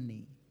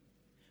money,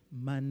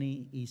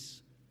 money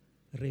is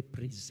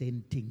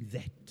representing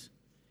that.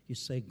 You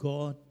say,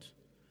 God,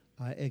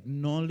 I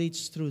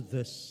acknowledge through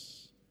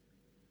this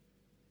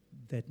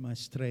that my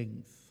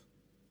strength,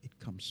 it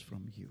comes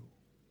from you.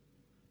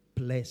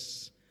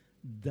 Bless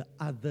the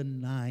other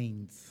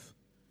 9th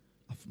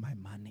of my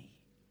money.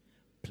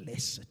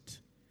 Bless it.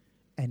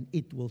 And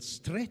it will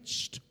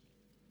stretch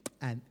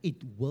and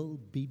it will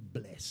be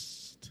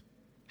blessed.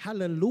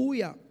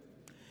 Hallelujah.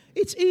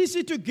 It's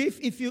easy to give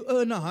if you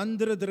earn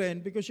 100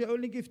 rand because you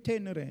only give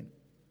 10 rand.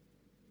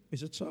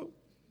 Is it so?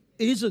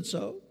 Is it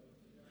so?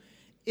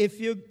 If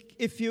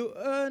you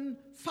earn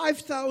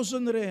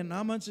 5,000 rand,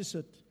 how much is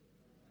it?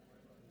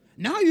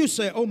 Now you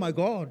say, oh my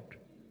God.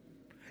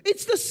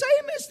 It's the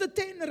same as the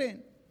 10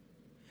 rand.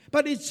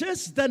 But it's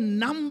just the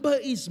number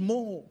is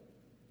more.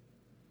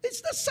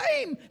 It's the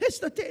same as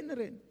the 10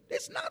 rand.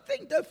 There's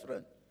nothing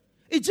different.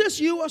 It's just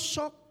you are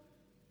shocked.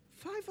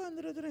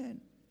 500 rand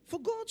for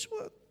God's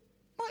work.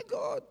 My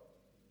God.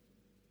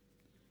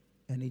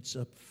 And it's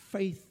a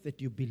faith that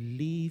you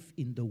believe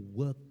in the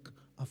work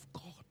of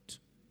God.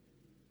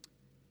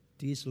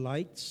 These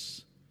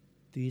lights,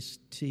 these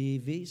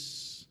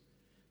TVs,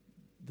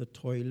 the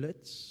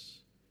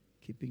toilets,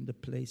 keeping the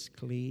place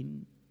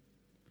clean,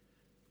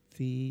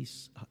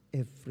 these are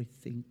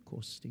everything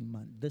costing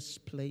money. This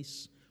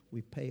place,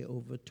 we pay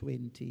over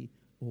 20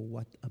 or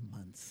what a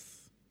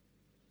month.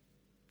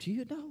 Do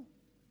you know?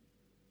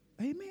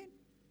 Amen.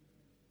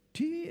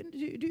 Do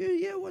you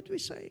hear what we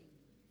say?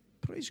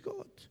 Praise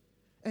God.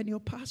 And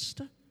your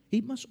pastor, he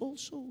must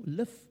also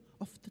live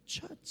off the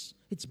church.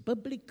 It's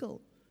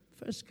biblical.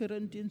 1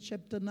 Corinthians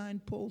chapter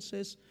 9, Paul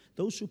says,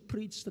 those who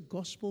preach the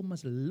gospel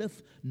must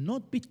live,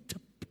 not be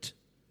tipped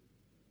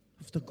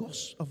of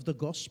the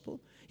gospel.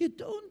 You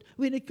don't,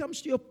 when it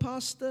comes to your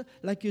pastor,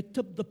 like you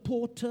tip the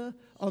porter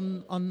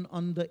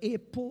on the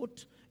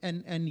airport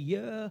and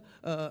here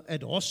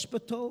at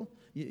hospital,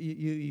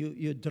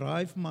 you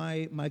drive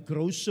my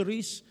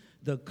groceries,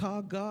 the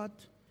car guard,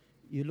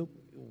 you look,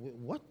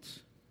 what?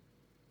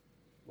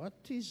 What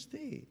is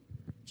there?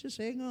 Just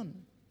hang on.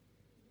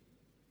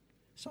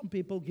 Some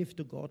people give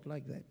to God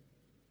like that.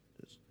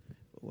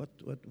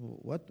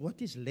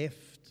 Wat is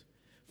left?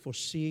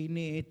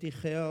 Voorsiening het die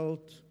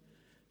geld,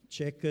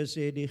 Checkers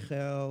het die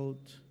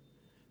geld,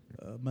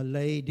 my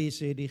ladies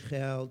het die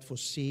geld,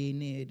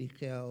 voorsiening het die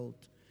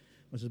geld.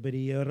 As dit by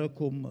die Here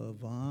kom,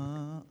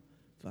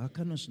 waar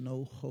kan ons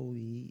nou gou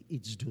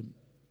iets doen?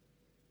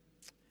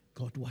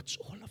 God wants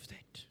all of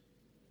that.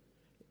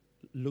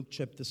 Luke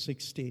chapter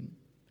 16,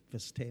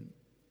 verse 10.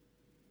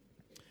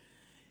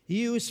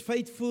 He who is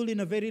faithful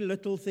in a very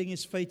little thing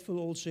is faithful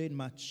also in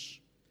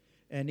much.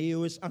 And he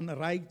who is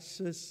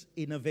unrighteous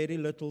in a very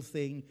little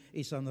thing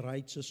is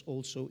unrighteous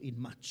also in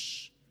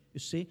much. You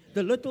see,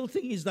 the little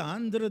thing is the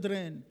 100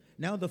 rand.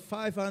 Now the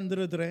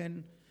 500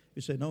 rand.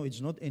 You say, no,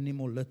 it's not any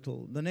more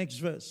little. The next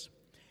verse.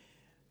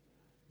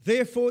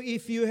 Therefore,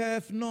 if you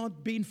have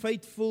not been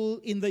faithful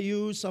in the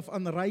use of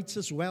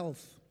unrighteous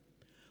wealth,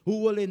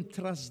 who will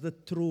entrust the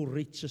true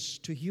riches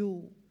to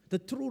you? The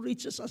true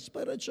riches are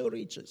spiritual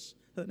riches.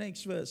 The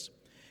next verse.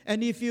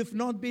 And if you've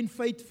not been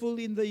faithful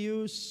in the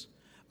use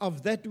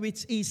of that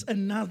which is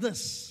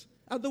another's,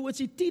 in other words,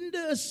 die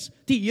tiende is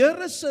die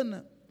Here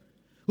se,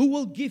 who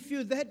will give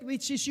you that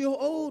which is your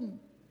own.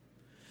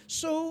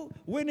 So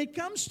when it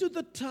comes to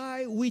the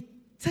tithe, we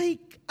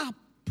take up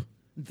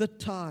the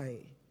tithe.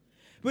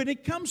 When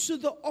it comes to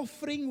the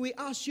offering, we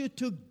ask you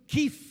to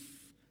give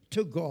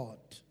to God.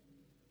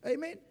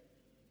 Amen.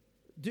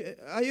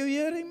 Are you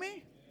hearing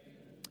me?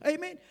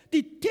 Amen.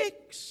 Die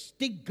teks,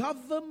 die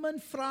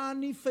government vra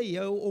nie vir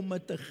jou om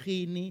dit te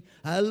gee nie.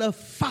 Hulle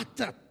vat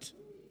dit.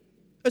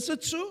 Is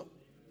dit so?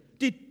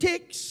 Die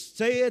teks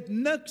sê het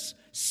niks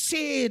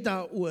sê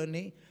daaroor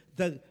nie.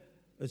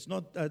 It's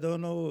not, I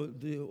don't know,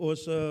 the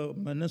also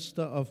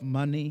minister of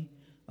money,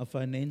 of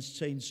finance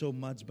changed so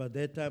much, but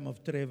that time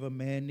of Trevor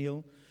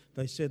Manuel,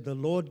 they said, the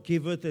Lord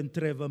giveth and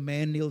Trevor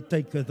Manuel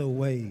taketh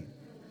away.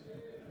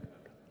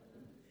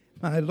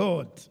 My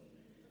Lord.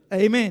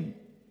 Amen.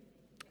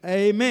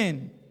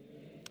 Amen.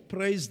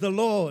 Praise the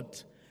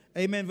Lord.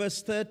 Amen.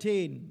 Verse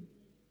 13.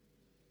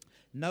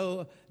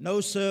 No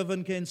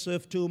servant can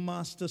serve two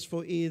masters,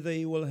 for either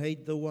he will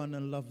hate the one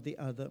and love the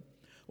other,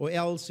 or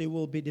else he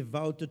will be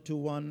devoted to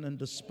one and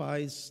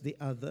despise the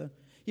other.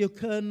 You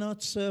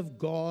cannot serve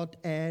God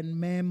and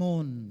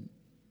Mammon.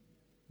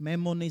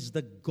 Mammon is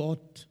the god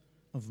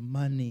of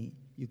money.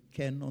 You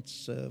cannot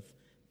serve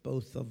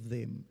both of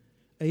them.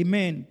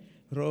 Amen.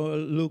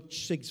 Luke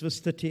 6 verse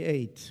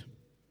 38.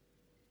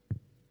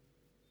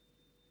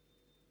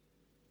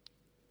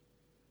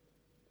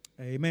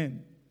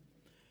 Amen.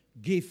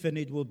 Give and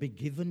it will be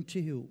given to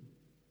you.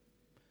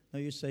 Now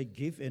you say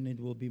give and it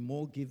will be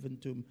more given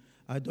to me.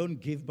 I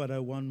don't give, but I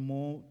want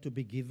more to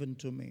be given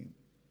to me.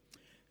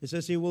 It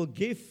says he will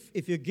give.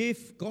 If you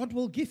give, God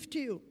will give to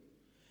you.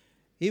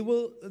 They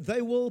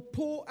will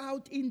pour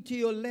out into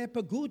your lap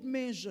a good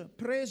measure,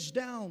 pressed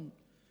down.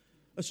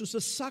 Soos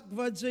 'n sak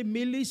wat jy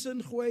mielies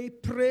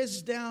ingooi,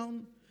 pressed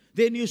down.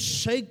 Then you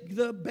shake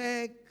the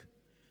bag.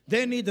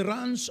 Then it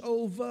runs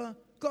over.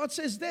 God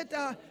says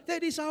that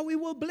is how we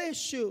will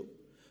bless you.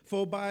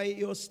 For by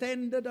your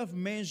standard of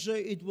measure,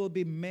 it will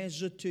be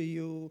measured to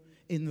you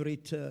in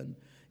return.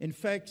 In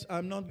fact,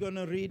 I'm not going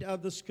to read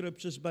other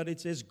scriptures, but it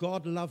says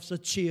God loves a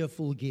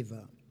cheerful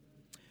giver.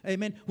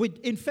 Amen.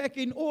 In fact,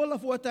 in all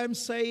of what I'm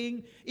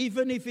saying,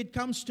 even if it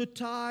comes to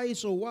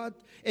tithes or what,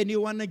 and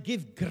you want to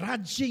give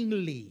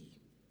grudgingly,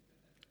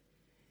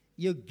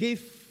 you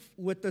give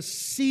with a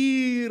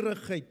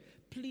sierigheid,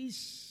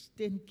 please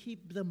then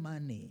keep the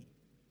money.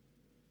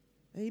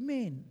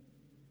 Amen.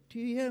 Do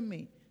you hear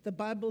me? The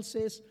Bible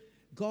says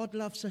God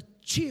loves a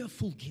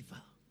cheerful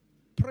giver.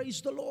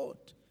 Praise the Lord.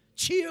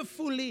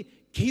 Cheerfully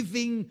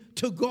giving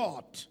to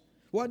God.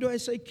 Why do I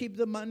say keep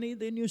the money?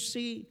 Then you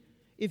see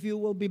if you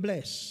will be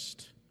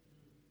blessed.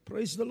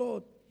 Praise the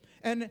Lord.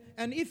 And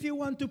if you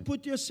want to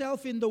put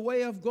yourself in the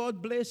way of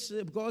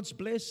God's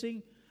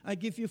blessing, I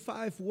give you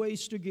 5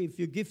 ways to give.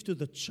 You give to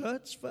the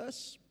church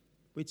first,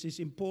 which is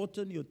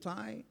important, your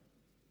tithe.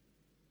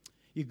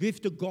 You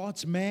give to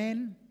God's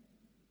man.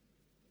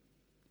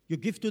 You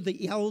give to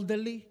the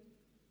elderly.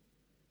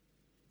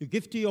 You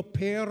give to your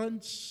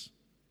parents.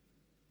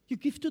 You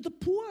give to the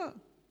poor.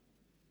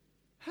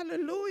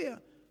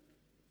 Hallelujah.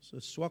 So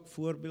 'n swak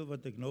voorbeeld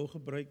wat ek nou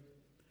gebruik.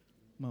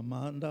 Maar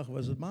maandag,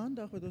 was het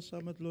maandag wat ons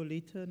saam met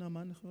Lolita en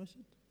Amanda was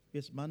het?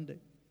 Yes,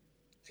 Monday.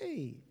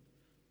 Hey,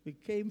 we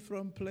came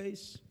from a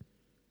place,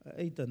 I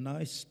ate a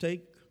nice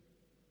steak,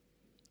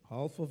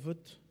 half of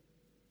it.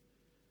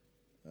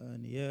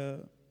 And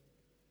here,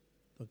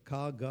 the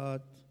car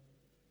guard,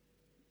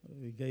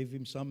 we gave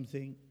him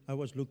something. I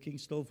was looking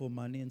still for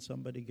money and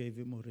somebody gave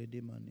him already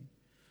money.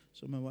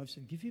 So my wife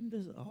said, give him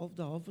the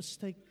half a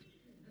steak.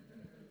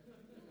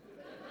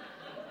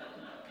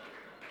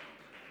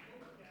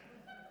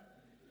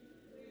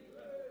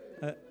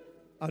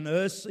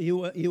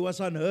 He was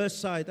on her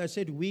side. I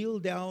said, wheel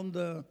down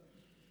the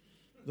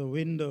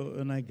window,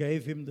 and I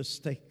gave him the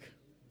steak.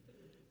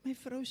 My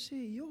vrou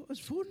sê, "Jo,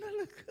 is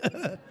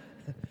wonderlik.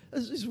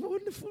 It's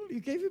wonderful. You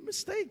gave him a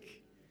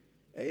steak."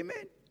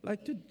 Amen.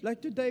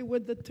 Like today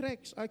with the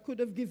tracks, I could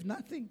have given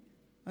nothing.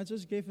 I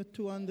just gave her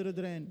 200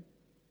 rand.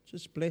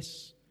 Just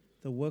bless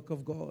the work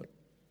of God.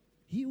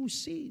 He who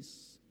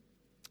sees,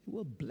 He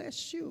will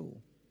bless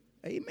you.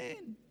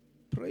 Amen.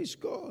 Praise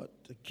God.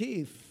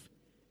 Give,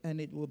 and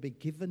it will be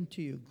given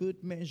to you.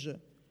 Good measure,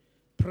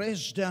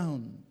 pressed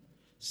down,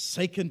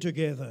 shaken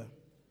together,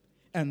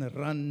 and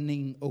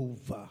running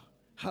over.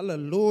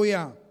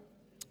 Hallelujah.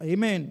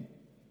 Amen.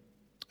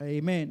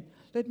 Amen.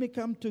 Let me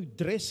come to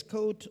dress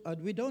code.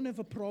 We don't have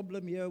a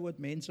problem here with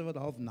mense wat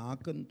half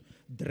naken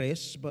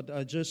dress, but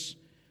I just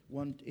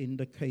want in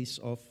the case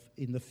of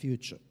in the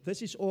future.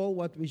 This is all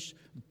what we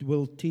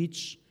will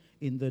teach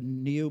in the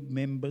new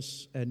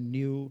members and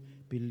new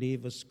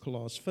believers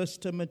class. 1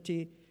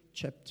 Timothy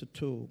chapter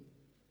 2.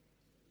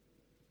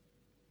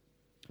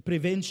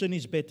 Prevention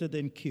is better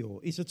than cure.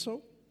 Is it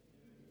so?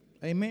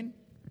 Amen?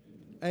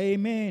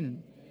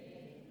 Amen.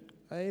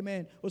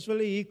 Amen. Ons wil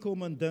hier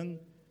kom en ding,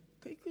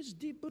 kyk is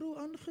die broer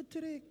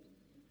aangetrek.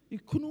 Die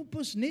knop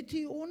is net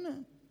hier onder.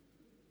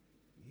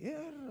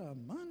 Here,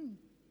 man.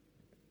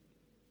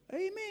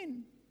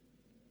 Amen.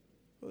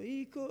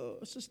 Hier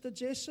kom Sister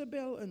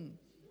Jezebel in.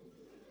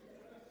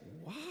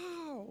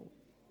 Wow.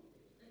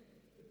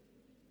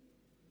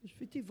 Dis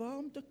weet jy waar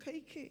om te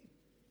kyk he.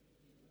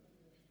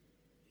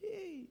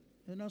 Hey.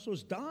 En as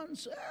ons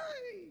dans,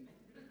 hey.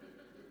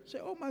 Say,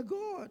 oh my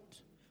God.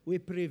 We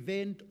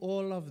prevent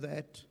all of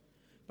that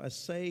by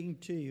saying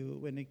to you,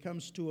 when it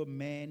comes to a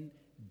man,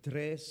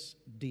 dress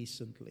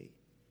decently.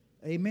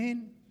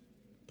 Amen?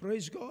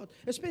 Praise God.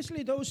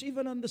 Especially those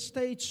even on the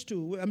stage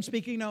too. I'm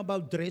speaking now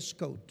about dress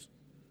code.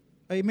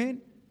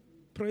 Amen?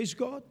 Praise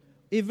God.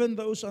 Even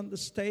those on the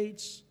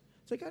stage.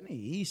 Sy kan nie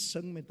hier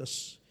sing met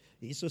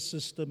hier's 'n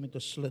sister met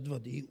 'n slit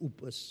wat hier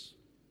oop is.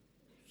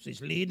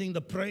 She's leading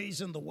the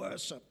praise and the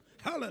worship.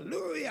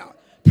 Hallelujah.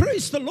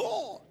 Praise the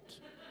Lord.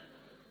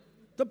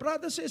 The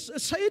brother says,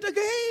 say it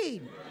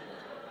again.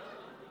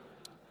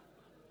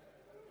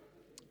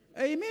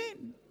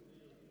 Amen.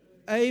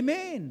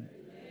 Amen.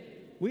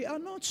 We are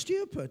not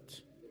stupid.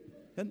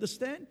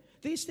 Understand?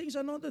 These things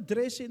are not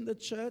addressed in the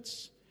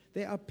church.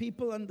 There are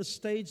people on the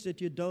stage that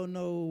you don't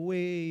know where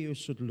you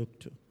should look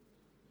to.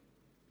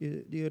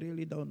 You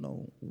really don't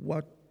know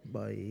what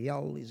by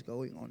hell is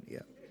going on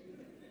here.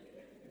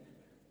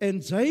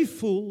 En sy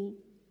voel,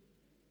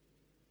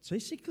 sy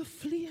seker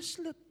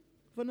vleeslik,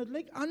 want het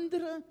lyk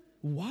ander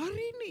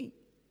worry nie.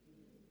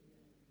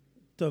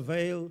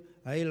 Terwyl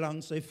hy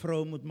langs sy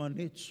vrou moet maar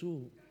net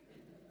so.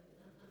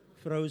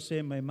 Vrou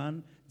sê, my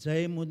man,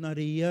 jy moet na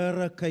die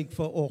Here kyk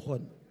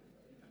vanoggend.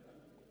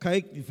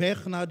 Kyk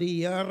weg na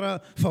die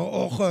Here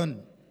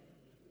vanoggend.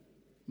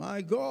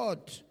 My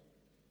God.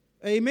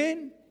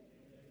 Amen.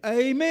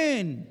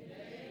 Amen.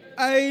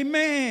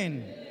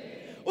 Amen.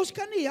 Ons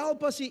kan nie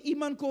help as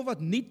iemand kom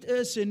wat niet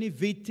is en nie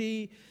weet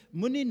nie.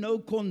 Moenie nou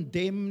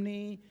condemn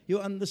nie. You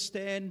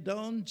understand?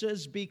 Don't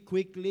just be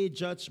quickly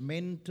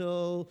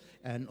judgmental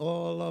and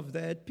all of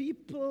that.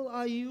 People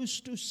are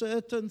used to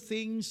certain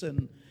things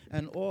and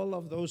all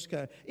of those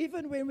kind.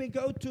 Even when we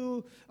go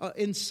to,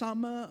 in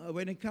summer,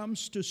 when it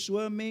comes to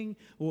swimming,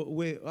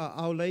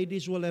 our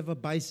ladies will have a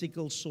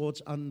bicycle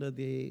shorts under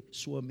their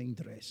swimming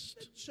dress.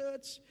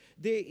 Church,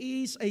 there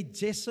is a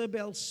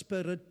Jezebel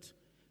spirit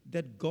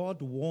that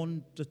God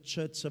warned the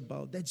church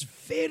about. That's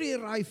very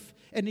rife,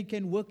 and it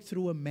can work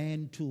through a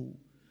man too.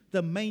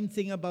 The main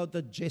thing about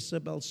the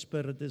Jezebel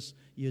spirit is,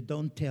 you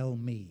don't tell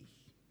me.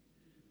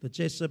 The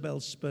Jezebel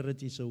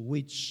spirit is a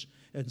witch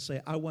and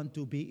say, I want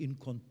to be in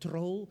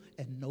control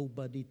and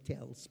nobody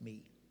tells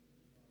me.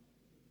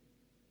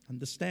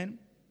 Understand?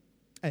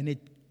 And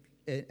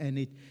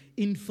it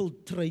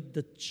infiltrates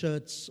the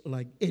church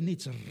and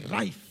it's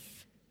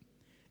rife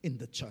in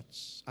the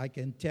church. I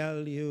can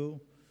tell you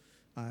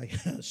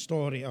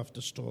story after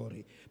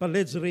story. But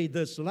let's read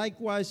this.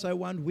 Likewise, I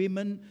want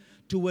women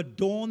to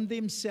adorn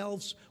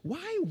themselves.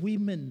 Why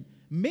women?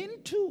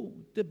 Men too.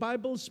 The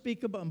Bible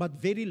speaks about, but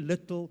very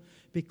little.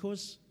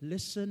 Because,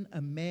 listen,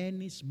 a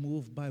man is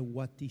moved by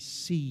what he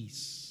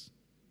sees.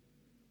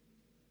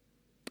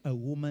 a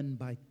woman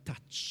by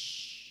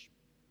touch.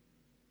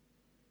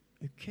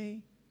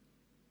 Okay?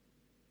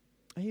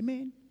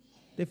 Amen.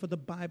 Therefore, the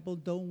Bible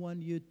don't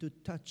want you to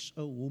touch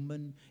a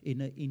woman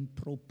in an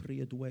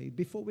inappropriate way.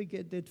 Before we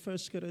get there, 1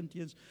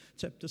 Corinthians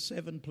chapter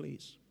 7,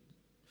 please.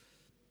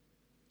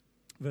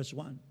 Verse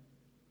 1.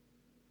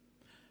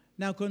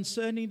 Now,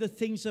 concerning the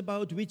things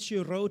about which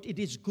you wrote, it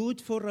is good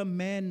for a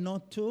man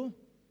not to.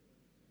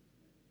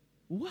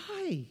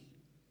 Why?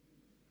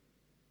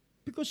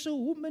 Because a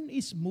woman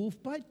is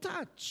moved by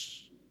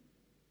touch.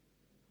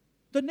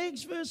 The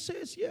next verse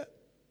says here.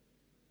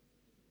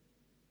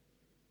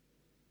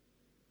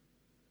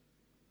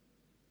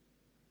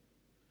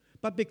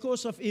 But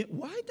because of it,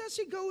 why does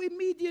he go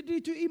immediately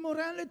to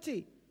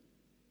immorality?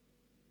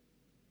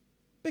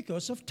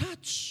 Because of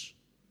touch.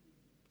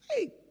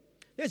 Hey,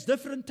 there's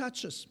different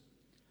touches.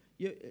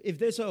 If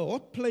there's a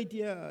hot plate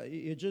here,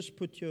 you just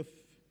put your...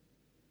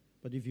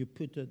 But if you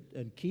put it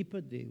and keep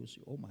it there, you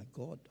say, oh my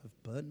God,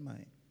 I've burned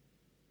my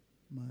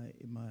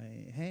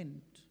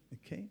hand.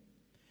 Okay?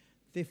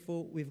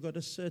 Therefore, we've got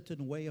a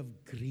certain way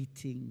of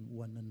greeting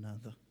one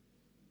another.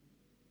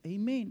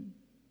 Amen.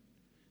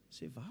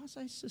 Sê, waar is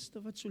hy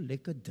sister wat so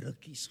lekker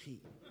drukkies gee?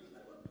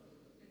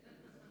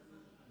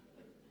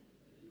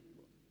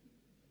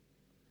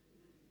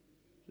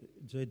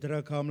 Sy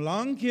druk hom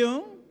lank,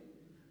 jong.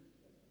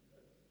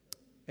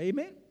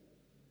 Amen.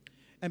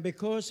 And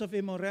because of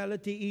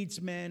immorality,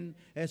 each man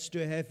has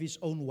to have his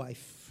own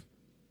wife.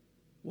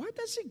 Why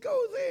does he go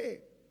there?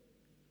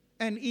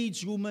 And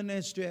each woman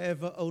has to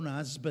have her own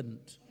husband.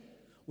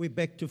 We're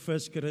back to 1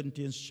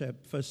 Corinthians,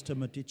 1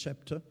 Timothy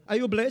chapter. Are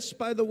you blessed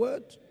by the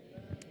word?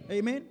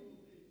 Amen.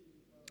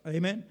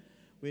 Amen.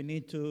 We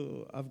need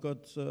to, I've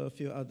got a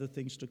few other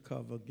things to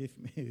cover. Give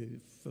me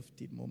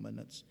 15 more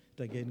minutes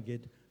to again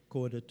get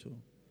 1:45.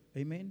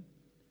 Amen.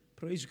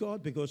 Praise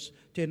God, because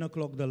 10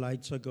 o'clock the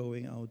lights are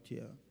going out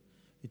here.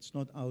 It's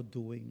not our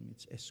doing,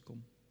 it's Eskom.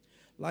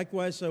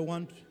 Likewise,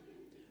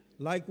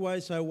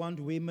 I want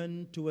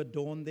women to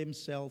adorn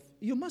themselves.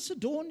 You must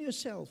adorn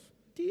yourself.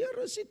 Die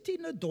Here is dit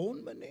nie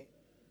adorn me nie.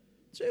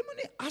 Sê my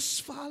nie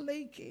asfaal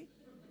lyk.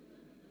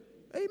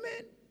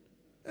 Amen.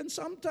 And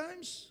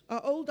sometimes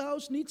our old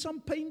house needs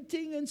some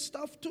painting and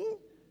stuff too.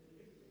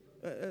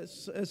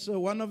 As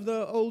one of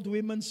the old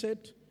women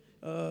said,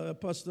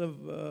 Pastor,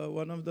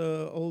 one of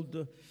the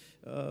old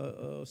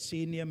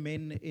senior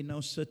men in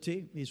our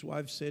city, his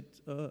wife said,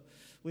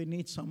 we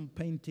need some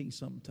painting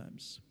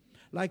sometimes.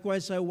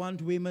 Likewise, I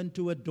want women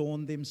to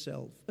adorn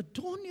themselves.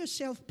 Adorn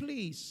yourself,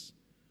 please,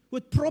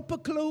 with proper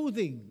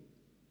clothing.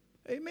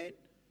 Amen.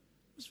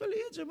 Dis wel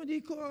eens met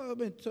die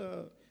met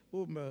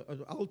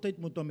altyd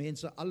moet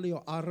mense al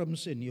jou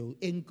arms en jou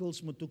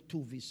enkels moet ook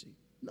toewees.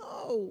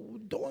 No,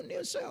 adorn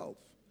yourself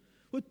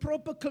with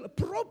proper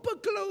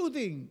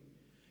clothing.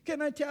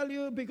 Can I tell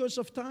you, because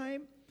of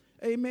time,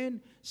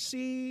 amen,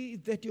 see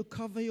that you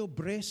cover your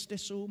breast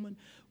as a woman.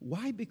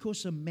 Why?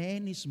 Because a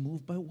man is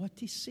moved by what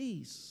he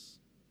sees.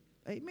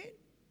 Amen.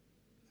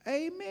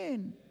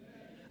 Amen.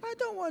 I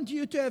don't want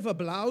you to have a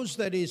blouse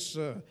that is,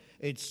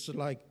 it's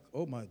like,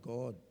 oh my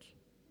God,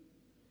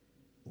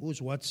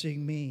 who's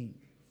watching me?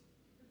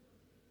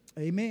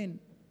 Amen.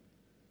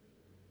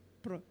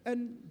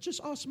 And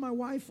just ask my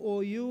wife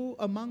or you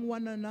among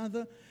one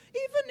another,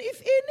 even if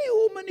any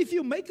woman, if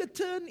you make a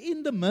turn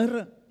in the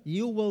mirror,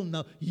 you will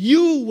know.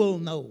 You will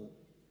know.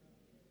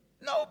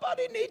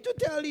 Nobody need to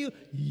tell you.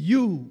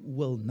 You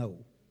will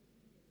know.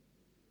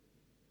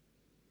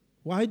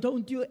 Why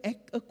don't you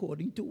act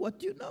according to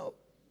what you know?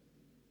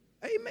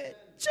 Amen.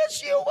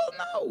 Just you will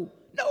know.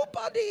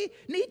 Nobody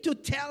need to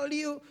tell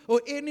you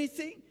or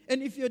anything.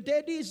 And if your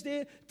daddy is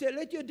there,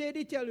 let your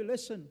daddy tell you,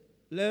 listen.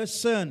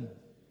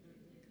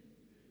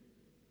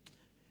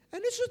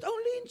 And it's not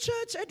only in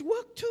church, at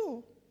work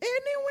too.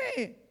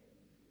 Anywhere.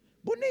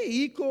 Bonnie,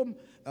 hier kom,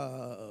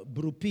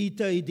 Bro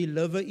Peter, hy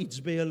deliver iets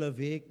by hulle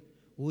week.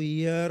 O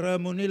Here,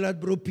 moenie laat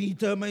Bro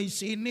Peter my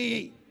sien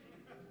nie.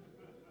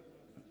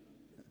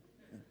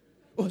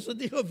 Ons het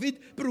nie geweet,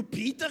 Bro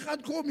Peter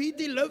gaan kom hier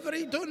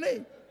delivery doen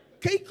nie.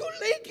 Kyk hoe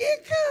lyk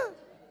ek.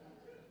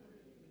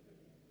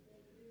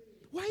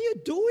 Why are you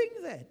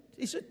doing that?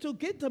 Is it to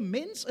get the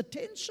men's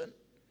attention?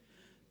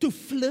 To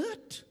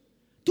flirt?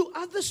 To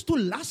others to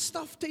lust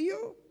after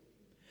you?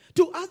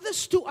 To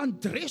others to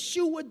undress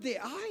you with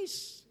their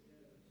eyes?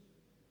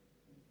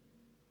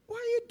 Why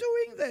are you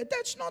doing that?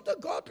 That's not a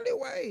godly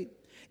way.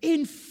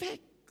 In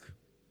fact,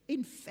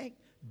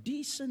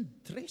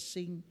 decent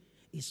dressing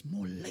is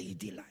more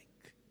ladylike.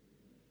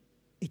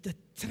 It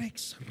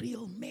attracts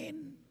real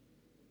men.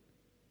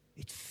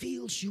 It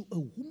feels you a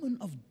woman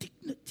of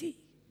dignity.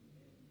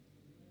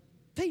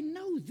 They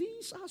know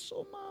these are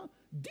sommer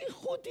die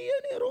goed hier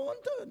in die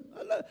ronde.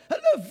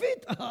 Hulle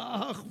weet,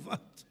 ag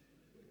wat.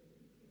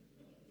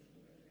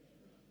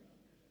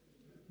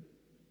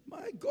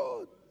 My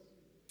God.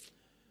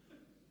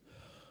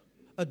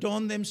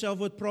 Adorn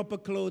themselves with proper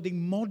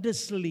clothing,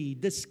 modestly,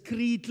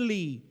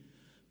 discreetly,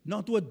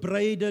 not with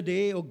braided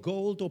hair or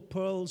gold or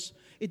pearls.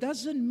 It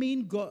doesn't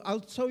mean God,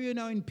 I'll show you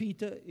now in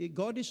Peter,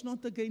 God is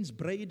not against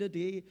braided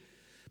hair,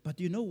 But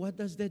you know what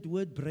does that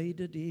word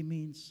braided hair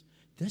means?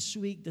 This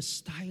week the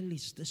style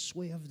is this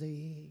way of the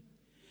hair.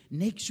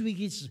 Next week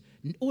is,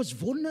 ons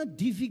wonder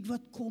die week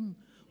wat kom.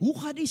 Hoe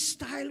gaan die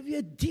style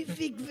weer die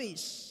week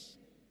wees?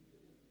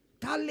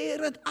 Daar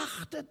leer het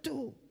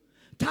agtertoe.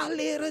 Daar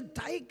leer het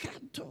die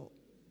kant toe.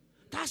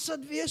 Daar is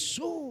het weer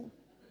so.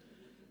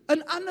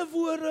 In ander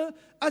woorde,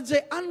 as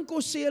hy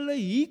aankom sê hulle,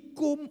 hier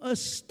kom 'n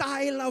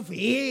style of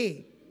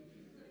hair.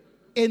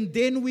 And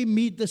then we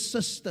meet the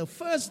sister.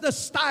 First the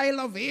style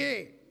of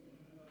hair.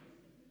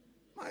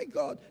 My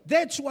God,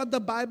 that's what the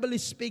Bible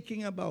is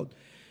speaking about.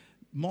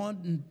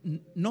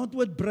 Not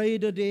with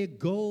braided hair,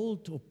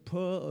 gold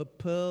or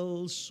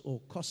pearls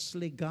or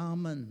costly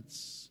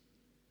garments.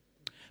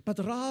 But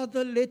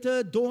rather let her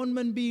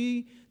adornment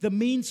be the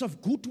means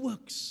of good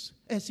works,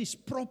 as is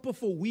proper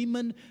for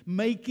women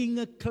making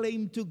a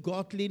claim to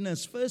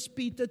godliness. 1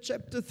 Peter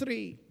chapter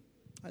 3,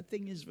 I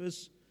think is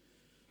verse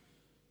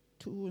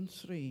 2 and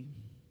 3.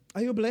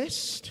 Are you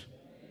blessed?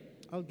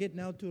 I'll get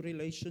now to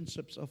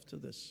relationships after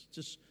this.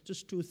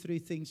 Just 2 or 3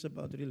 things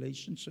about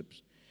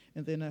relationships.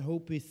 And then I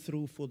hope we're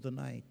through for the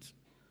night.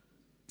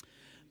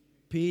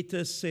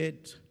 Peter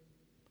said,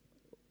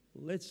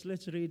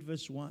 let's read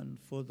verse 1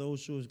 for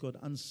those who've got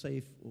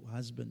unsafe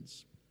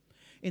husbands.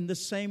 In the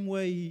same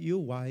way, you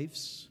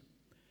wives,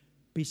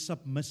 be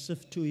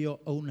submissive to your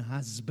own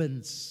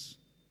husbands.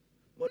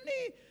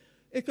 Moenie,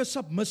 ek is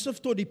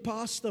submissive tot die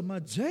pastor, maar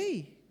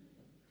jy,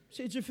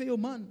 sê jy vir jou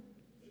man.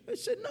 I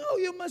said, no,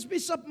 you must be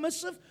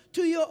submissive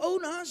to your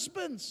own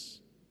husbands.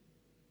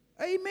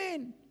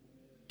 Amen.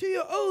 To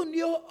your own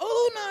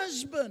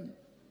husband.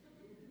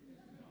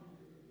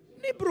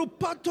 Nie bro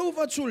Pato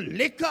wat so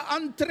lekker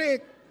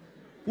aantrek.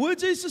 Hoor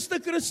jy, Sister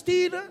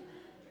Christina?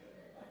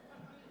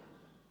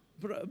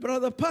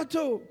 Brother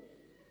Pato.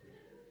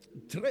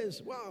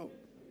 Dress, wow.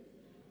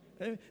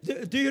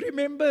 Do you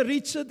remember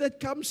Richard that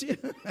comes here?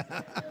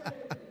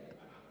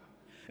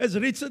 As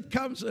Richard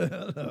comes,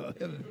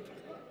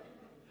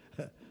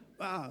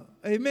 wow,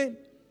 amen.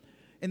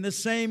 In the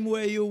same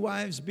way, you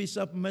wives, be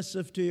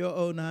submissive to your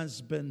own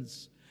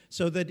husbands,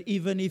 so that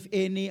even if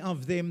any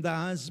of them, the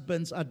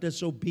husbands, are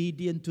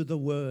disobedient to the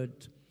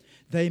word,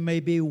 they may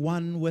be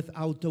won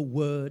without a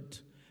word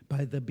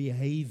by the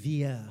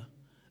behavior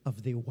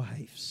of their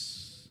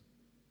wives.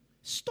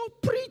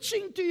 Stop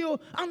preaching to your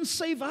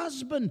unsafe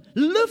husband.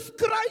 Live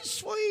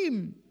Christ for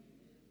him.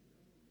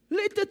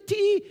 Let the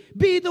tea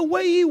be the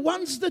way he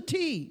wants the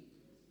tea.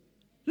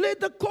 Let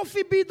the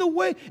coffee be the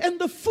way and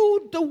the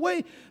food the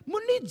way.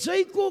 Moenie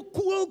Jaco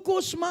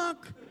koolkos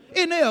maak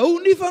en hy hou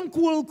nie van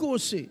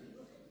koolkos nie.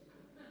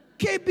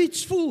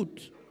 Cabbage food.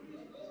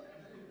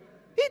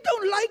 He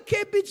don't like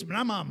cabbage.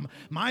 Mom,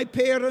 my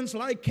parents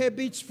like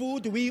cabbage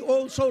food. We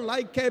also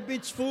like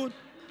cabbage food.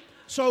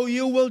 So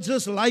you will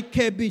just like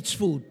cabbage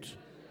food.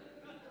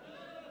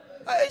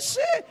 He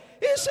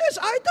says,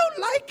 I don't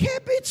like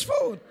cabbage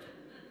food.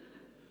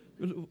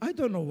 I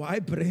don't know why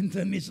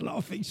Brendan is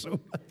laughing so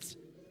much.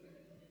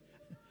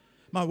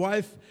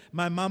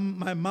 My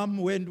mom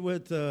went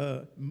with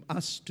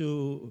us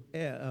to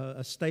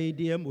a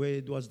stadium where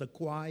it was the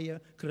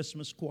choir,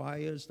 Christmas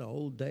choirs, the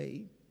whole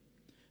day.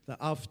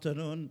 The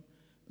afternoon,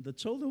 the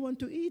children want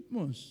to eat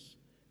most.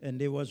 And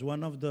there was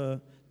one of the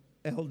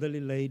elderly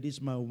ladies,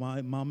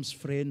 my mom's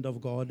friend of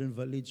Garden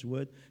Village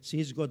Word.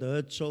 She's got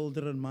her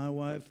children, my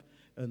wife,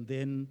 and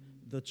then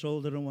the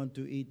children want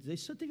to eat. They're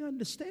sitting on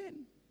the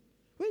stand.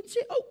 When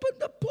she opened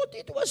the pot,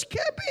 it was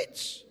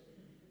cabbage.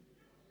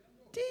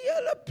 Die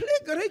hele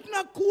plek ruik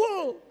na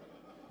kool.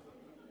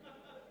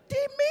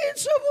 Die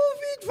mense wil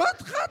weet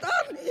wat gaan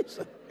aan.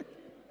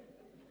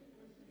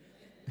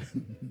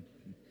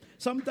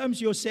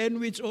 Sometimes your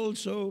sandwich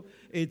also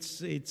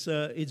it's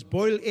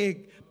boiled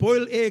egg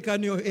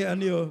on your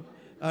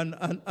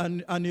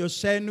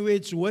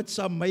sandwich with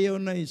some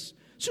mayonnaise.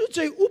 So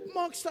jy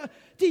opmaak sta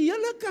die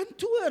hele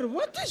kantoor.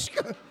 What is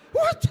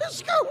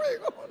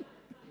going on?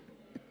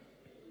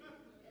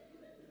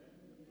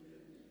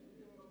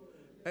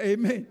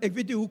 Amen. Ek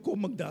weet nie hoe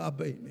kom ek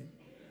daarby nie.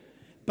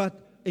 But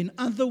in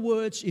other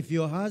words, if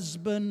your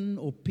husband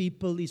or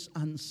people is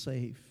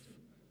unsafe,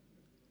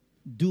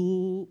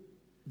 do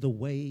the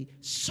way,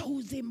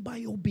 show them by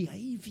your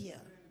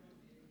behavior.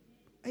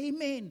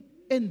 Amen.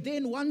 And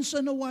then once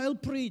in a while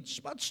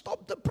preach, but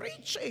stop the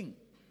preaching.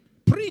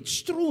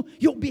 Preach through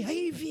your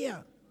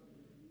behavior.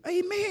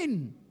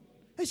 Amen.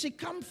 As you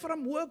come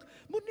from work,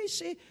 moenie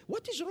say,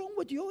 what is wrong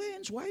with your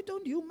hands? Why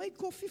don't you make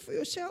coffee for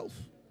yourself?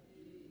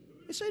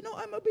 You say, no,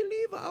 I'm a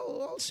believer.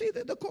 I'll see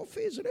that the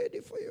coffee is ready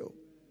for you.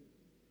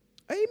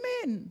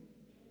 Amen.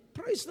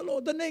 Praise the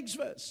Lord. The next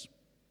verse.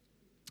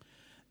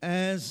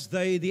 As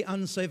they, the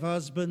unsafe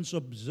husbands,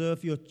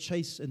 observe your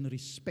chaste and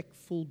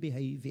respectful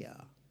behavior.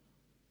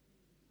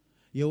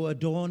 Your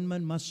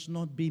adornment must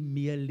not be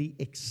merely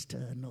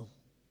external.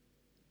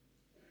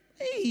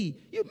 Hey,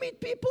 you meet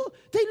people,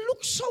 they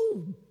look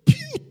so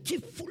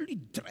beautifully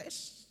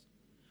dressed.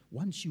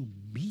 Once you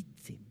meet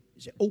them,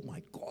 you say, oh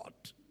my God.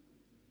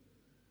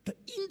 The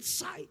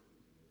inside,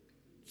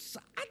 it's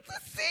the other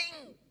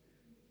thing.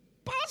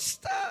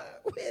 Pastor,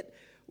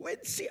 when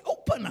she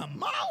opened her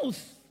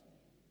mouth,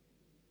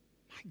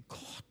 my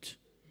God.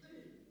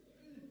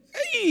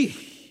 Hey!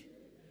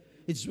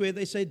 It's where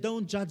they say,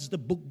 don't judge the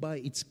book by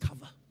its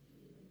cover.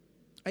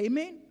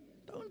 Amen?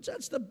 Don't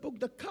judge the book.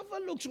 The cover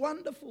looks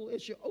wonderful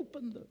as you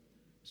open the.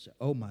 Say,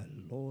 oh my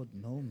Lord,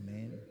 no,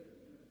 man.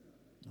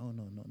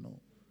 No.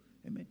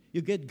 Amen.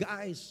 You get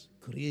guys,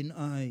 green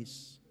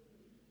eyes,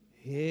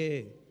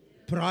 hair,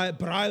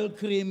 brile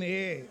cream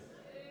hair.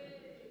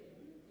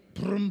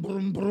 Brum,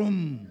 brum,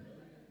 brum.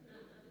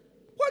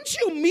 Once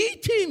you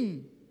meet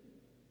him,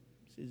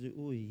 says,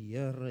 oh,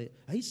 yeah,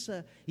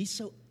 he's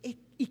so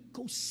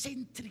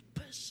egocentric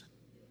person,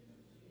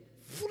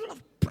 full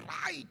of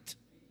pride.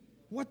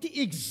 What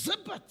he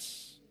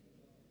exhibits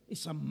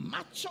is a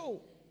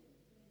macho.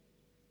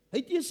 Hy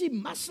het die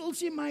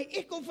muscles in my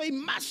ek of hy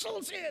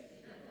muscles het.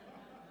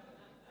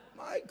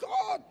 My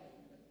God.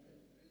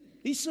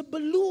 He's a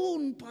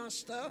balloon,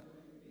 Pastor.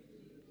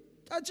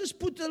 I just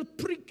put a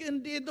prick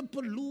in there, the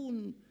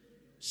balloon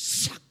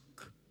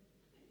suck.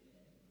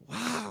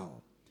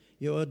 Wow.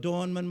 Your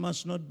adornment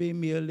must not be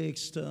merely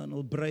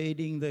external,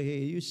 braiding the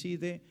hair. You see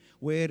there,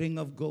 wearing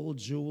of gold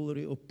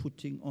jewelry or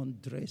putting on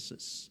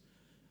dresses.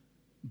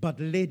 But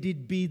let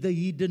it be the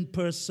hidden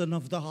person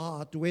of the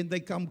heart. When they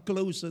come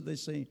closer, they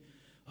say,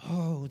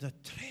 oh, the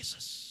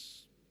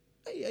dresses.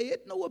 Hy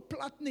het nou 'n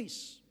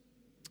platnis.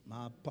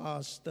 Maar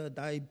pastor,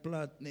 daai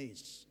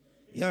platnis.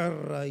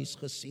 Here is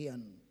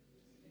geseën.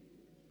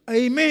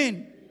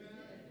 Amen.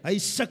 Hy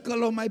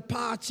sukkel om my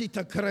paatsie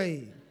te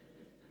kry.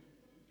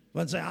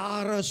 Want sy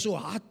hare is so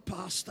hard,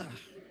 pastor.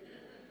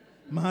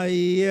 Maar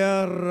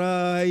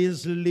Here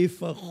is lief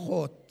vir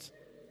God.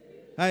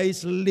 Hy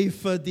is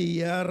lief vir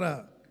die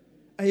Here.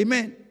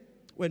 Amen.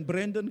 When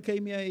Brendan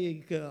came here,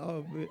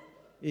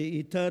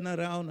 he turned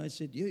around. I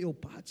said, your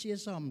paatsie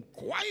is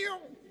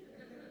quiet.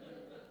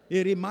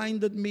 He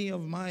reminded me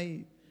of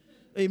my,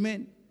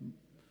 amen.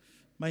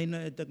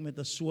 Myne het ek met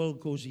 'n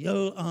swelkos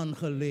heel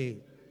aangelê.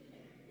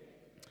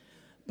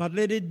 But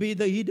let it be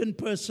the hidden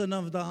person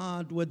of the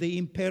heart with the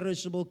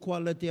imperishable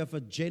quality of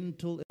a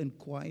gentle and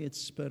quiet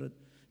spirit.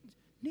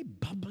 Nie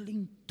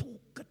bubbling,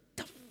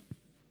 talkative.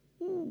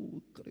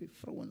 Ooh, kry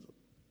vrouens.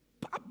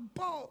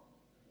 Babbel.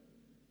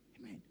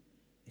 Amen.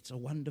 It's a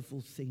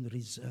wonderful thing,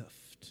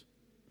 reserved.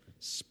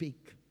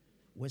 Speak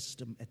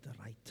wisdom at the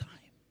right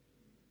time.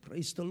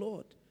 Praise the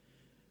Lord.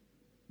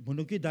 Moet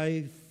ook nie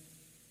daai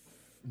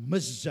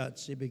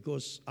misjudge,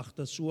 because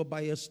agter so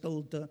baie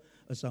stilte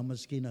is daar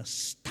miskien 'n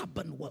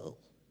stubborn will.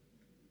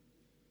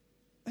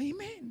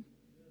 Amen.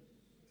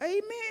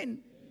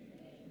 Amen.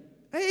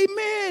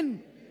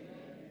 Amen.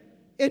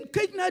 En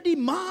kyk na die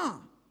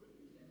ma.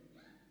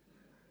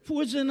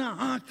 Voor sy na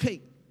haar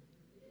kyk.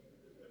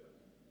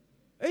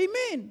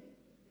 Amen.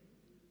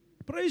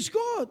 Praise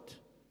God.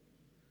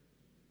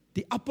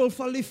 Die appel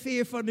val die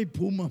vee van die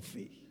boom af.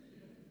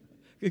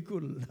 Kyk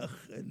hoe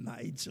lig en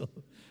Nigel.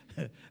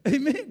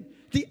 Amen.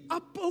 Die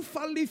appel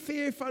val die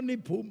vee van die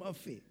boom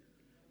af.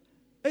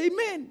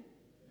 Amen.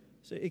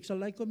 Sê, ek sal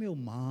like om jou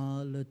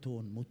male te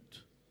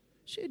ontmoet.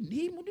 Sê,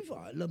 nee, moet nie vir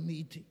hulle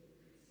meet nie.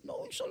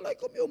 No, ek sal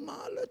like om jou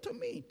male te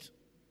meet.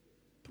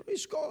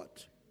 Praise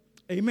God.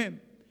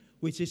 Amen.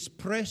 Which is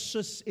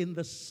precious in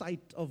the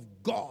sight of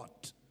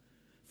God.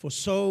 For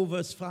so,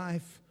 verse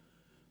 5,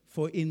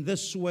 for in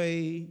this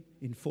way,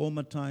 in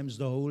former times,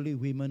 the holy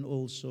women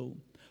also,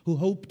 who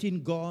hoped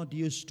in God,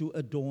 used to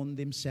adorn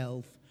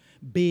themselves,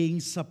 being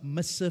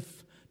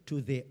submissive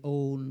to their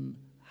own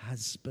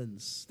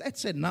husbands.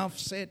 That's enough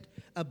said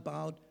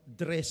about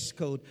dress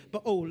code.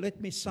 But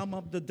let me sum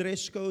up. The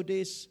dress code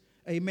is,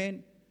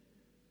 amen,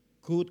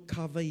 good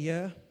cover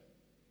here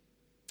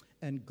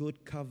and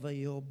good cover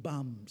your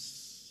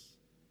bums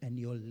and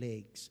your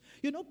legs.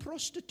 You know,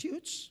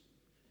 prostitutes,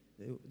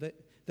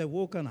 they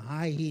walk on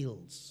high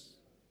heels.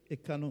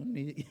 It can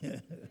only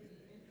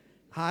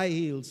high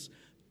heels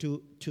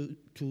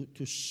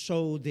to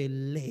show their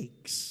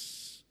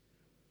legs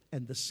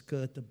and the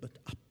skirt a bit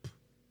up.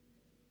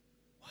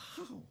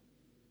 Wow.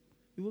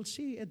 You will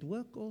see at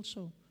work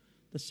also,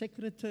 the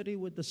secretary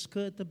with the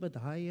skirt a bit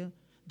higher,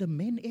 the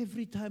men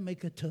every time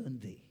make a turn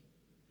there.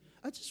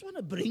 I just want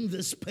to bring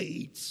this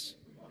page.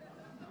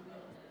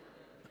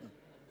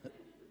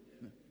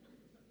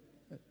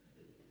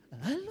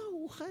 Hello,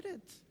 hoe gaat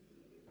het?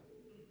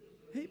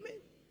 Amen.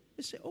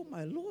 They say, oh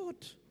my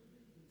Lord.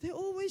 They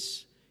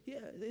always,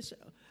 they say,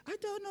 I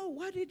don't know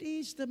what it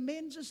is. The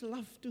men just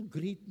love to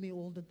greet me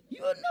all the time.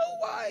 You know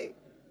why?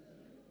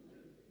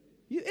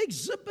 You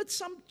exhibit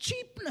some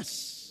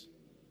cheapness.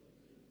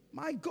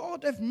 My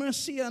God, have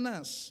mercy on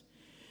us.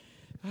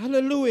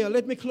 Hallelujah.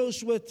 Let me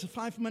close with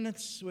 5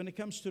 minutes when it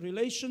comes to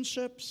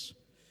relationships,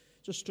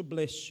 just to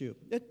bless you.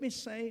 Let me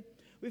say,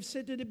 we've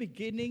said at the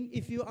beginning,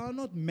 if you are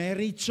not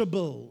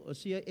marriageable,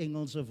 is hier 'n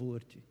Engelse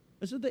woord.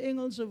 Is dit 'n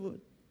Engelse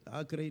woord?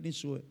 Ek kry nie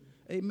so.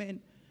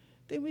 Amen.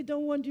 Then we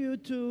don't want you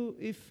to,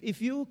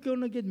 if you're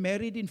going to get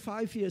married in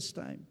 5 years'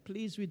 time,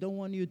 please, we don't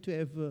want you to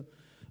have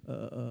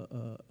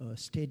a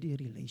steady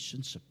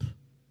relationship.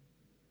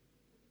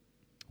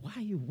 Why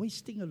are you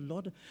wasting a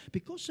lot?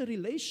 Because a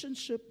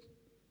relationship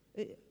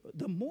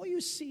The more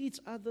you see each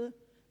other,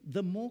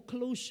 the more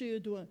closer you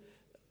do.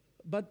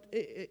 But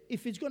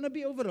if it's going to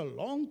be over a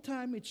long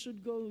time, it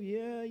should go,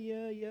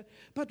 yeah.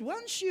 But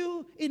once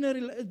you in a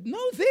there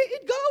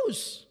it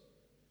goes.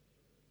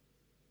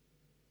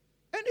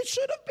 And it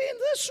should have been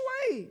this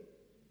way.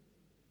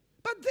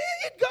 But there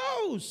it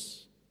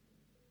goes.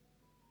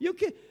 You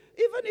can,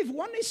 even if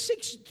one is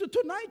sick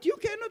tonight, you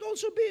cannot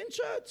also be in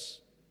church.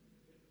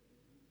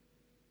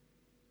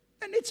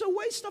 And it's a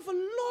waste of a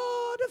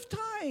lot of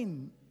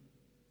time.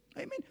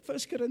 Amen. 1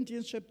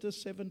 Corinthians chapter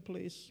 7,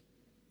 please.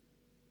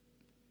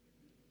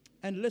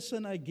 And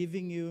listen, I'm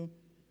giving you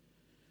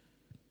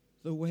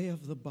the way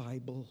of the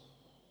Bible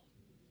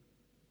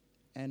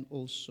and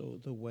also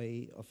the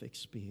way of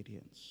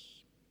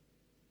experience.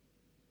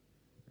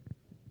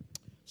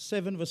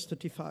 7 verse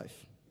 35.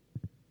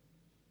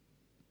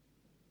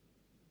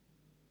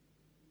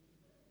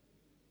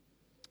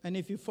 And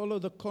if you follow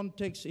the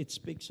context, it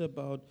speaks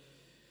about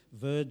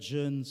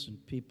virgins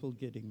and people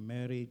getting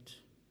married.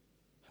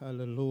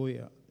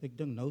 Hallelujah. Ek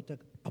dink nou het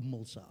ek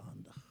almal se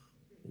aandag.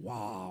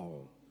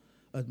 Wow.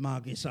 Het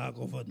maak nie saak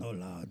of het nou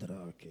laat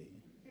raak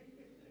nie.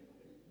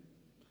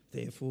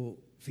 Therefore,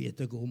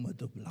 weet ek hoe om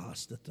het op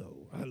laaste te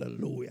hou.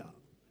 Hallelujah.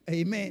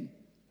 Amen.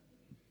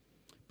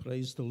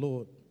 Praise the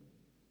Lord.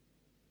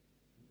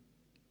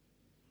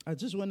 I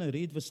just want to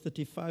read verse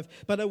 35,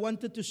 but I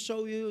wanted to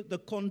show you the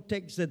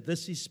context that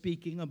this is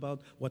speaking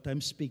about what I'm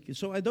speaking.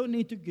 So I don't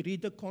need to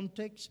read the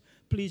context.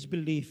 Please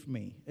believe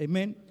me.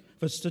 Amen.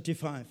 Verse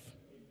 35.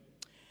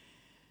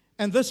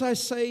 And this I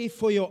say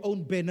for your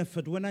own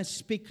benefit. When I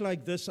speak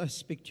like this, I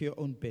speak to your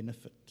own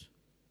benefit.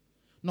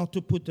 Not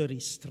to put a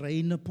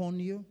restraint upon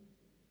you,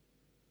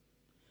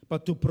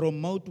 but to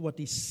promote what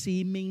is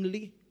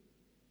seemingly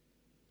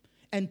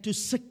and to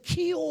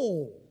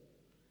secure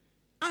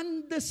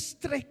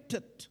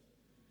undistracted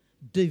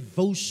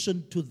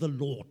devotion to the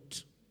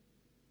Lord.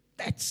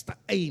 That's the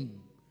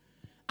aim.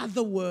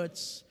 Other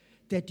words,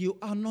 that you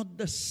are not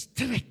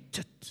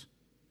distracted.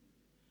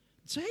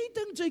 Sy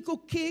dink sy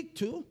kon kyk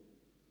toe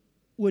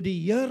oor die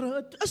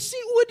Here, is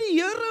nie oor die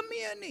Here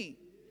meer nie.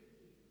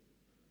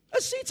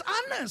 Is iets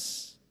anders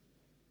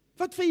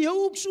wat vir jou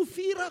ook so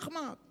vurig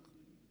maak.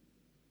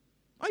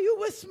 Are you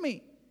with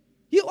me?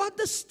 You are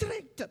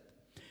distracted.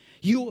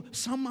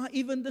 Some are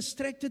even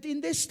distracted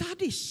in their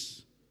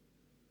studies.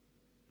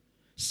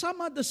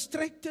 Some are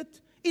distracted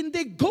in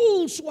their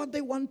goals, what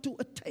they want to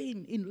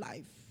attain in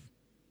life.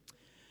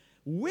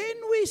 When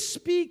we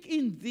speak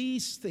in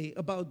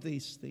about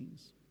these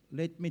things,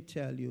 let me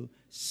tell you,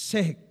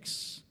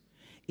 sex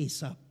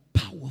is a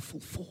powerful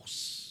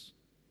force.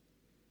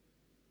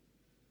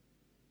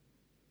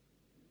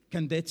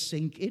 Can that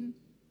sink in?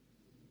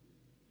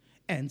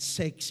 And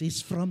sex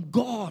is from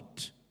God.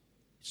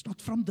 It's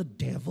not from the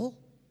devil.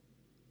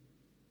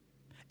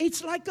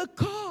 It's like a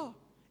car.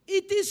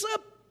 It is a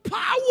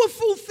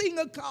powerful thing,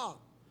 a car.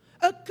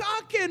 A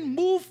car can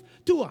move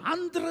to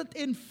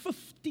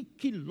 150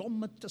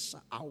 kilometers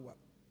an hour.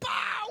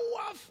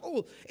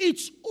 Powerful.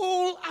 It's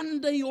all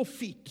under your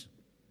feet.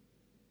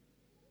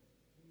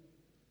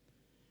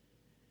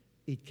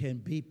 It can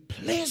be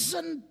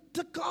pleasant,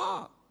 the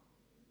car,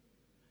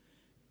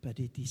 but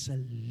it is a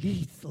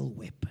lethal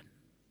weapon.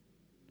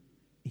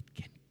 It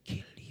can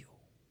kill you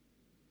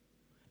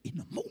in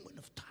a moment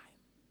of time.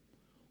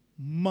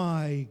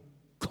 My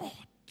God.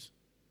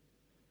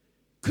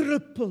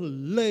 Crippled,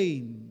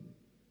 lame,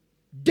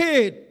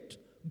 dead,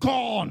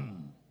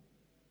 gone.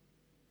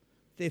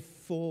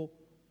 Therefore,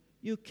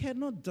 you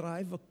cannot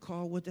drive a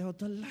car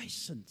without a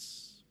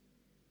license.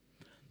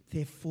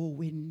 Therefore,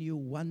 when you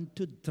want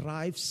to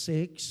drive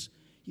sex,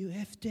 you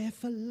have to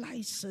have a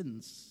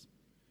license.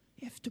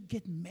 You have to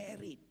get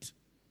married.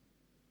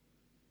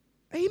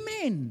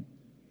 Amen.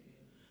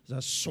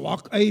 That's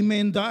swak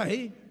amen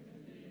daai.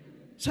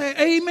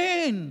 Say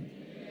amen.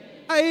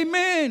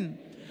 Amen.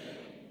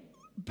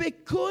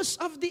 Because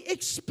of the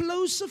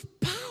explosive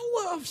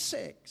power of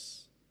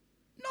sex.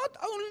 Not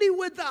only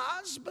with the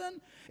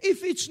husband,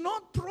 if it's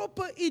not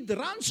proper, it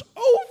runs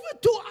over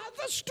to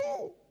others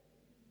too.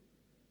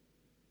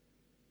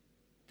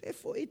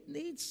 Therefore, it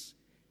needs.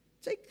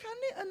 Sy kan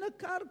nie in 'n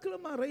kar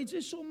klim maar ry sy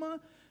sommer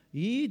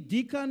hier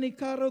die kan die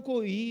kar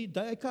ook hier,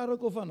 daai kar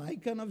ook van hy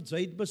kan of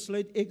jy het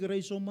besluit ek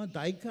ry sommer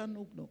daai kan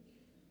ook nog.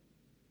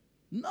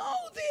 No,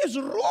 there's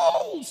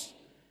rules.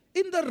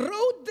 In the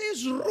road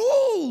there's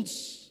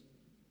rules.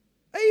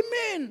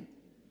 Amen.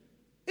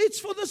 It's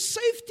for the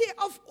safety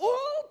of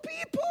all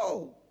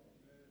people.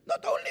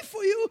 Not only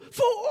for you,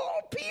 for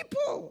all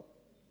people.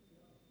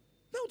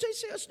 Nou, jy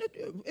sê, as net,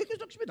 ek is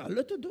niks met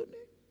hulle te doen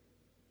nie.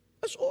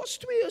 As ons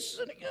twee is,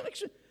 en ek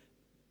niks.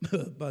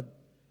 But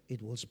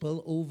it will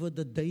spill over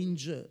the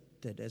danger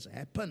that has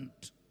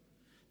happened.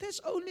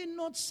 There's only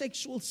not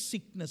sexual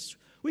sickness.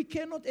 We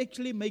cannot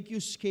actually make you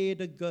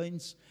scared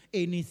against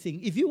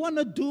anything. If you want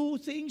to do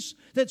things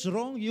that's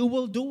wrong, you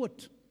will do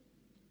it.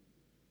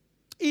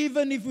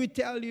 Even if we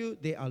tell you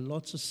there are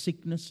lots of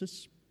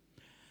sicknesses,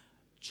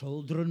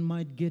 children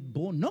might get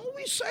born. No,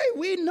 we say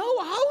we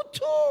know how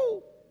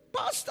to.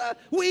 Pastor,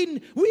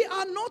 we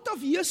are not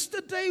of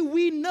yesterday.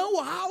 We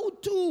know how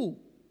to.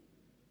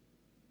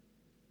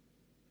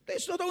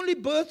 There's not only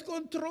birth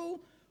control.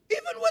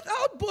 Even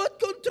without birth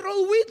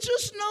control, we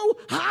just know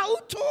how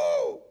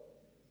to.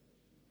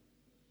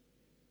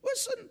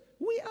 Listen,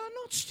 we are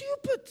not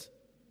stupid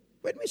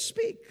when we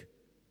speak.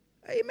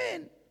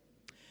 Amen.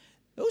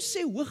 Ou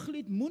sê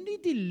Hooglied, moenie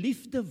die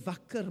liefde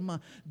wakker, maar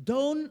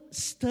don't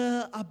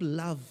stir up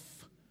love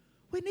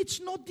when it's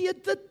not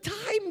yet the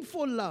time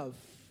for love.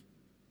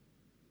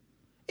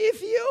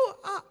 If you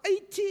are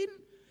 18,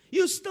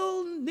 you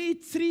still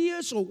need 3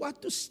 years or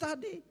what to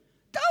study.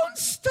 Don't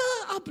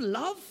stir up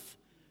love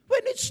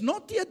when it's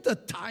not yet the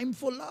time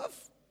for love.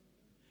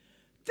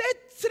 That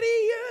 3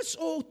 years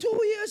or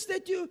 2 years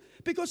that you,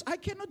 because I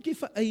cannot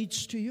give an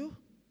age to you.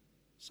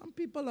 Some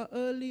people are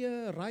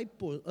earlier ripe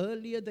or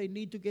earlier, they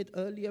need to get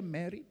earlier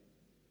married.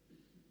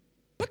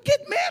 But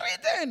get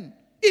married then.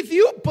 If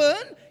you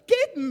burn,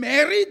 get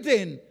married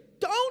then.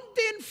 Don't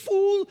then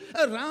fool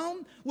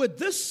around with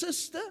this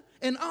sister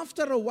and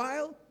after a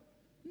while,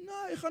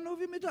 nou, ek gaan nou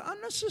weer met 'n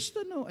ander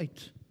sister nou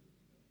uit.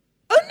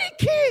 En nie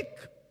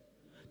kyk.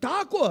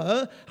 Daar kom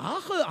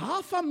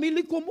haar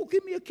familie kom ook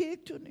nie meer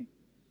kyk toe nie.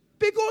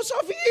 Because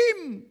of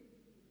him.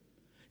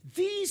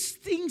 These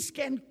things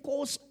can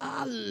cause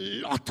a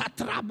lot of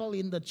trouble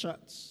in the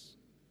church.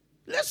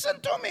 Listen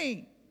to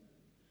me.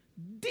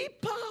 Die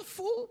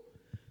powerful,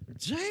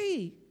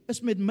 jy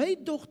is met my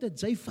dogter,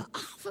 jy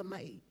verag vir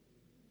my.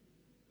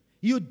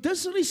 You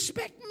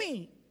disrespect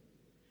me.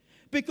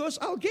 Because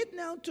I'll get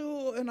now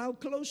to, and I'll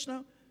close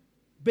now,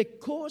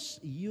 because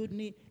you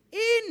need,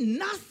 and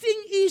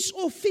nothing is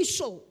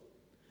official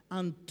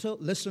until,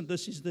 listen,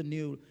 this is the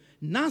new,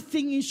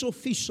 nothing is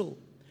official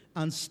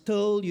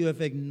until you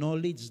have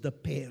acknowledged the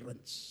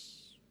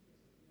parents.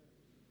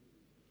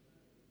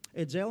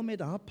 Het jy al met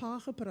haar pa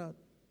gepraat?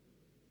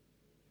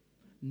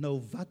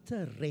 Nou wat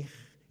 'n reg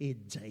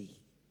het jy?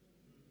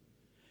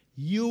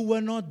 You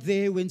were not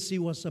there when she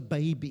was a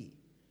baby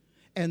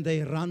and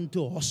they ran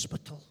to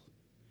hospital.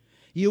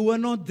 You were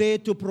not there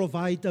to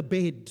provide a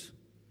bed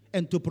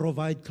and to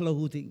provide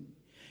clothing.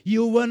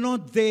 You were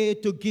not there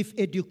to give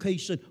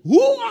education.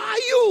 Who are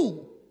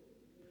you?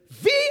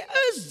 Wie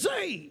is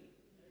jy?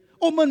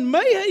 Om in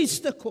my huis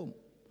te kom,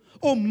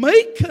 om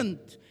my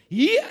kind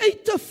hier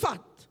uit te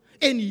vat,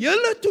 en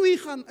julle twee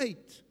gaan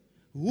uit.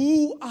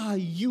 Who are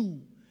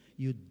you?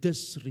 You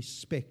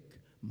disrespect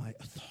my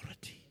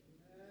authority.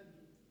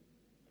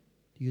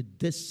 You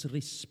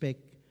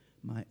disrespect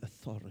my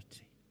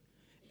authority.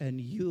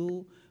 And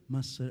you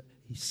must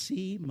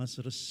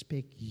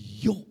respect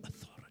your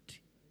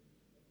authority.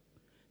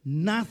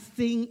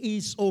 Nothing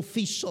is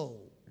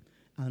official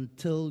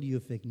until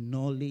you've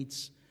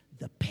acknowledged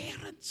the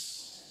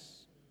parents.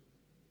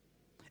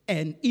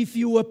 And if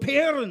you're a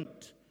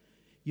parent,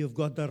 you've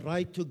got the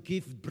right to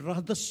give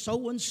brother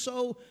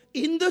so-and-so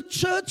in the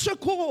church a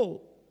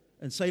call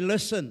and say,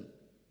 listen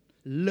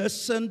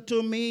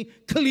to me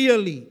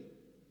clearly.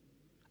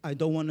 I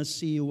don't want to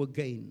see you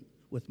again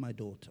with my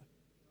daughter.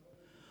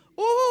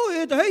 Oh,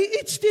 het hy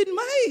iets teen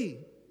my?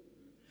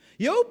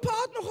 Jou pa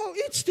het nogal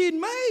iets teen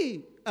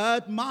my.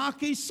 Het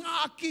maak nie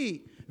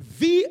saakie.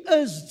 Wie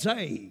is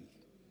jy?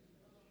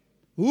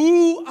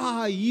 Who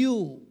are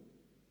you?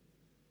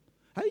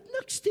 Hy het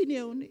niks teen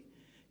jou nie.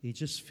 You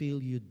just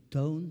feel you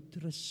don't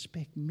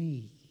respect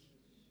me.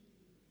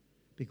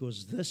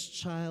 Because this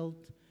child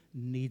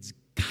needs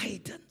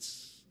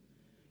guidance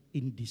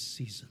in these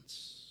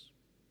seasons.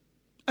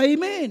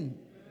 Amen.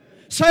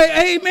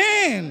 Say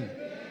amen.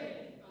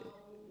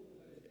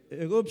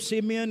 Ek hoop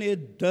Simeon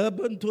het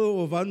Durban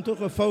toe of aan toe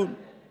gefoon.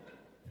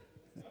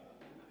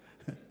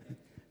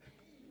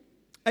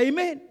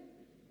 Amen.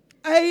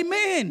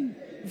 Amen.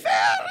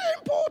 Very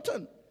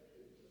important.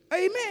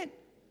 Amen.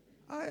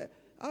 I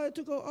had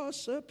to go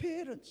ask her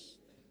parents.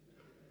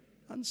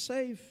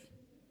 Unsafe.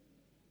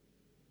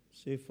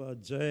 Sê vir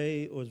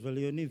jy, ons wil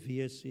jou nie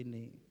weer sien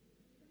nie.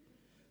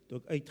 Toe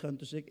ek uitgaan,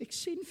 toe sê ek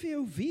sien vir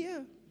jou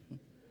weer.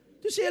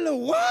 Toe sê hulle,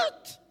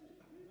 what?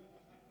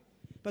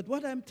 But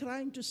what I'm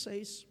trying to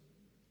say is,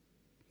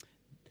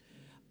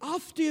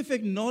 after you've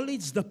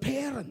acknowledged the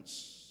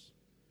parents,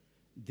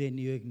 then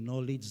you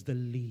acknowledge the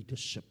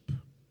leadership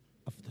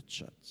of the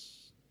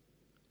church.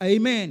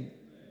 Amen.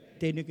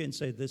 Then you can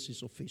say, this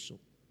is official.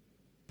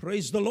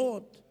 Praise the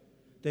Lord.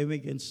 Then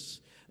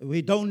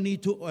we don't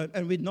need to,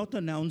 and we're not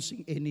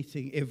announcing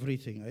anything,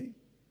 everything. Eh?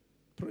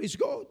 Praise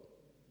God.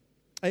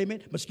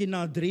 Amen. Miskien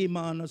na 3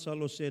 maande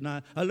sal ons sê,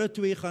 nou, hulle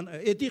twee gaan,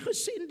 het jy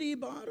gesien die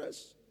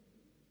bares?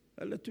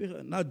 Hulle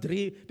twee, na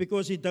 3,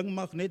 because die ding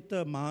mag net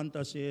 'n maand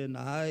as jy,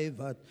 nee,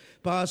 wat?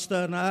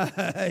 Pastor,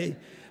 nee,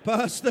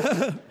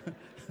 pastor.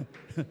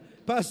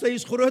 Pastor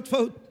is groot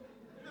fout.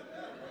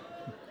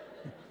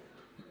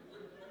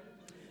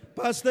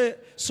 Pastor,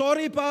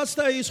 sorry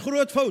pastor, is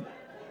groot fout.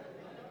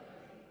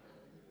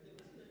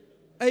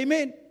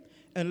 Amen.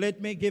 And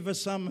let me give a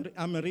summary.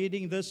 I'm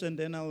reading this and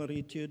then I'll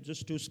read you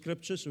just 2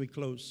 scriptures. We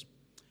close.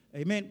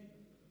 Amen.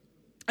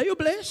 Are you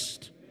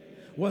blessed?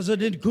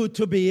 Wasn't it good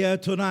to be here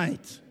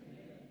tonight?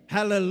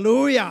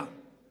 Hallelujah.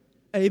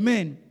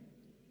 Amen.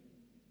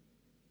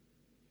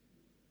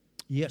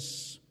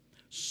 Yes.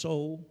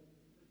 So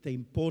the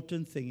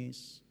important thing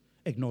is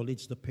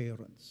acknowledge the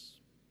parents.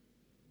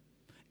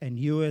 And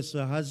you as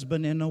a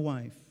husband and a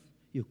wife,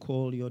 you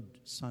call your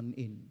son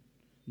in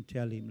and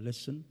tell him,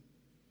 listen,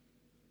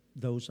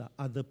 those are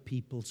other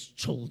people's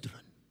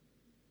children.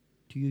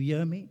 Do you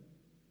hear me?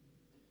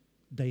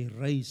 They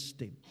raised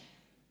them.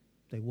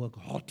 They work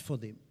hard for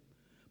them.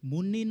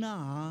 Moenie na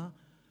haar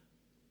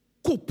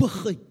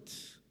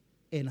koppigheid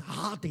en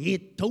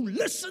hardheid. Don't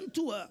listen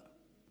to her.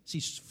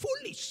 She's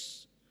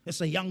foolish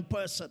as a young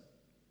person.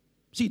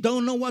 She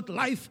don't know what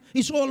life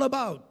is all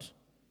about.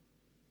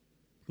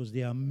 Because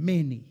there are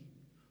many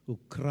who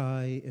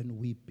cry and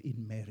weep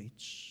in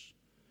marriage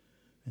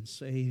and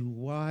say,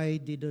 why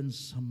didn't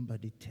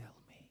somebody tell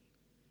me?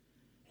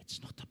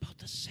 It's not about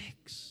the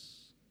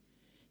sex.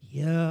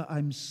 Here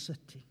I'm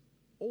sitting.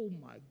 Oh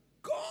my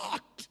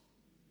God!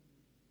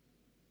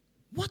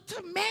 What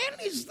a man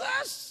is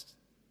this?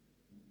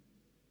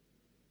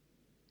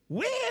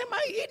 Where am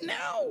I in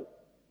now?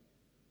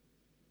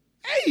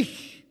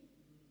 Hey!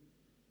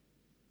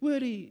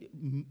 Hoorie,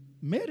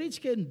 marriage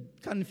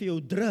kan vir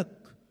jou druk.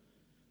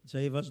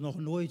 Sy was nog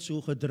nooit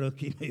so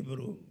gedruk nie, my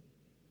broer.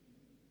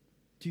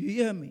 Do you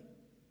hear me?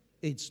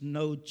 It's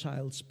no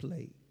child's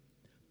play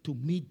to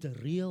meet the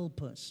real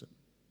person.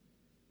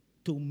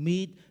 To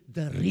meet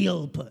the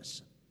real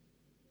person.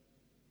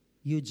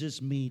 You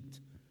just meet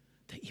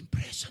the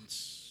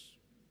impressions.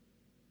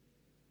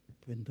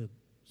 When they're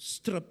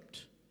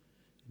stripped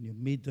and you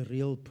meet the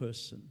real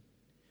person,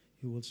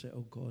 you will say,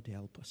 oh God,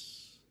 help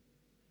us.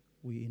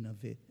 We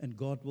innovate. And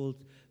God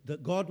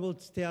will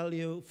tell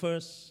you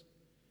first,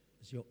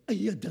 it's your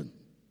eie ding.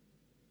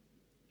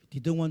 You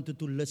didn't want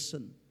to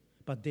listen.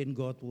 But then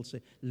God will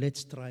say,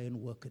 let's try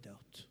and work it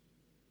out.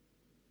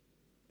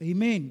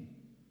 Amen.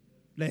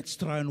 Let's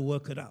try and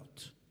work it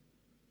out.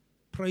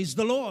 Praise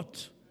the Lord.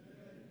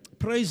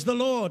 Praise the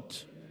Lord.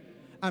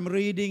 I'm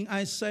reading,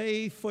 I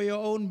say, for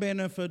your own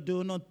benefit,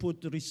 do not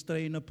put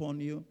restraint upon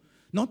you.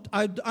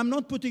 I'm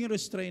not putting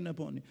restraint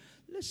upon you.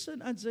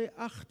 Listen, as jy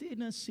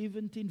 18 en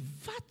 17,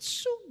 wat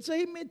soek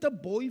jy met 'n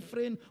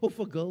boyfriend of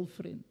 'n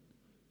girlfriend?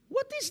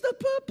 What is the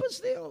purpose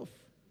thereof?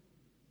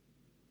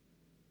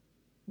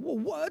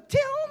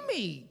 Tell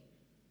me.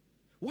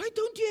 Why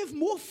don't you have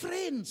more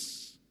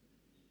friends?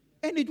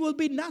 And it will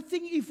be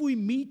nothing if we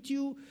meet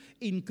you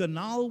in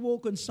Canal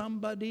Walk and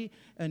somebody,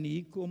 and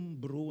here come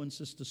bro and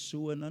sister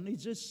Sue, and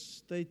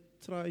they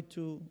try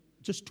to,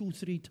 just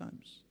 2-3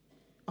 times.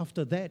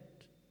 After that,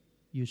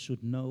 you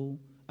should know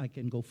I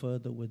can go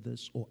further with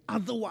this. Or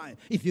otherwise,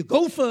 if you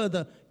go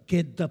further,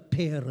 get the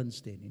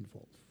parents then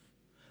involved.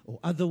 Or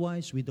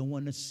otherwise, we don't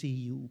want to see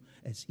you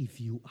as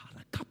if you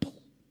are a couple.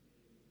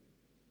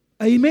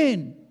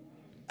 Amen.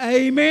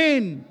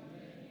 Amen.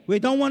 We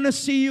don't want to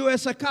see you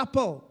as a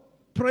couple.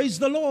 Praise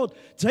the Lord.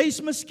 Jy's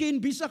miskien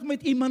besig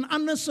met iemand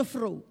anders se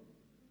vrou.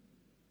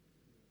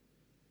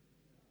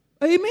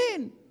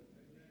 Amen.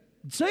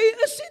 Jy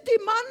is nie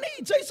die man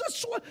nie. Jy's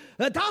so,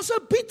 daar's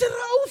 'n bitter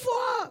ou vir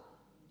haar.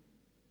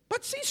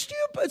 But she's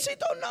stupid. She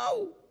don't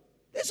know.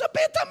 There's a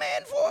better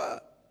man for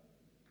her.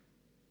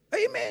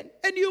 Amen.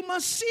 And you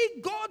must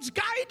seek God's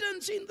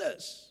guidance in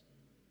this.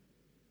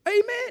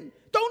 Amen.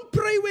 Don't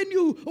pray when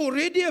you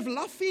already have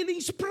love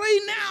feelings. Pray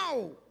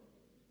now.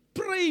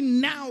 Pray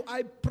now.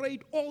 I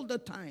prayed all the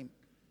time.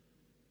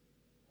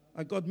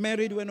 I got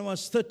married when I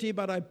was 30,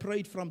 but I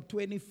prayed from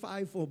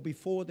 25 or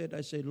before that.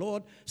 I said,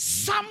 Lord,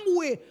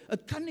 somewhere,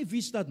 het kan nie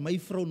wees dat my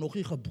vrou nog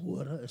nie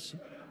gebore is.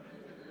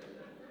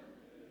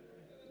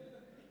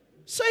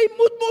 Sy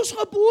moet mos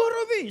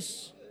gebore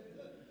wees.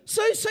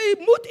 Sy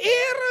moet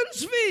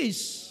ergens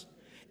wees.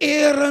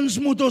 Ergens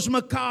moet ons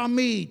mekaar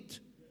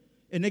meet.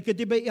 En ek het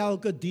nie by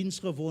elke diens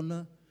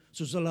gewonne,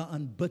 soos hulle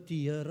aanbid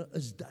die Here,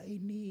 is die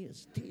nie,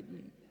 is dit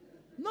nie.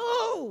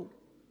 No,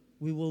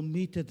 we will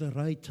meet at the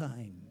right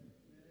time.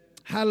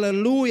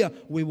 Hallelujah,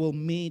 we will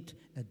meet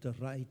at the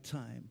right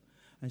time.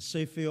 I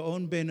say for your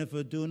own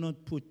benefit, do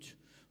not put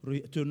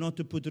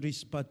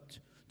risk, but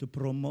to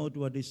promote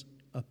what is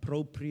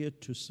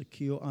appropriate to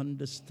secure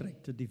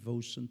undistracted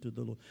devotion to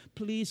the Lord.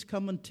 Please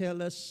come and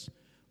tell us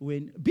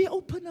when. Be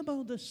open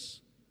about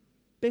this.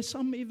 There's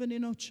some even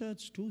in our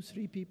church,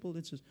 2-3 people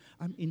that says,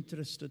 I'm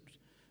interested,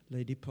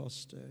 Lady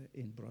Pastor,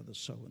 in brother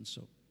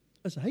so-and-so.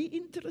 Is hy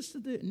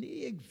interested?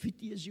 Nee, ek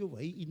weet nie as jy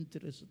hy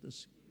interested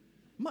is.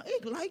 Maar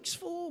ek likes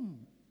vir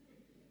hom.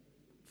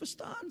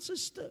 Verstaan,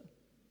 sister?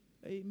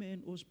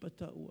 Amen, ons bid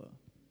daaroor.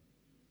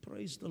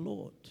 Praise the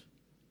Lord.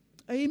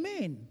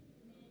 Amen.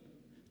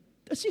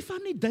 Dis nie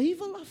van die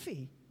duiwel af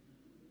nie.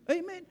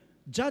 Amen.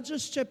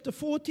 Judges chapter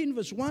 14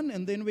 verse 1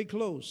 and then we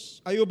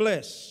close. Are you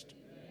blessed?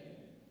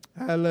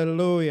 Amen.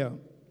 Hallelujah.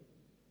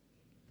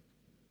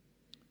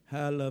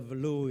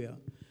 Hallelujah.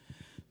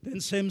 Then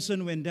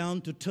Samson went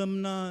down to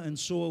Timnah and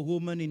saw a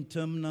woman in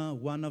Timnah,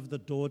 one of the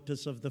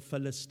daughters of the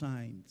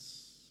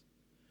Philistines.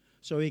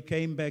 So he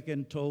came back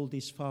and told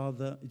his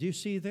father. Do you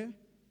see there?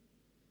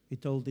 He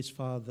told his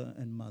father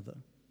and mother,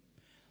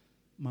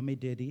 Mommy,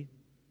 Daddy,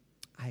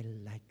 I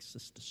like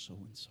sister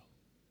so-and-so.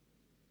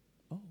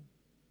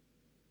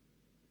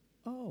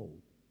 Oh.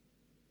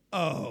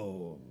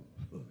 Oh.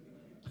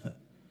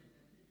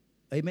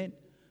 Amen.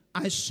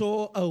 I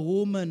saw a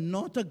woman,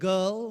 not a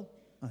girl.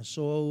 I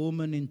saw a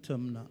woman in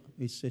Timnah.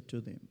 He said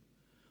to them,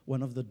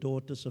 one of the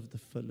daughters of the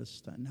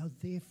Philistine. Now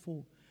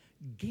therefore,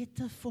 get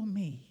her for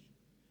me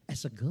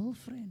as a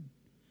girlfriend,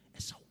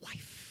 as a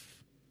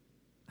wife.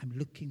 I'm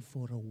looking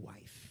for a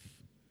wife.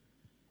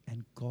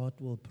 And God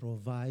will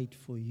provide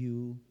for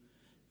you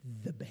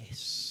the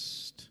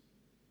best.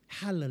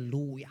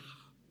 Hallelujah.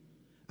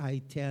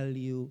 I tell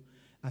you,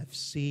 I've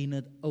seen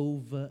it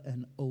over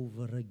and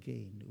over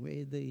again.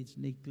 Whether it's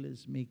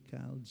Nicholas,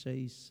 Mikael,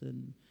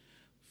 Jason,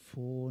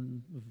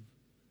 Vaughan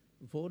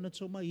het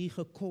sommer hier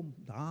gekom,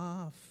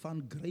 daar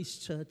van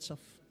Grace Church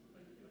af.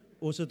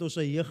 Ons het ons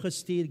jeug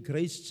gestuur,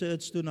 Grace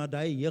Church toe, na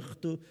die jeug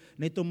toe,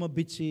 net om 'n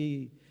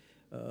bietjie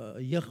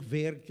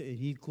jeugwerk,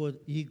 hier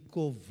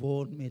kom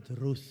Vaughan met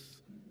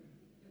Ruth.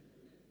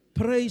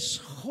 Praise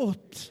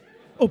God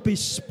op die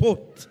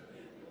spot.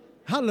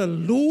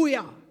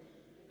 Hallelujah.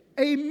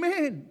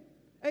 Amen.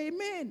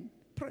 Amen.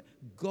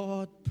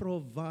 God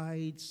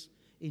provides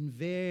in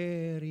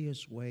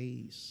various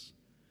ways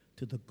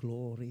to the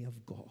glory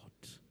of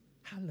God.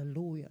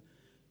 Hallelujah.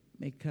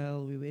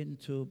 Michael, we went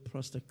to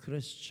Pastor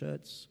Chris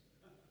Church.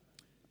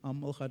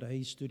 Almal gaan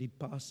huis toe, die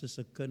pastors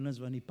se kinders,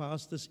 want die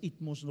pastors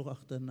eet mos nog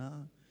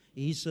agterna.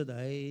 Hier sit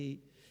hy,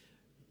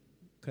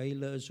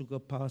 Kyle is ook 'n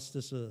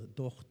pastor se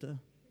dogter.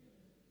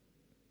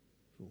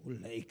 Hoe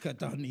lyk dit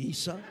dan,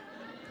 Isa?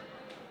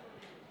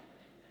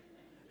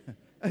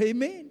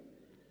 Amen.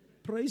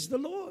 Praise the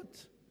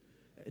Lord.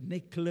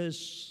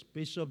 Nicholas,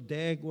 Bishop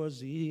Dag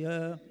was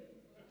here.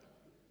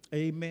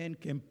 Amen.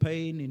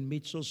 Campaign in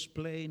Mitchell's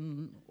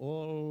Plain,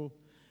 all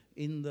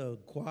in the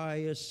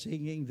choir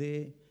singing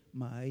there.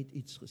 Maar hy het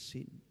iets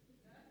gesien.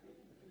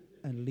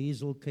 And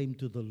Liesel came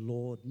to the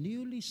Lord,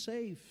 newly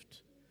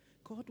saved.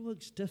 God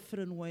works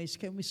different ways.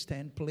 Can we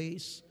stand,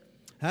 please?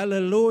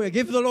 Hallelujah.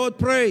 Give the Lord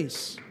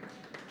praise.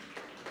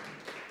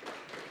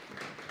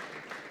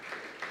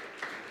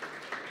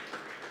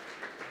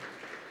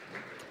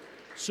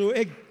 So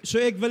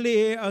ek wil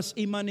hê as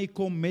iemand hier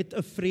kom met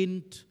 'n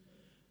vriend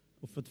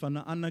of dit van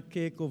 'n ander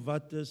kerk of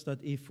wat is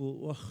dat u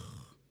voel,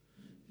 ag,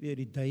 weer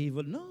die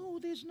duiwel. No,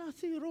 there's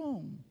nothing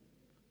wrong.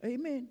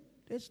 Amen.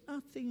 There's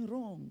nothing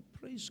wrong.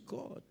 Praise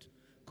God.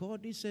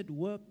 God is at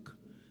work,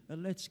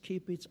 and let's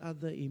keep each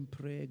other in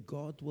prayer.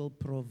 God will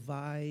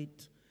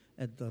provide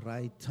at the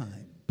right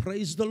time.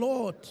 Praise the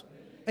Lord.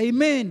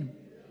 Amen.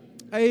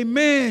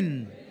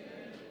 Amen.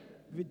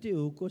 Weet jy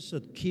hoe kos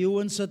dit?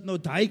 Kieuwen sit nou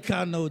daai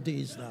kan nou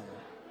dis nou.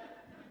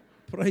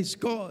 Praise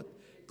God.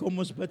 Kom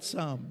ons bid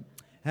saam.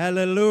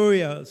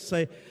 Hallelujah.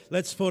 Say,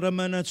 let's for a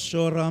minute.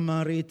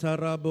 Shoramarita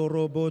rabo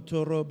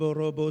roboto robo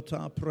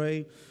robota.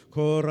 Pray.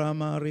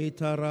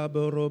 Koramarita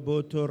rabo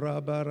roboto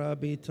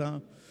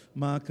rabarabita.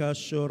 Maka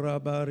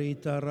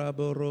shorabarita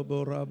rabo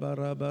robo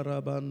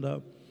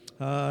rabarabarabanda.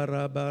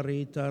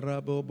 Harabarita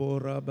rabo bo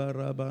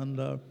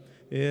rabarabanda.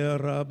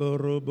 Rabo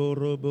robo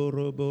robo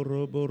robo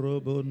robo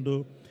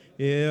robondo.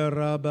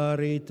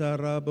 Rabarita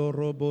rabo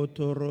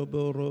roboto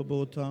robo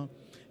robota.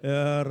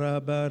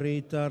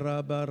 Rabarita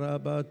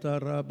rabarabata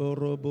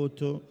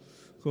raboroboto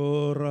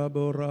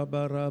korabo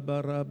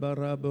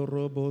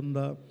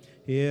rabarabarabarabonda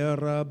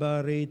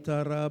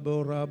rabarita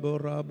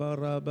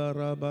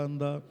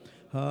raborabarabarabarabanda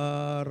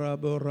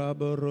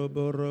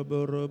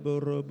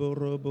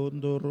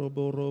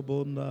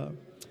raboraboroboroboroboroborobonda.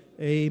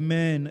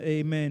 Amen.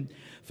 Amen.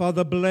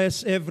 Father,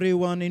 bless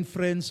everyone in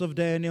Friends of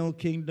Daniel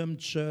Kingdom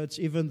Church,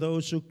 even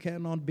those who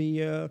cannot be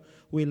here.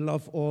 We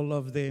love all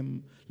of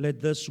them.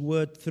 Let this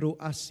word through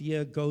us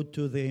here go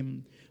to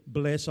them.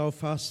 Bless our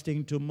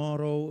fasting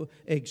tomorrow.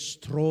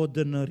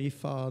 Extraordinary,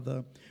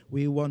 Father.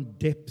 We want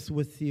depth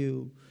with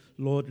you.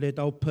 Lord, let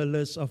our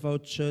pillars of our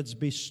church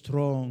be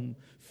strong.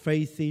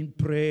 Faith in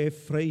prayer,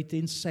 faith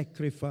in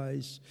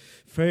sacrifice,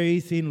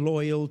 faith in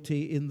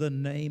loyalty in the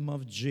name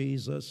of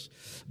Jesus.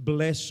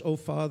 Bless, oh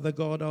Father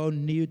God, our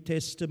New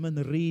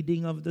Testament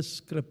reading of the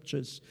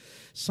Scriptures.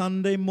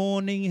 Sunday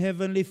morning,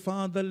 Heavenly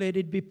Father, let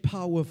it be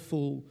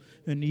powerful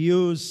and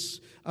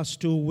use us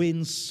to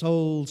win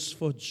souls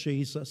for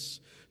Jesus,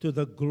 to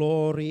the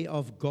glory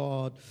of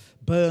God.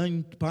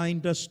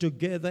 Bind us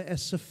together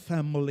as a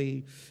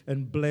family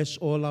and bless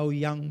all our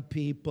young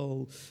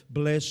people.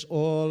 Bless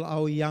all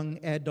our young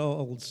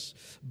adults.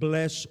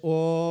 Bless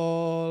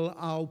all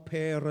our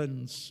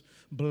parents.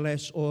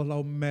 Bless all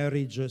our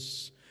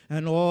marriages.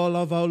 And all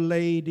of our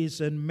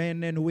ladies and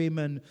men and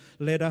women,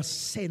 let us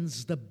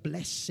sense the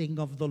blessing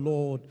of the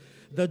Lord,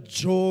 the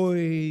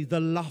joy, the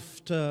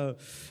laughter,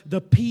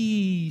 the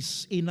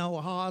peace in our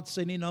hearts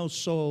and in our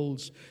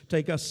souls.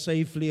 Take us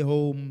safely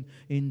home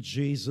in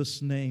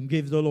Jesus' name.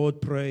 Give the Lord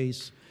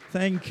praise.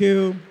 Thank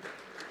you.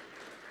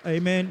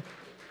 Amen.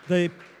 The